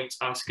different points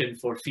asking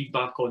for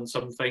feedback on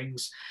some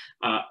things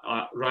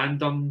at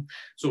random.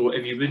 So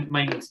if you wouldn't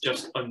mind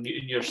just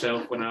unmuting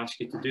yourself when I ask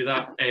you to do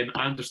that.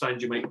 I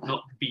understand you might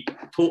not be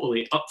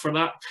totally up for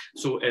that,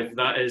 so if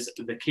that is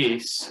the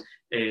case,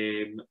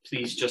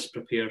 please just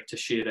prepare to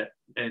share it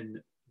in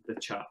the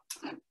chat.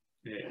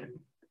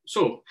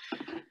 So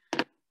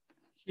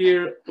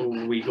here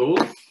we go.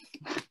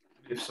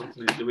 Move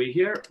something out of the way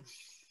here.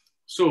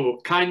 So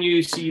can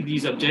you see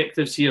these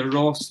objectives here,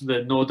 Ross,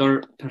 the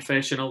nodder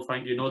professional?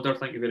 Thank you, nodder.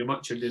 Thank you very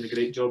much. You're doing a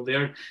great job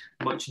there.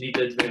 Much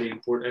needed, very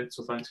important.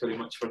 So thanks very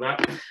much for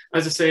that.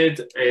 As I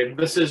said,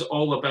 this is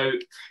all about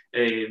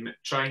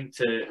trying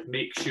to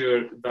make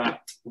sure that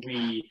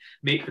we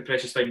make the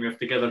precious time we have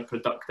together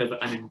productive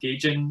and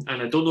engaging.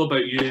 And I don't know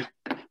about you,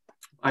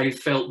 I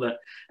felt that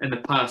in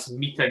the past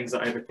meetings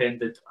that I've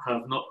attended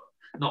have not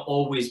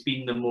always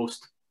been the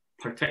most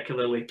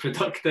particularly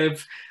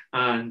productive.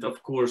 And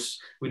of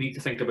course, we need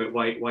to think about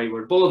why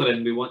we're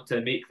bothering. We want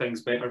to make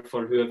things better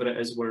for whoever it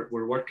is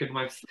we're working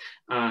with.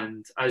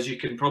 And as you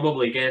can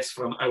probably guess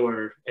from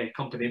our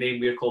company name,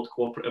 we're called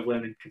Cooperative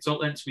Learning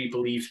Consultants. We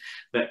believe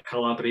that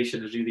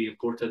collaboration is really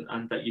important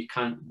and that you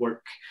can't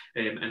work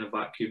in a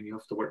vacuum. You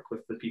have to work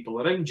with the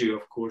people around you,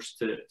 of course,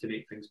 to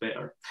make things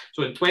better.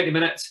 So in 20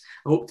 minutes,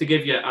 I hope to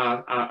give you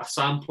a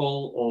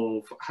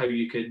sample of how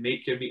you can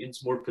make your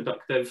meetings more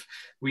productive.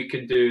 We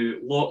can do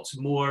lots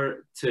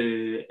more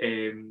to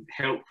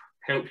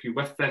help you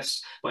with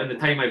this, but in the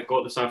time I've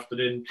got this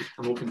afternoon,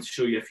 I'm hoping to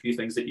show you a few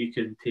things that you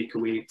can take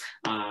away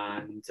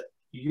and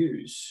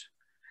use.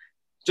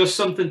 Just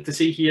something to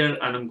say here,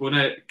 and I'm going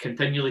to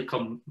continually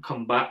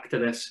come back to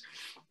this,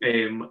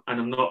 and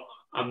I'm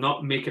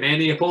not making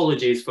any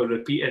apologies for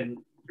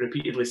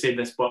repeatedly saying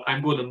this, but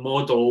I'm going to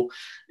model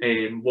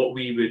what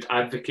we would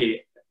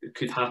advocate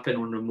could happen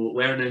on remote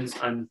learnings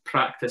and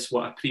practice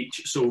what I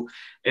preach. So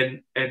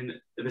in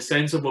the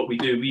sense of what we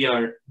do, we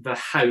are the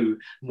how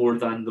more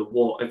than the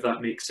what, if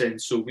that makes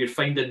sense. So we're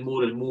finding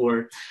more and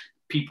more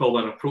people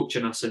are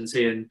approaching us and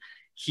saying,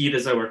 here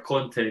is our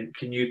content,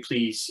 can you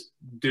please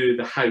do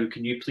the how?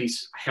 Can you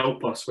please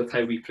help us with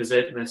how we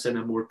present this in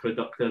a more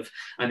productive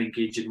and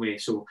engaging way?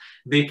 So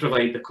they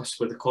provide the us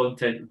with the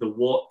content, the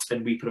what,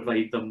 and we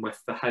provide them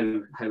with the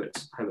how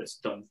it's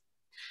done.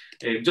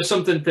 Just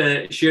something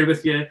to share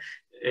with you.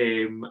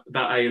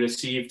 That I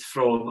received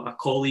from a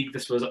colleague.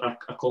 This was a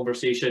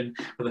conversation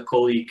with a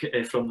colleague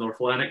from North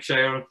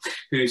Lanarkshire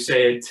who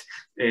said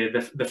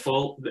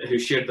who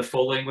shared the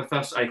following with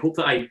us: I hope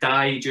that I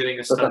die during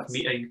a staff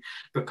meeting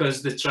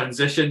because the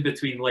transition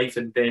between life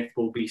and death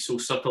will be so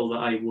subtle that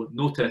I won't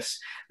notice.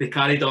 They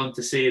carried on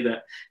to say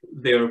that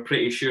they were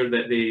pretty sure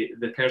that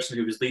the person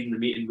who was leading the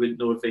meeting wouldn't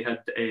know if they had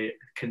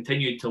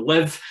continued to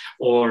live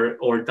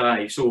or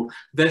die. So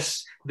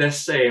this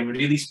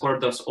really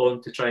spurred us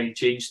on to try and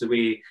change the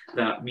way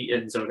that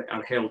meetings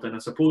are held. And I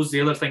suppose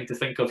the other thing to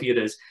think of here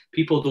is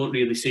people don't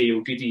really say, oh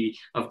goody,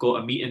 I've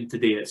got a meeting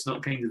today. It's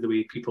not kind of the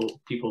way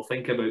people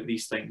think about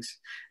these things.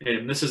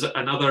 This is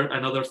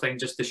another thing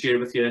just to share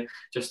with you,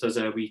 just as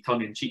a wee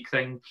tongue-in-cheek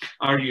thing.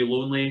 Are you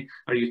lonely?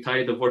 Are you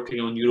tired of working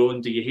on your own?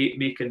 Do you hate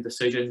making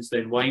decisions?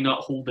 Then why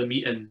not hold a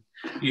meeting?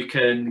 You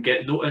can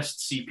get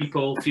noticed, see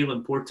people, feel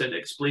important,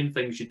 explain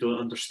things you don't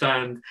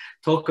understand,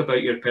 talk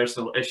about your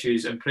personal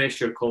issues, impress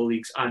your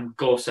colleagues, and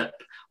gossip,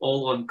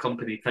 all on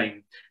company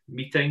time.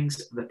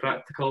 Meetings, the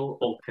practical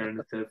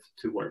alternative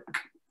to work.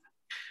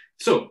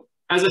 So,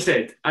 as I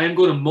said, I am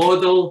going to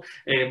model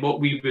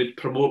what we would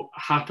promote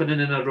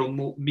happening in a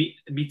remote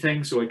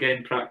meeting. So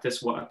again,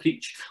 practice what I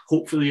preach.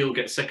 Hopefully you'll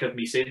get sick of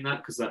me saying that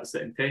because that's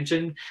the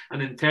intention.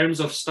 And in terms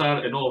of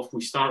starting off,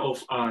 we start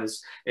off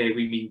as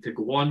we mean to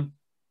go on.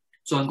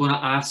 So I'm going to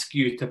ask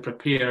you to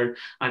prepare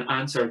an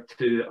answer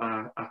to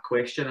a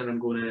question, and I'm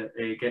going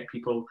to get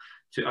people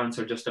to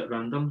answer just at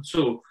random.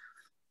 So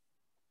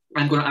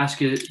I'm going to ask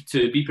you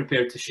to be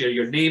prepared to share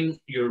your name,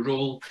 your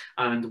role,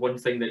 and one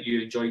thing that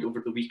you enjoyed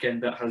over the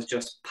weekend that has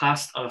just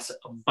passed us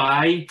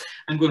by.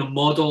 I'm going to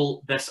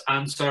model this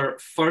answer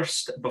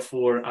first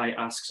before I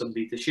ask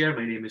somebody to share.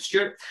 My name is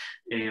Stewart.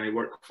 I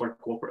work for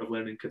Cooperative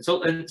Learning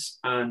Consultants,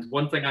 and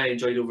one thing I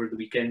enjoyed over the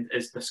weekend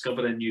is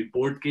discovering a new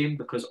board game,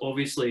 because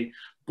obviously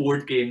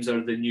board games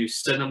are the new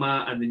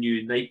cinema and the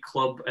new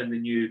nightclub and the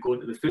new going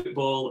to the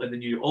football and the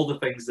new all the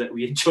things that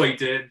we enjoy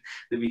doing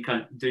that we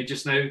can't do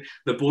just now.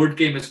 The board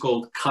game is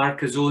called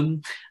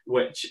Carcassonne,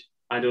 which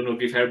I don't know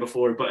if you've heard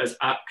before, but is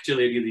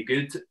actually really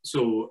good.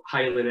 So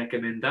highly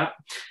recommend that.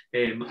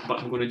 But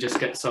I'm going to just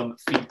get some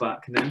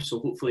feedback now. So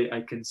hopefully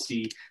I can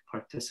see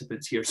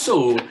participants here.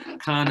 So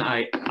can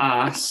I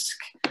ask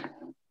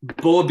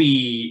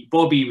Bobby,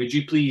 would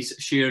you please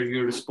share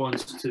your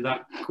response to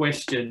that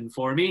question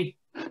for me?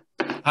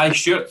 Hi,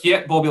 Stuart.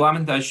 Yeah, Bobby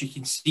Lamond, as you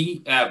can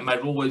see. My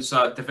role is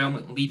a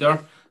development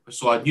leader,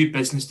 so a new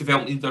business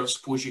development leader, I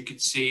suppose you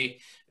could say,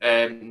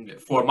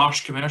 for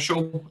Marsh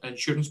Commercial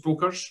Insurance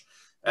Brokers.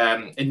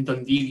 In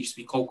Dundee, it used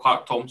to be called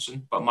Kirsty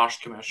Thomson, but Marsh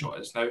Commercial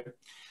is now.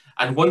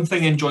 And one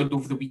thing I enjoyed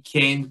over the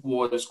weekend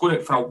was going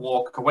out for a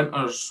walk, a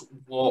winter's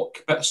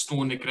walk, bit of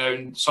snow on the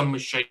ground, sun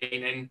was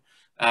shining.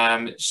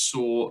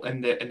 So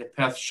in the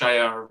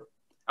Perthshire,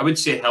 I would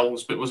say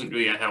hills, but it wasn't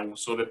really a hill.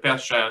 So the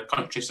Perthshire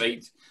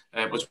countryside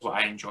was what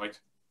I enjoyed.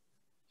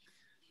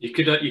 You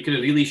could have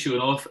really shown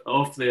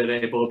off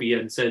there, Bobby,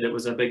 and said it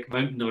was a big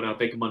mountain or a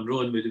big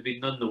Munro, and would have been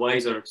none the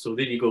wiser. So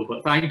there you go.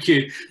 But thank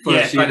you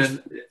for sharing.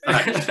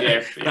 Thanks.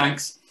 Yeah.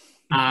 Thanks.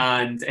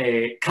 And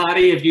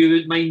Carrie, if you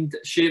would mind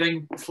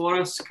sharing for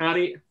us,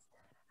 Carrie.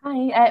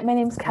 Hi, my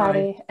name's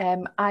Carrie.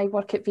 I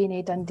work at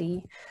V&A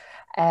Dundee.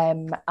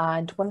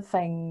 And one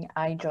thing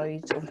I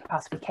enjoyed over the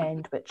past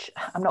weekend, which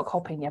I'm not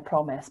copying you, I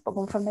promise, but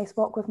going for a nice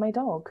walk with my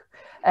dog.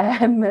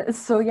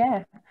 So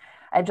yeah,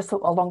 just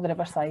along the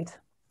riverside.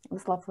 It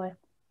was lovely.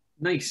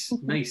 Nice,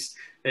 nice.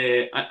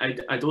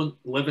 I don't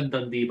live in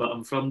Dundee, but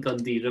I'm from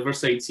Dundee.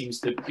 Riverside seems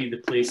to be the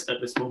place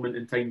at this moment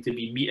in time to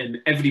be meeting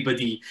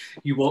everybody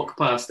you walk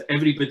past,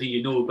 everybody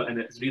you know, and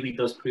it really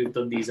does prove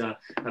Dundee's a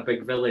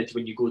big village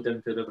when you go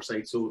down to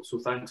Riverside. So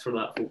thanks for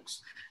that,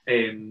 folks.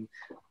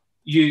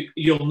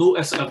 You'll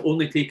notice I've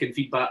only taken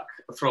feedback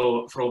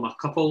from a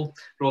couple.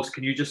 Ross,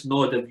 can you just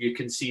nod if you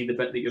can see the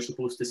bit that you're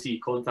supposed to see,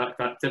 contact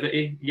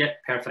activity? Yeah,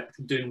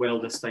 perfect. Doing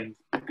well this time.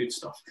 Good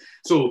stuff.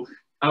 So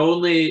I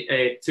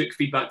only took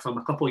feedback from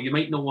a couple. You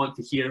might not want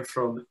to hear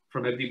from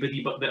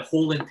everybody, but the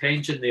whole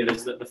intention there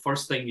is that the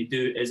first thing you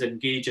do is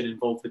engage and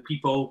involve the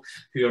people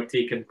who are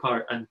taking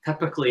part. And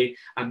typically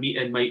a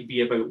meeting might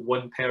be about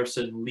one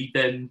person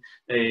leading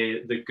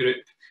the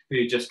group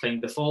who just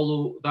kind of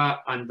follow that.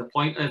 And the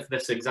point of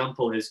this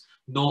example is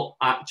not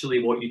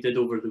actually what you did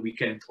over the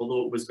weekend,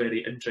 although it was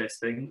very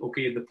interesting.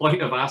 Okay, the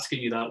point of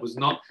asking you that was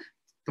not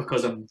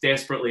because I'm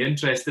desperately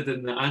interested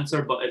in the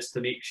answer, but it's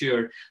to make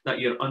sure that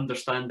you're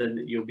understanding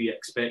that you'll be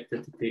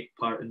expected to take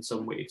part in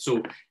some way.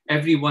 So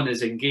everyone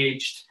is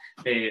engaged,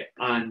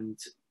 and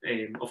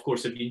of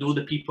course, if you know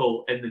the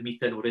people in the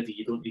meeting already,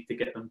 you don't need to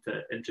get them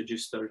to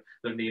introduce their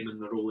name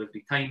and their role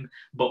every time.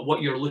 But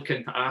what you're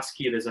looking to ask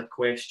here is a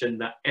question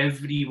that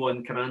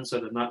everyone can answer,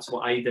 and that's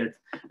what I did.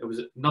 It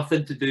was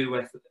nothing to do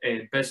with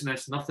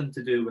business, nothing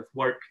to do with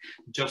work,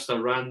 just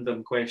a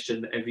random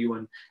question that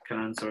everyone can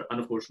answer. And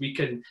of course, we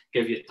can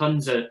give you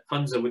tons of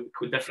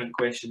different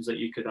questions that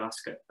you could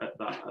ask at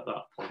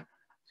that point.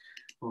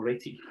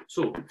 Alrighty,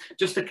 so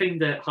just to kind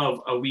of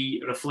have a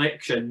wee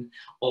reflection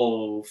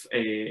of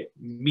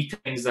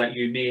meetings that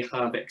you may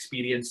have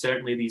experienced,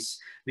 certainly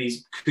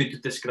these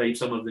could describe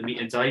some of the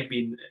meetings I've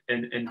been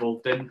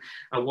involved in.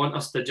 I want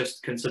us to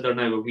just consider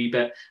now a wee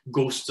bit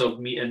ghosts of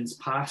meetings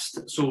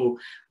past. So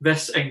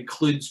this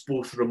includes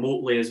both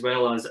remotely as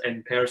well as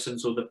in person,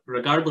 so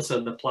regardless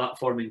of the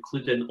platform,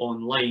 including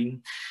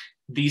online,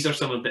 these are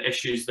some of the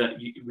issues that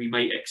we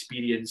might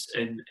experience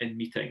in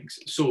meetings.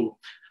 So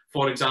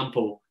for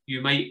example,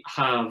 you might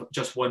have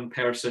just one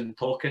person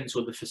talking,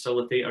 so the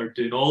facilitator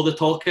doing all the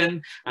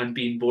talking and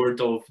being bored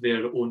of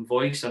their own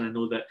voice. And I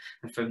know that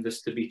I found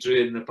this to be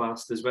true in the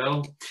past as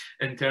well.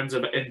 In terms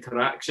of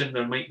interaction,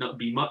 there might not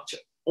be much,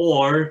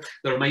 or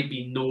there might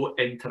be no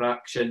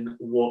interaction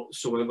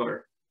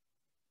whatsoever.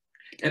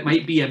 It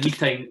might be a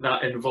meeting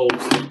that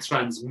involves the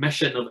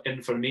transmission of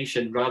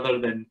information rather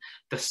than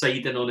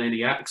deciding on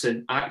any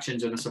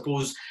actions. And I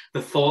suppose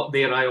the thought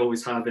there I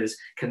always have is,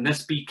 can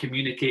this be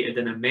communicated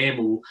in a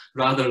memo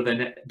rather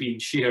than it being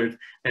shared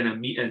in a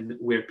meeting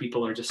where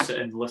people are just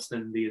sitting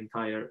listening the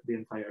entire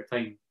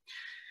time?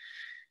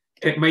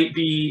 It might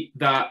be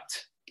that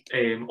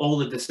all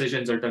the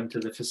decisions are down to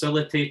the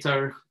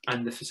facilitator,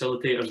 and the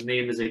facilitator's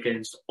name is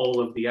against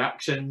all of the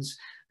actions.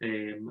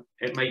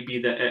 It might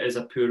be that it is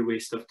a poor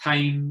waste of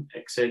time,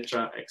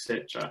 etc.,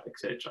 etc.,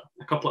 etc.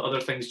 A couple of other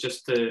things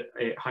just to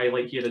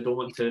highlight here. I don't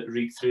want to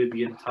read through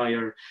the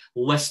entire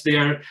list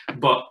there,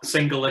 but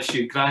single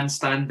issue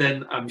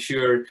grandstanding, I'm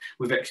sure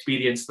we've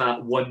experienced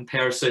that one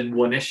person,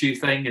 one issue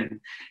thing,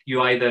 and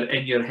you either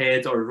in your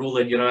head or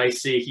rolling your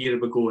eyes say, here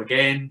we go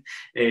again,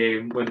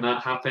 when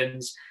that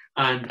happens.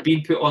 And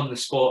being put on the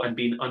spot and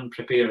being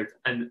unprepared.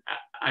 And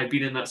I've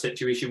been in that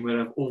situation where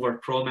I've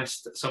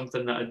overpromised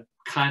something that I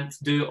can't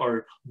do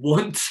or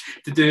want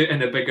to do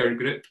in a bigger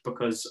group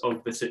because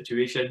of the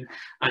situation.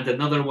 And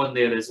another one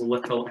there is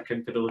little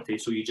accountability.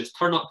 So you just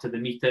turn up to the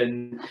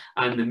meeting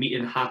and the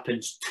meeting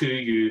happens to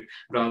you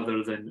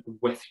rather than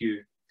with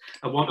you.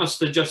 I want us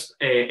to just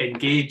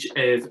engage,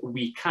 if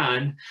we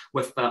can,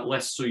 with that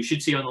list. So you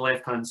should see on the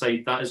left-hand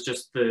side, that is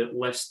just the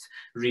list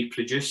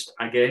reproduced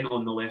again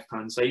on the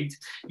left-hand side.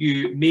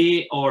 You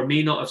may or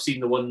may not have seen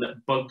the one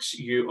that bugs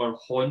you or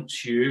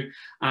haunts you,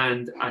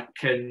 and I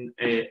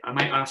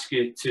might ask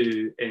you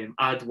to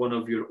add one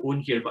of your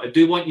own here, but I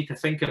do want you to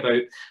think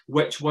about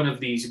which one of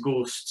these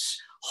ghosts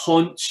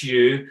haunts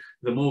you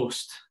the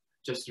most.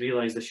 just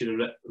realised I should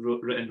have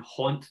written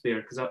haunt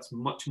there, because that's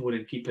much more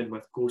in keeping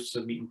with ghosts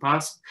of meeting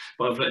past.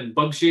 But I've written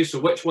bugs you. So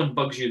which one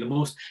bugs you the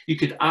most? You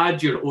could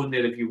add your own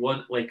there if you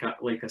want, like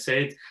I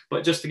said.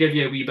 But just to give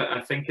you a wee bit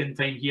of thinking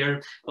time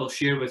here, I'll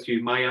share with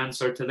you my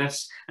answer to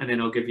this, and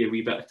then I'll give you a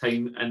wee bit of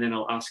time, and then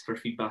I'll ask for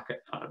feedback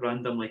at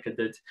random, like I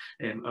did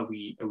a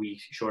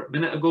wee short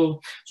minute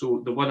ago.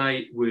 So the one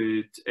I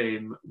would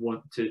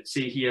want to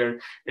say here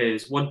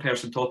is one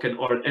person talking,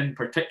 or in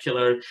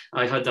particular,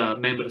 I had a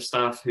member of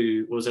staff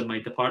who was in my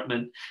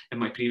department in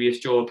my previous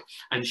job,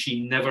 and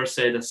she never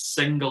said a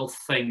single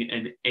thing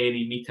in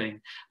any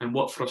meeting. And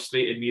what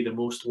frustrated me the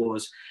most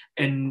was,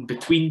 in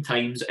between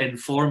times,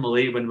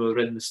 informally, when we were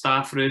in the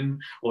staff room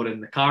or in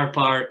the car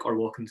park or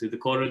walking through the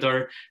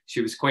corridor,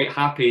 she was quite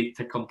happy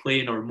to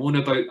complain or moan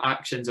about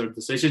actions or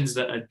decisions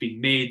that had been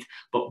made,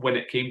 but when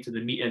it came to the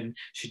meeting,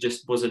 she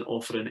just wasn't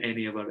offering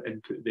any of her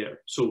input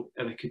there. So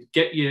if I could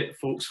get you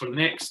folks for the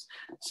next,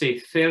 say,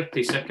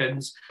 30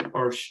 seconds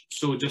or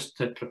so, just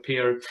to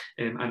prepare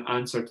an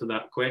answer to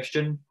that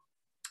question,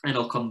 and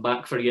I'll come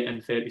back for you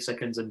in 30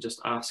 seconds and just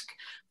ask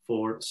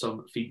for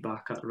some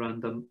feedback at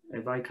random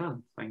if I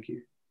can. Thank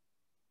you.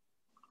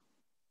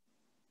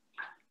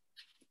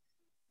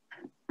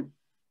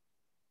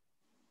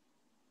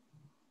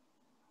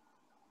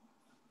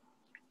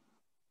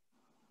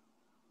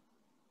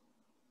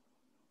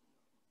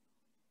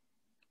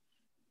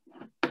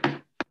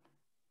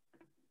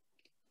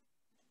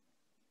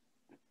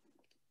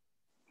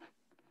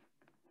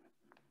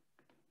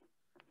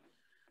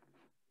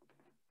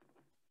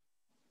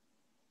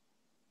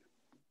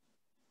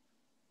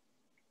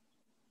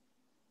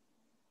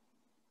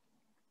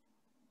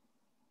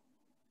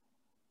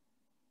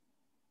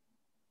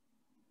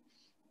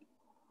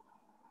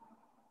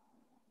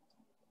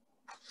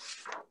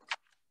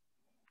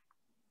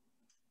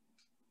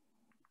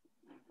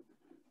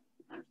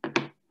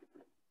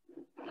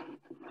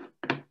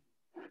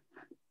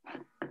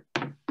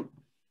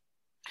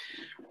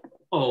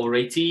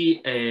 Alrighty,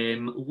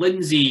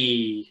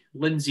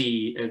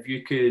 Lindsay, if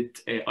you could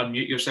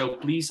unmute yourself,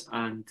 please,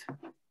 and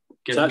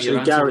give me your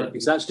answer.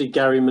 It's actually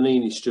Gary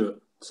Manini, Stuart.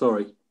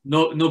 Sorry.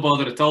 No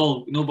bother at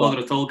all. No bother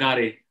at all,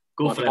 Gary.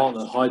 Go for it. My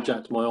partner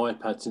hijacked my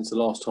iPad since the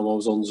last time I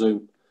was on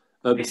Zoom.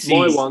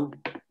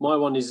 My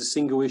one is a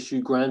single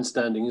issue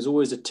grandstanding. There's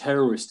always a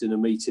terrorist in a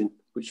meeting,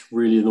 which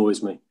really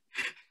annoys me.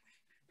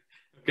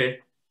 Okay.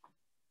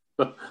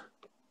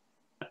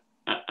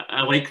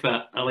 I like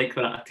that. I like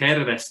that. A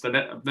terrorist.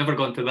 I've never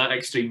gone to that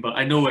extreme, but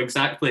I know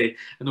exactly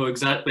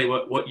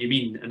what you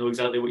mean. I know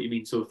exactly what you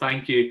mean. So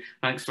thank you.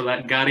 Thanks for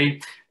that,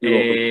 Gary.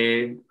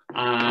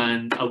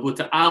 And I'll go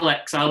to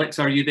Alex. Alex,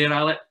 are you there,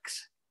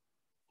 Alex?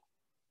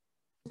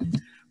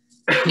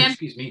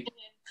 Excuse me.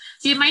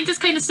 Yeah, mine is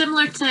kind of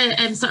similar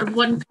to sort of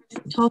one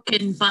person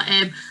talking, but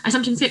I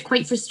sometimes get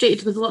quite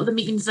frustrated with a lot of the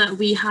meetings that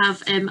we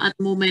have at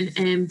the moment.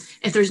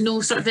 If there's no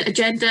sort of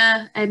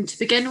agenda to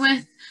begin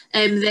with,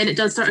 then it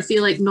does sort of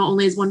feel like not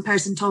only is one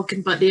person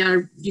talking, but they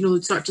are,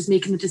 sort of just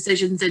making the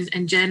decisions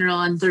in general,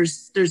 and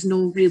there's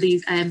no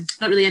really,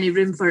 not really any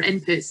room for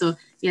input. So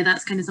yeah,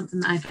 that's kind of something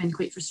that I find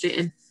quite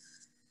frustrating.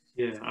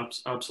 Yeah,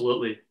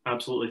 absolutely.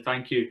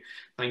 Thank you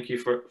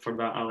for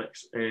that,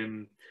 Alex.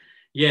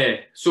 Yeah,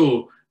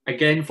 so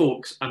again,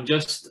 folks, I'm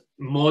just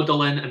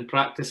modelling and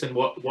practicing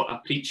what I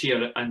preach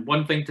here. And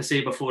one thing to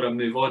say before I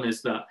move on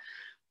is that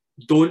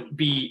don't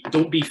be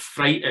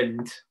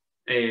frightened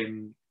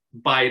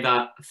by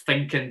that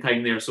thinking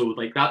time there. So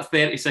like that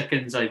 30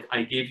 seconds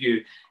I gave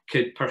you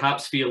could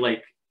perhaps feel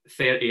like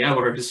 30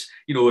 hours,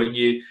 and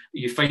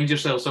you find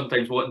yourself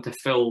sometimes wanting to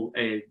fill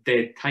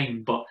dead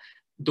time, but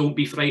don't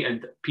be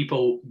frightened.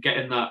 People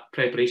getting that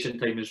preparation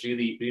time is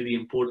really, really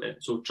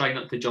important. So try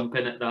not to jump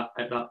in at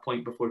that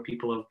point before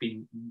people have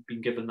been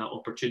given that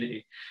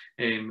opportunity.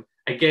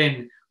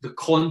 Again, the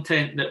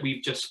content that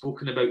we've just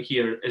spoken about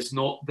here is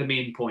not the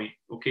main point,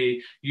 okay?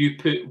 You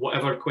put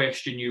whatever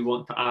question you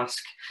want to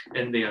ask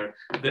in there.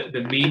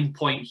 The main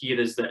point here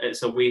is that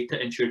it's a way to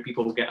ensure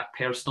people get a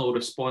personal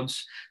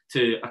response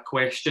to a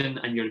question,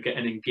 and you're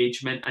getting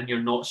engagement, and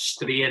you're not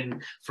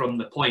straying from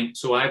the point.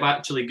 So I've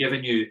actually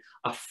given you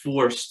a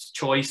forced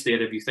choice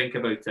there if you think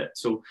about it.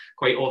 So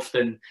quite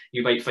often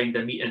you might find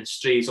a meeting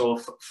strays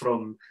off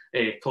from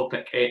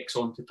topic X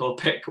onto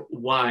topic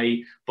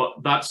Y, but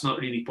that's not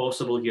really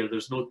possible here.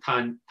 There's no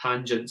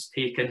tangents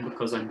taken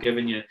because I'm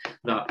giving you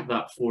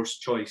that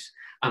forced choice.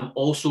 I'm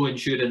also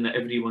ensuring that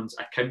everyone's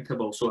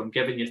accountable. So I'm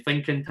giving you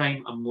thinking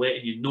time. I'm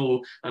letting you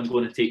know I'm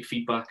going to take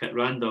feedback at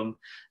random.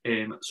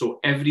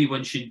 So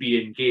everyone should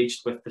be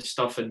engaged with the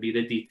stuff and be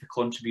ready to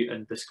contribute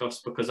and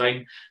discuss, because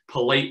I'm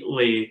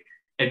politely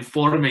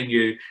informing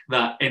you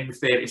that in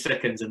 30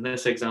 seconds in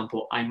this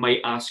example, I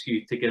might ask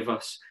you to give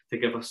us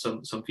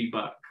some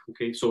feedback.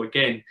 Okay, so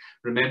again,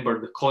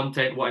 remember the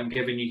content, what I'm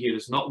giving you here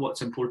is not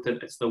what's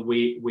important, it's the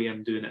way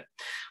I'm doing it.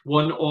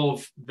 One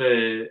of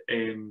the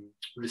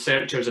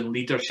researchers in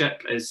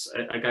leadership is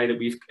a guy that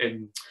we've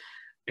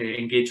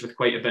engage with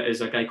quite a bit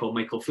is a guy called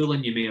Michael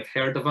Fullan. You may have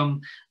heard of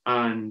him.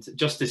 And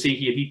just to say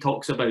here, he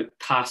talks about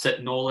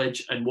tacit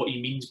knowledge, and what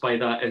he means by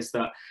that is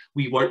that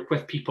we work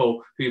with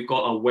people who've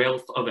got a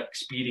wealth of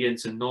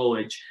experience and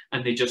knowledge,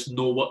 and they just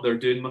know what they're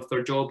doing with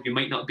their job. You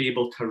might not be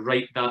able to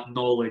write that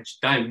knowledge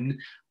down,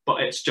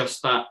 but it's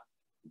just that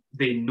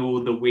they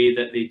know the way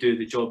that they do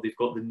the job. They've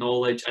got the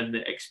knowledge and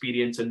the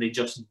experience, and they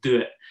just do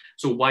it.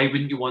 So why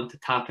wouldn't you want to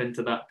tap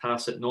into that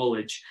tacit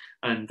knowledge?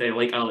 And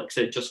like Alex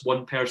said, just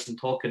one person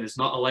talking is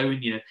not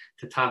allowing you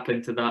to tap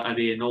into that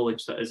array of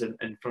knowledge that is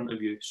in front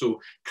of you. So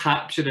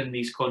capturing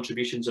these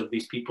contributions of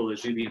these people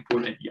is really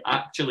important. You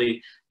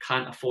actually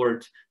can't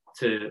afford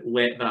to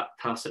let that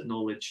tacit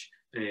knowledge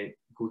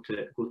go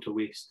to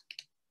waste.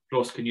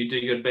 Ross, can you do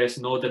your best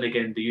nodding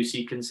again? Do you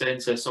see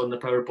consensus on the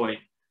PowerPoint?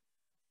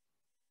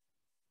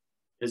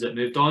 Is it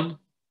moved on?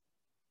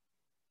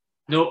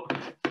 No.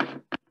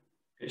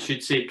 It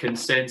should say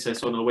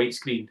consensus on a white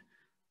screen.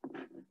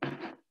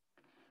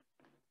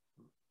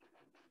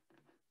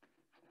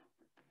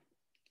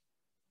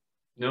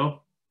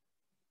 No?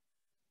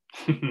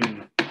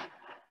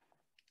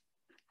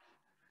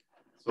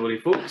 Sorry,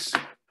 folks.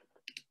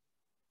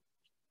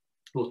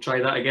 We'll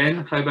try that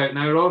again. How about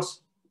now,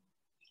 Ross?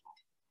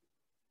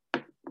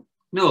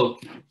 No.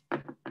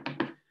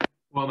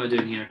 What am I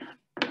doing here?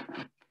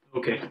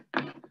 Okay.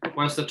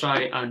 Whilst I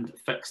try and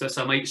fix this,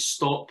 I might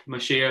stop my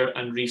share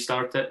and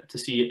restart it to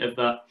see if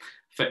that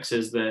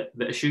fixes the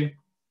issue.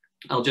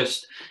 I'll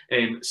just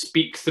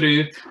speak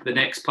through the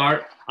next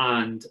part,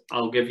 and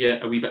I'll give you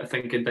a wee bit of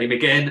thinking time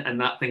again,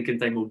 and that thinking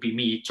time will be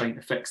me trying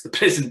to fix the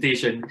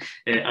presentation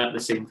at the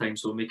same time,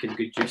 so making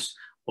good use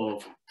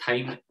of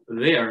time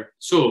there.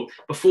 So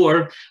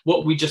before,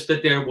 what we just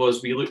did there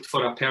was we looked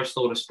for a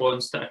personal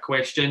response to a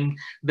question.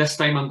 This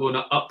time I'm going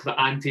to up the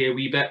ante a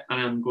wee bit, and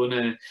I'm going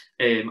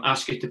to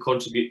ask you to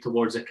contribute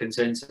towards a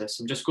consensus.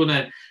 I'm just going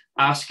to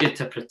ask you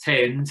to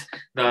pretend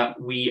that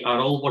we are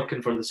all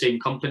working for the same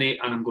company,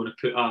 and I'm going to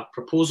put a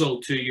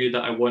proposal to you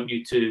that I want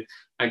you to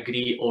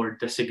agree or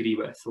disagree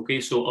with. Okay,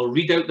 so I'll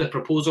read out the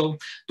proposal.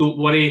 Don't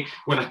worry,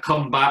 when I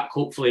come back,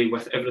 hopefully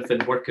with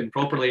everything working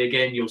properly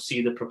again, you'll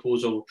see the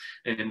proposal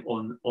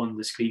on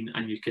the screen,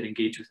 and you can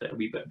engage with it a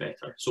wee bit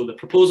better. So the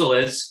proposal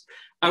is,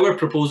 our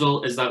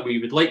proposal is that we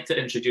would like to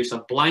introduce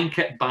a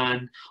blanket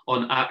ban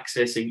on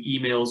accessing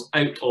emails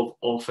out of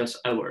office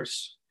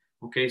hours.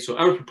 Okay, so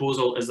our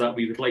proposal is that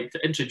we would like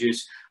to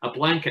introduce a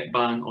blanket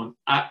ban on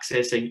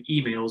accessing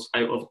emails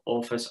out of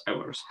office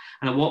hours.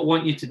 And what I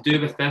want you to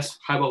do with this,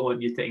 how I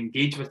want you to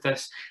engage with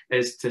this,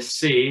 is to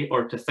say,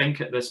 or to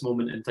think at this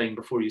moment in time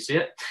before you say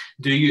it,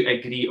 do you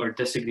agree or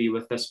disagree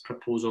with this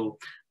proposal,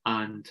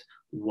 and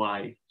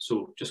why?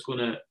 So just going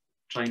to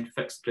try and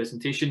fix the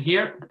presentation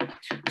here.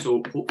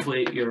 So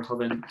hopefully you're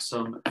having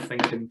some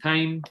thinking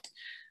time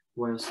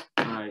whilst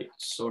I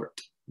sort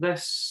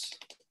this.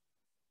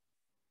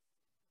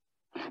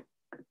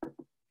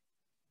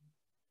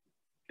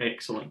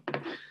 Excellent.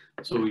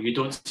 So you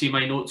don't see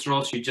my notes,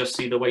 Ross, you just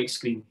see the white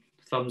screen.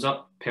 Thumbs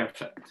up.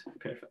 Perfect.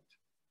 Perfect.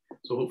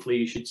 So hopefully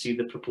you should see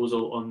the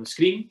proposal on the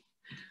screen.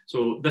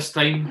 So this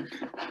time,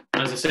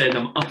 as I said,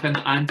 I'm upping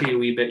the ante a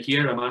wee bit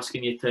here. I'm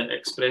asking you to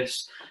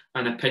express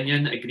an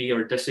opinion, agree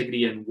or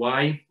disagree, and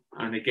why.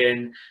 And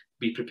again,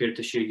 be prepared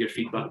to share your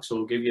feedback. So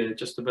I'll give you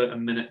just about a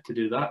minute to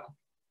do that.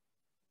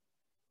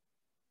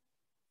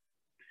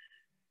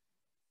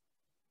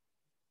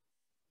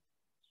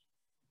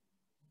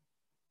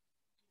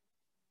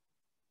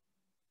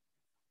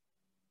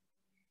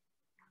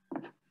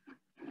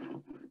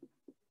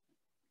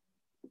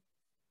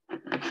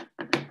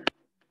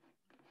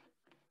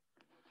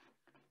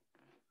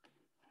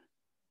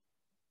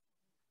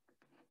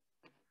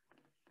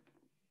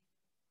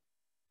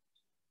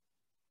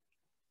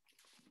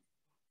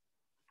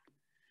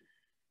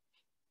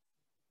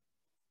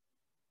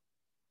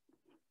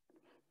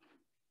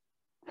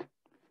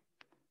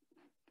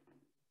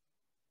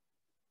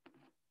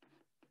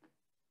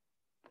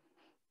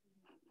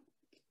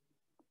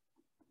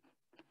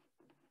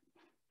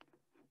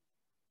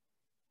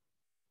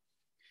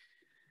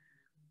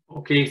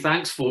 Okay,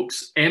 thanks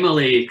folks.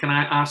 Emily, can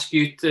I ask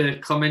you to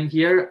come in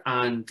here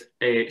and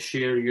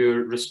share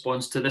your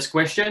response to this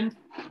question?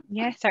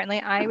 Yeah, certainly.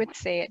 I would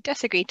say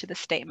disagree to the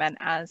statement,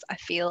 as I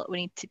feel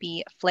we need to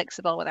be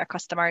flexible with our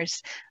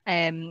customers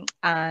and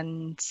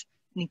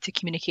need to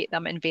communicate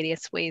them in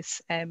various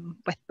ways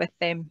with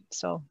them.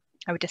 So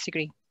I would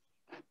disagree.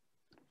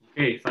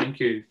 Okay, thank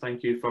you.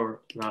 Thank you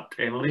for that,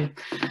 Emily.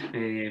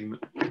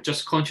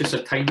 Just conscious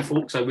of time,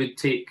 folks, I would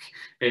take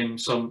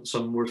some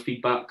more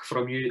feedback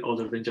from you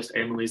other than just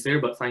Emily's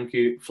there, but thank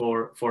you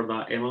for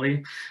that,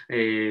 Emily.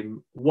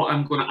 What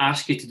I'm going to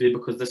ask you to do,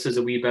 because this is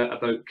a wee bit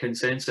about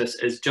consensus,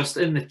 is just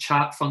in the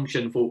chat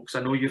function, folks. I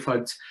know you've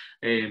had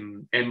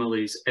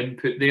Emily's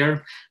input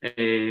there.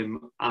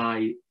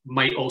 I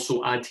might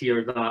also add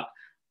here that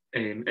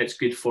it's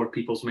good for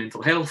people's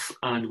mental health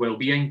and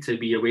well-being to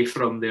be away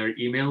from their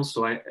emails,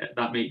 so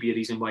that might be a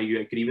reason why you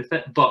agree with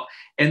it. But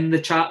in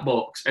the chat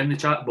box,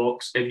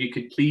 if you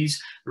could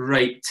please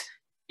write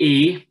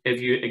A,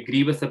 if you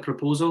agree with the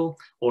proposal,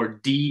 or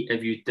D,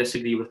 if you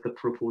disagree with the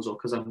proposal,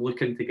 because I'm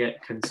looking to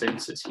get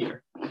consensus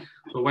here.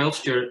 So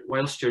whilst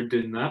you're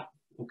doing that,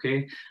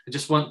 okay, I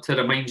just want to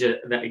remind you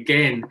that,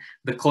 again,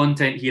 the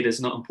content here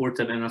is not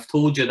important, and I've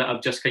told you that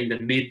I've just kind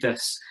of made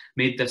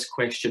this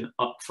question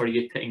up for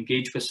you to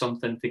engage with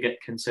something to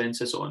get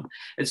consensus on.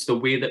 It's the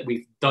way that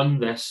we've done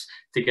this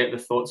to get the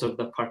thoughts of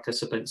the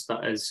participants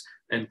that is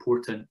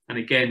important. And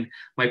again,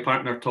 my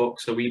partner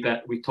talks a wee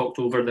bit, we talked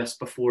over this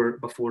before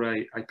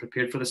I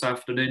prepared for this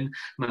afternoon.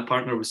 My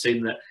partner was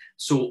saying that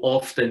so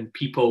often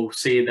people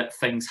say that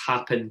things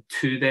happen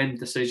to them,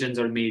 decisions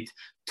are made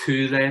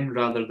to them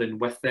rather than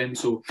with them.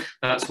 So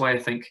that's why I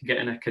think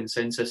getting a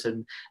consensus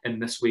in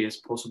this way is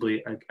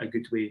possibly a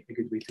good way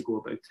to go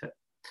about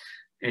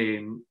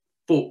it.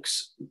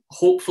 Folks,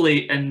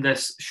 hopefully in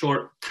this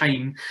short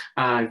time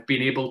I've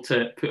been able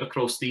to put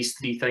across these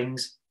three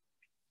things.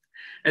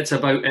 It's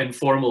about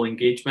informal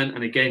engagement,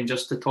 and again,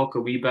 just to talk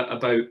a wee bit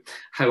about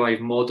how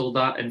I've modelled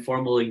that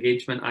informal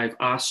engagement, I've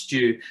asked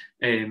you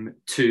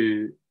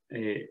to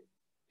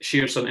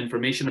share some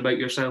information about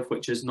yourself,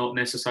 which is not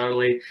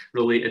necessarily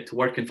related to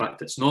work. In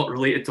fact, it's not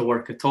related to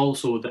work at all.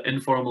 So the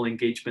informal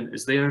engagement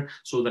is there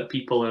so that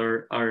people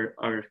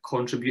are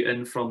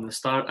contributing from the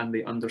start and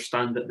they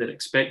understand that they're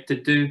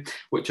expected to,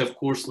 which of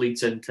course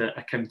leads into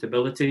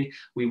accountability.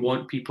 We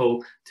want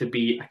people to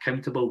be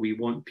accountable. We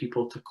want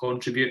people to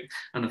contribute.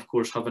 And of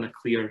course, having a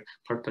clear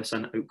purpose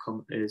and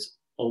outcome is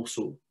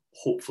also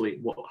hopefully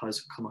what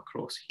has come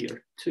across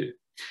here too.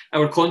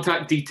 Our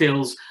contact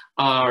details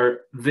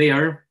are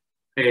there.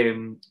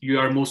 You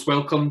are most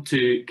welcome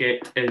to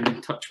get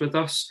in touch with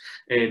us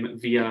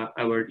via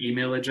our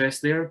email address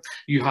there.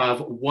 You have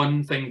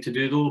one thing to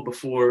do though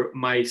before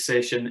my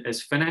session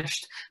is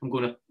finished. I'm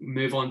going to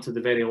move on to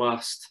the very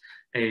last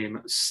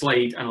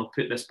slide, and I'll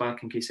put this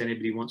back in case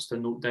anybody wants to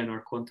note down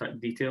our contact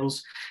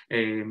details.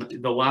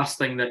 The last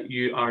thing that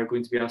you are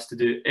going to be asked to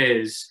do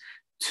is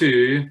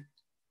to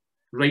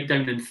write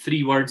down in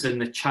 3 words in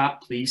the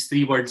chat, please,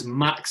 3 words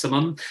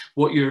maximum,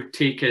 what you're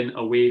taking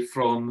away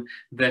from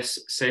this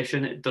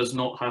session. It does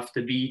not have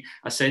to be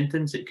a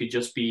sentence. It could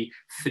just be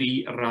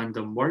 3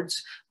 random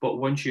words. But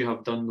once you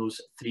have done those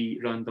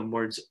 3 random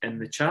words in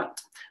the chat,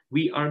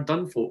 we are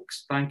done,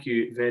 folks. Thank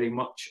you very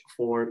much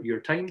for your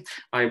time.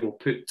 I will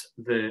put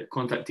the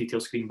contact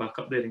details screen back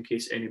up there in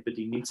case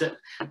anybody needs it.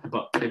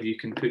 But if you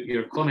can put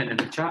your comment in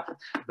the chat,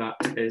 that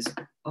is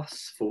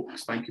us,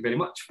 folks. Thank you very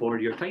much for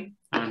your time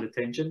and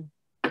attention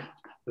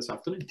this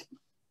afternoon.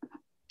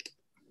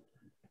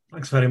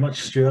 Thanks very much,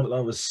 Stuart.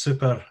 That was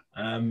super.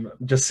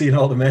 Just seeing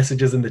all the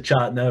messages in the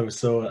chat now,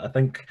 so I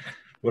think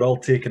we're all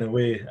taking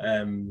away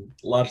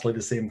largely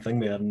the same thing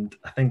there, and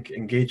I think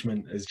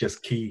engagement is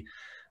just key.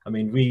 I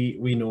mean,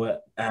 we know it,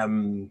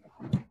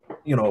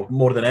 you know,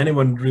 more than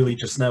anyone really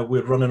just now.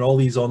 We're running all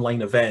these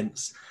online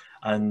events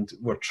and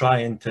we're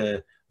trying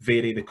to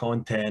vary the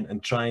content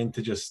and trying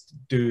to just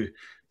do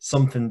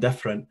something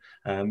different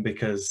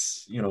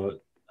because, you know,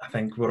 I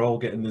think we're all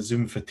getting the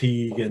Zoom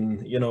fatigue,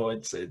 and you know,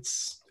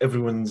 it's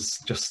everyone's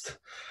just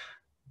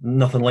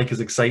nothing like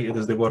as excited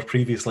as they were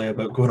previously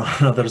about going on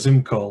another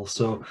Zoom call.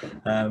 So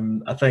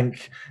I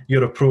think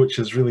your approach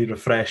is really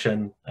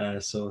refreshing.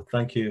 So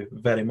thank you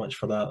very much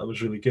for that. That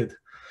was really good.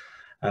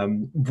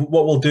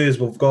 What we'll do is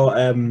we've got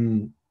a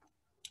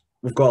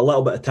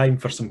little bit of time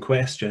for some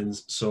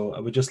questions. So I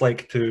would just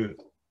like to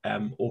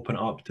open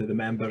it up to the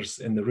members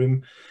in the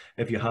room.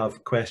 If you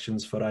have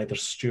questions for either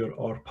Stuart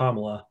or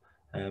Pamela,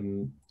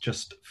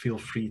 just feel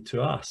free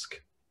to ask.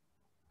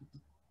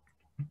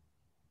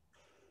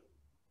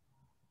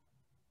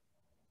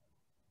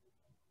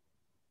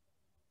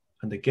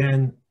 And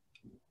again,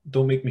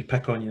 don't make me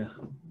pick on you,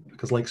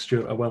 because like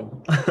Stuart, I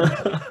will.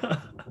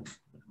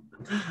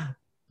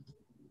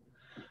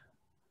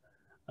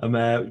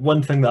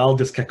 One thing that I'll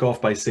just kick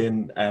off by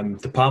saying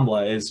to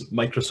Pamela is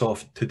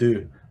Microsoft To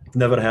Do.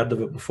 Never heard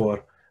of it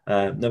before,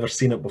 never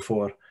seen it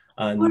before.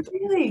 And oh,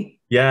 really?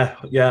 Yeah,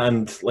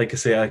 and like I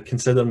say, I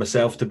consider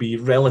myself to be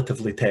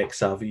relatively tech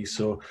savvy,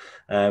 so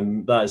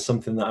that is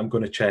something that I'm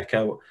going to check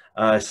out.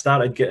 I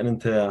started getting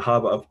into a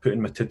habit of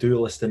putting my to-do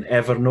list in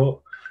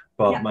Evernote,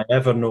 but yeah, my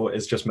Evernote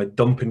is just my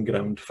dumping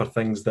ground for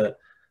things that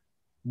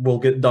will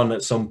get done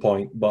at some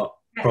point, but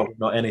probably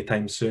not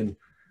anytime soon.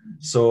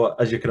 So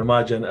as you can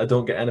imagine, I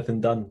don't get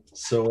anything done.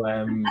 So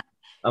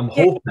I'm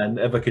hoping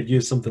if I could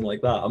use something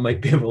like that, I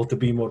might be able to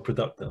be more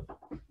productive.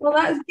 Well,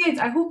 that's good.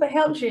 I hope it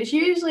helps you. It's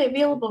usually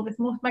available with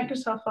most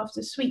Microsoft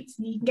Office suites,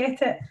 and you can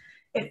get it.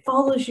 It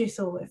follows you,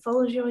 so it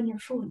follows you on your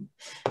phone.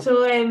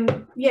 So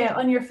yeah,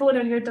 on your phone,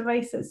 on your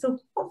devices. So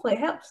hopefully it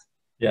helps.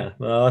 Yeah,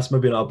 well, that's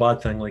maybe not a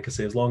bad thing. Like I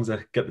say, as long as I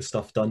get the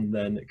stuff done,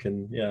 then it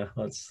can. Yeah,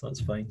 that's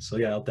fine. So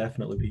yeah, I'll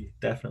definitely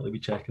be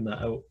checking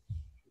that out.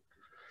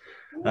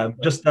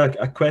 Just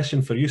a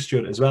question for you,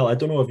 Stuart, as well. I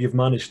don't know if you've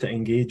managed to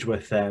engage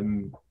with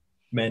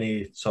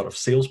many sort of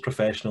sales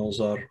professionals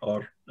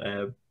or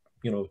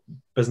you know,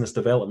 business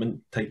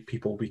development type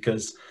people,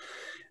 because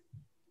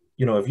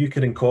you know, if you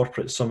could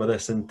incorporate some of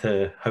this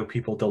into how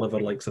people deliver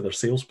like so their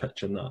sales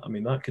pitch and that, I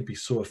mean, that could be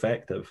so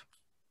effective.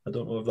 I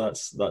don't know if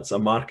that's a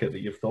market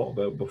that you've thought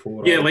about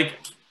before. Yeah,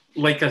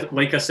 like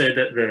I said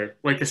at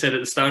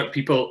the start,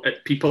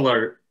 people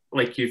are,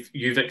 like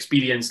you've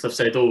experienced, have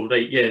said, oh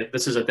right, yeah,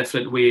 this is a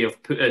different way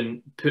of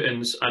putting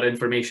our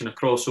information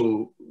across.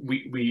 So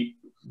we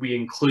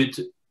include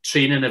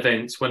training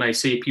events. When I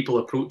say people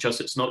approach us,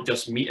 it's not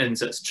just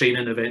meetings, it's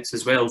training events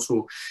as well.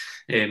 So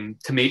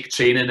to make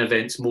training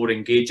events more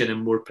engaging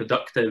and more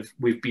productive,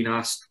 we've been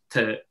asked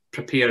to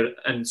prepare,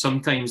 and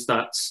sometimes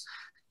that's,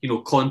 you know,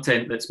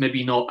 content that's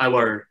maybe not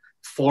our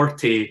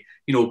forte,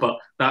 you know, but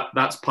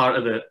that's part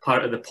of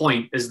the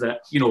point, is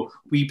that, you know,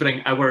 we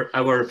bring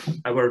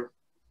our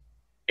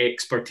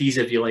expertise,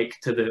 if you like,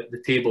 to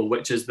the table,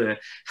 which is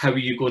how are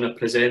you going to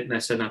present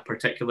this in a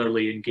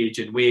particularly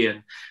engaging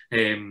way.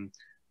 And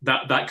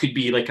that could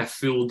be like a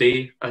full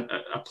day,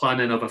 a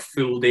planning of a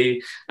full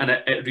day, and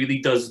it really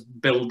does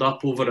build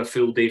up over a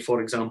full day,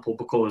 for example,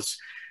 because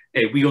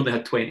we only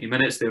had 20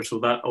 minutes there, so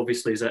that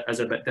obviously is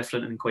a bit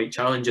different and quite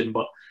challenging.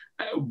 But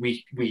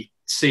we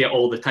say it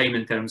all the time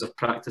in terms of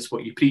practice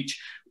what you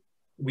preach.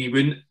 We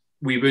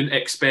wouldn't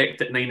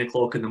expect at 9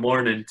 o'clock in the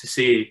morning to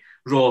say,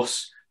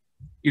 Ross,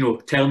 you know,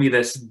 tell me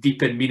this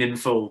deep and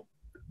meaningful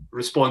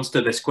response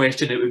to this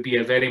question. It would be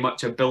very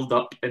much a build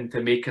up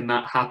into making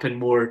that happen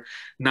more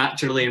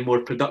naturally and more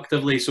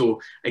productively.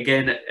 So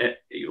again,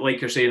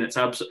 like you're saying,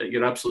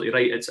 you're absolutely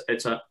right.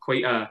 It's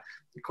quite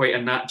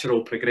a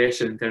natural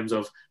progression in terms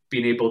of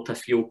being able to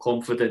feel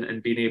confident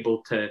and being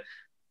able to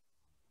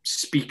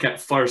speak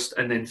at first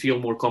and then feel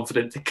more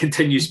confident to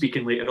continue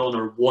speaking later on,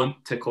 or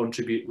want to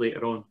contribute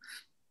later on.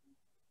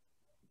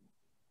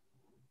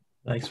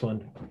 Nice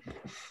one.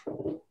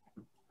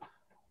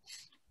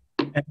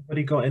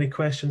 Anybody got any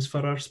questions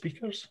for our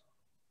speakers?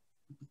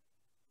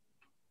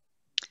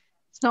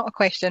 It's not a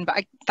question, but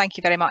I thank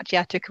you very much.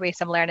 Yeah, I took away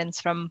some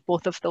learnings from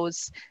both of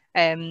those.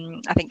 I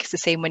think it's the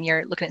same when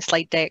you're looking at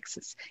slide decks.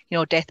 It's, you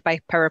know, death by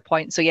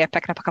PowerPoint. So yeah,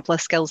 picking up a couple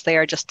of skills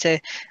there just to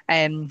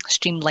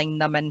streamline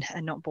them and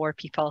not bore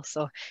people.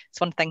 So it's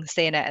one thing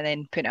saying it and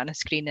then putting it on a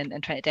screen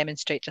and trying to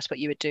demonstrate just what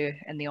you would do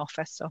in the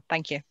office. So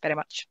thank you very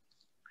much.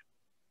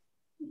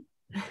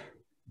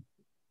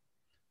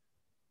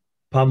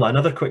 Pamela,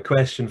 another quick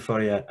question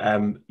for you.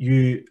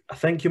 I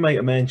think you might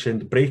have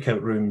mentioned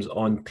breakout rooms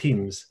on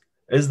Teams.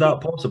 Is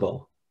that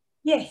possible?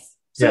 Yes.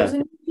 So it's a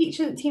new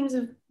feature that Teams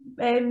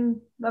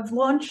have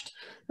launched.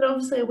 They're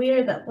obviously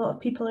aware that a lot of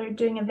people are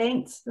doing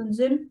events on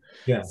Zoom.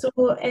 Yeah. So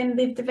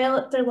they've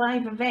developed their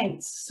live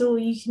events. So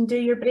you can do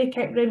your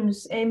breakout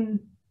rooms. You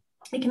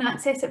can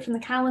access it from the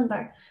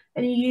calendar,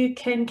 and you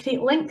can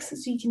create links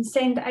so you can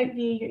send it out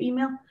via your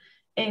email.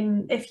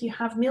 If you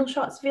have mail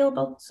shots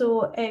available.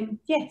 So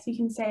yes, you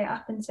can set it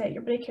up and set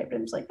your breakout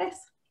rooms like this.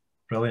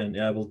 Brilliant.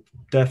 Yeah, we'll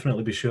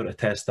definitely be sure to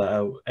test that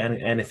out.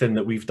 Anything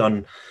that we've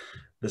done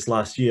this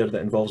last year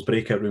that involves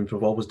breakout rooms,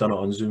 we've always done it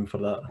on Zoom for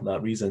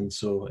that reason.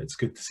 So it's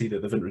good to see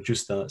that they've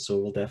introduced that. So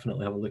we'll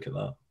definitely have a look at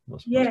that.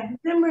 Yeah,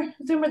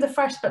 Zoom were the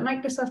first, but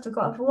Microsoft have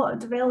got a lot of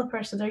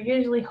developers, so they're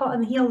usually hot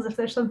on the heels if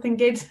there's something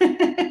good. Yeah,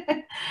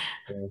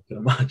 I can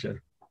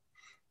imagine.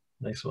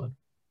 Nice one.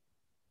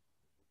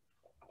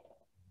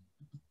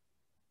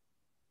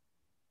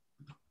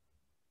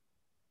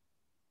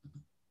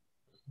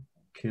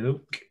 Okay,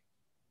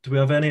 do we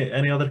have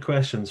any other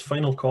questions?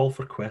 Final call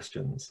for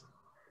questions.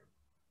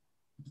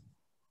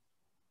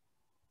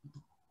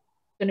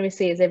 Going to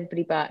say, is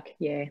everybody back?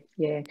 Yeah.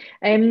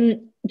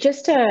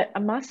 Just a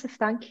massive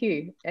thank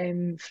you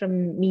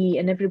from me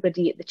and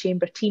everybody at the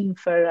Chamber team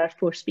for our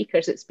 4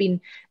 speakers.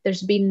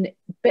 There's been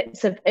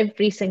bits of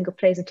every single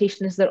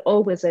presentation, as there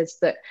always is,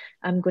 that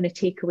I'm going to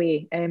take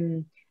away.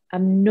 I'm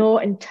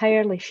not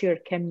entirely sure,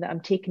 Kim, that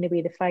I'm taking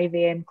away the 5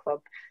 AM club.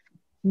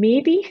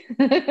 Maybe.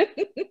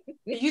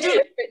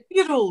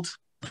 You're old.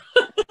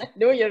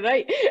 No, you're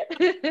right.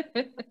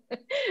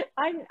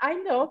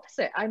 I'm the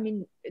opposite. I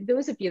mean,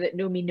 those of you that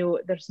know me know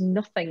there's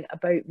nothing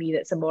about me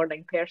that's a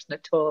morning person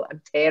at all.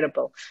 I'm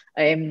terrible.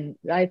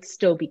 I'd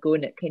still be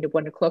going at kind of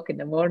 1 o'clock in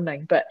the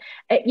morning. But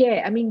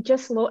yeah, I mean,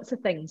 just lots of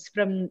things,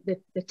 from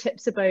the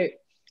tips about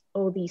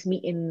all these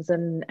meetings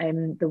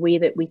and the way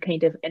that we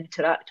kind of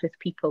interact with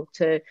people,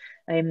 to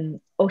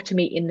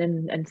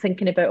automating and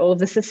thinking about all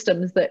the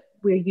systems that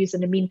we're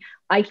using. I mean,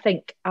 I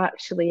think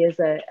actually as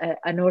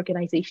an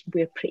organisation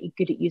we're pretty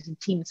good at using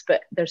Teams,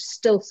 but there's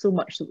still so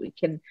much that we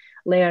can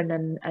learn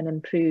and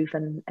improve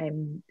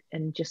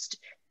and just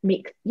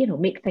make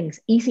things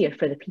easier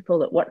for the people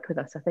that work with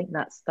us. I think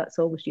that's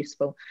always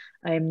useful.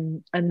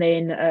 And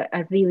then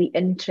a really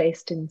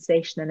interesting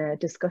session and a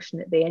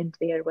discussion at the end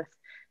there with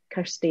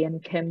Kirsty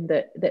and Kim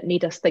that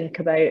made us think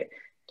about,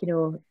 you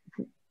know,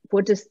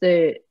 what does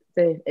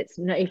it's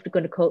not even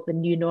going to call it the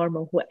new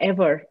normal,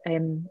 whatever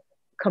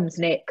comes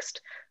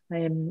next.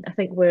 I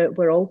think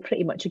we're all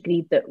pretty much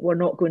agreed that we're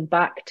not going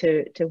back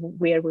to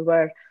where we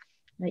were.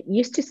 I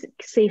used to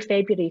say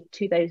February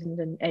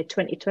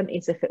 2020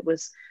 as if it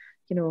was,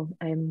 you know,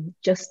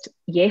 just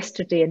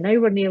yesterday, and now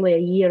we're nearly a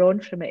year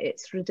on from it.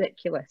 It's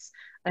ridiculous.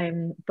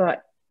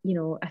 But you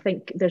know, I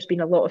think there's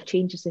been a lot of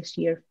changes this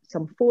year,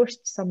 some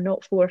forced, some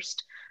not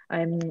forced.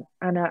 And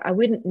I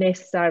wouldn't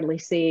necessarily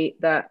say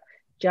that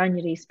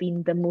January's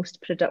been the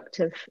most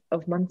productive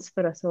of months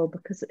for us all,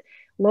 because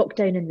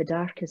lockdown in the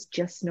dark is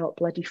just not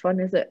bloody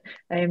fun, is it?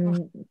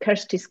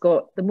 Kirsty's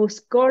got the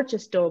most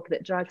gorgeous dog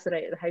that drags her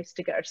out of the house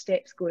to get her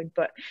steps going,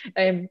 but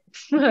I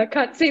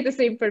can't say the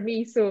same for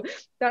me, so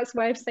that's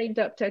why I've signed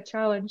up to a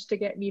challenge to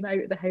get me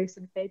out of the house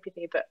in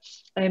February. But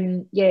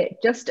yeah,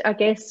 just I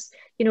guess,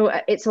 you know,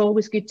 it's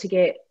always good to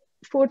get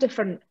 4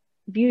 different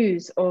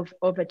views of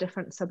a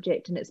different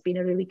subject, and it's been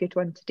a really good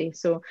one today.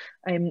 So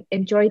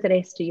enjoy the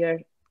rest of your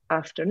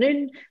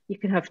afternoon. You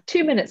can have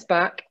 2 minutes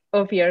back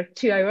of your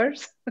 2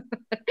 hours.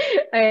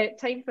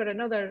 Time for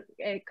another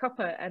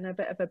cuppa and a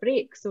bit of a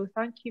break. So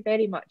thank you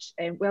very much.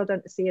 Well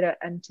done to Sarah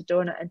and to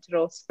Donna and to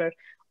Ross for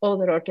all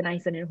their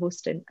organising and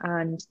hosting,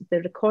 and the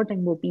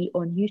recording will be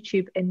on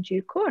YouTube in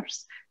due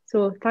course.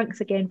 So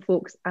thanks again,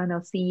 folks, and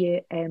I'll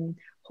see you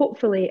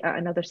hopefully at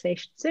another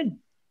session soon.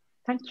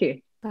 Thank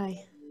you.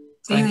 Bye.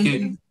 Thank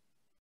you.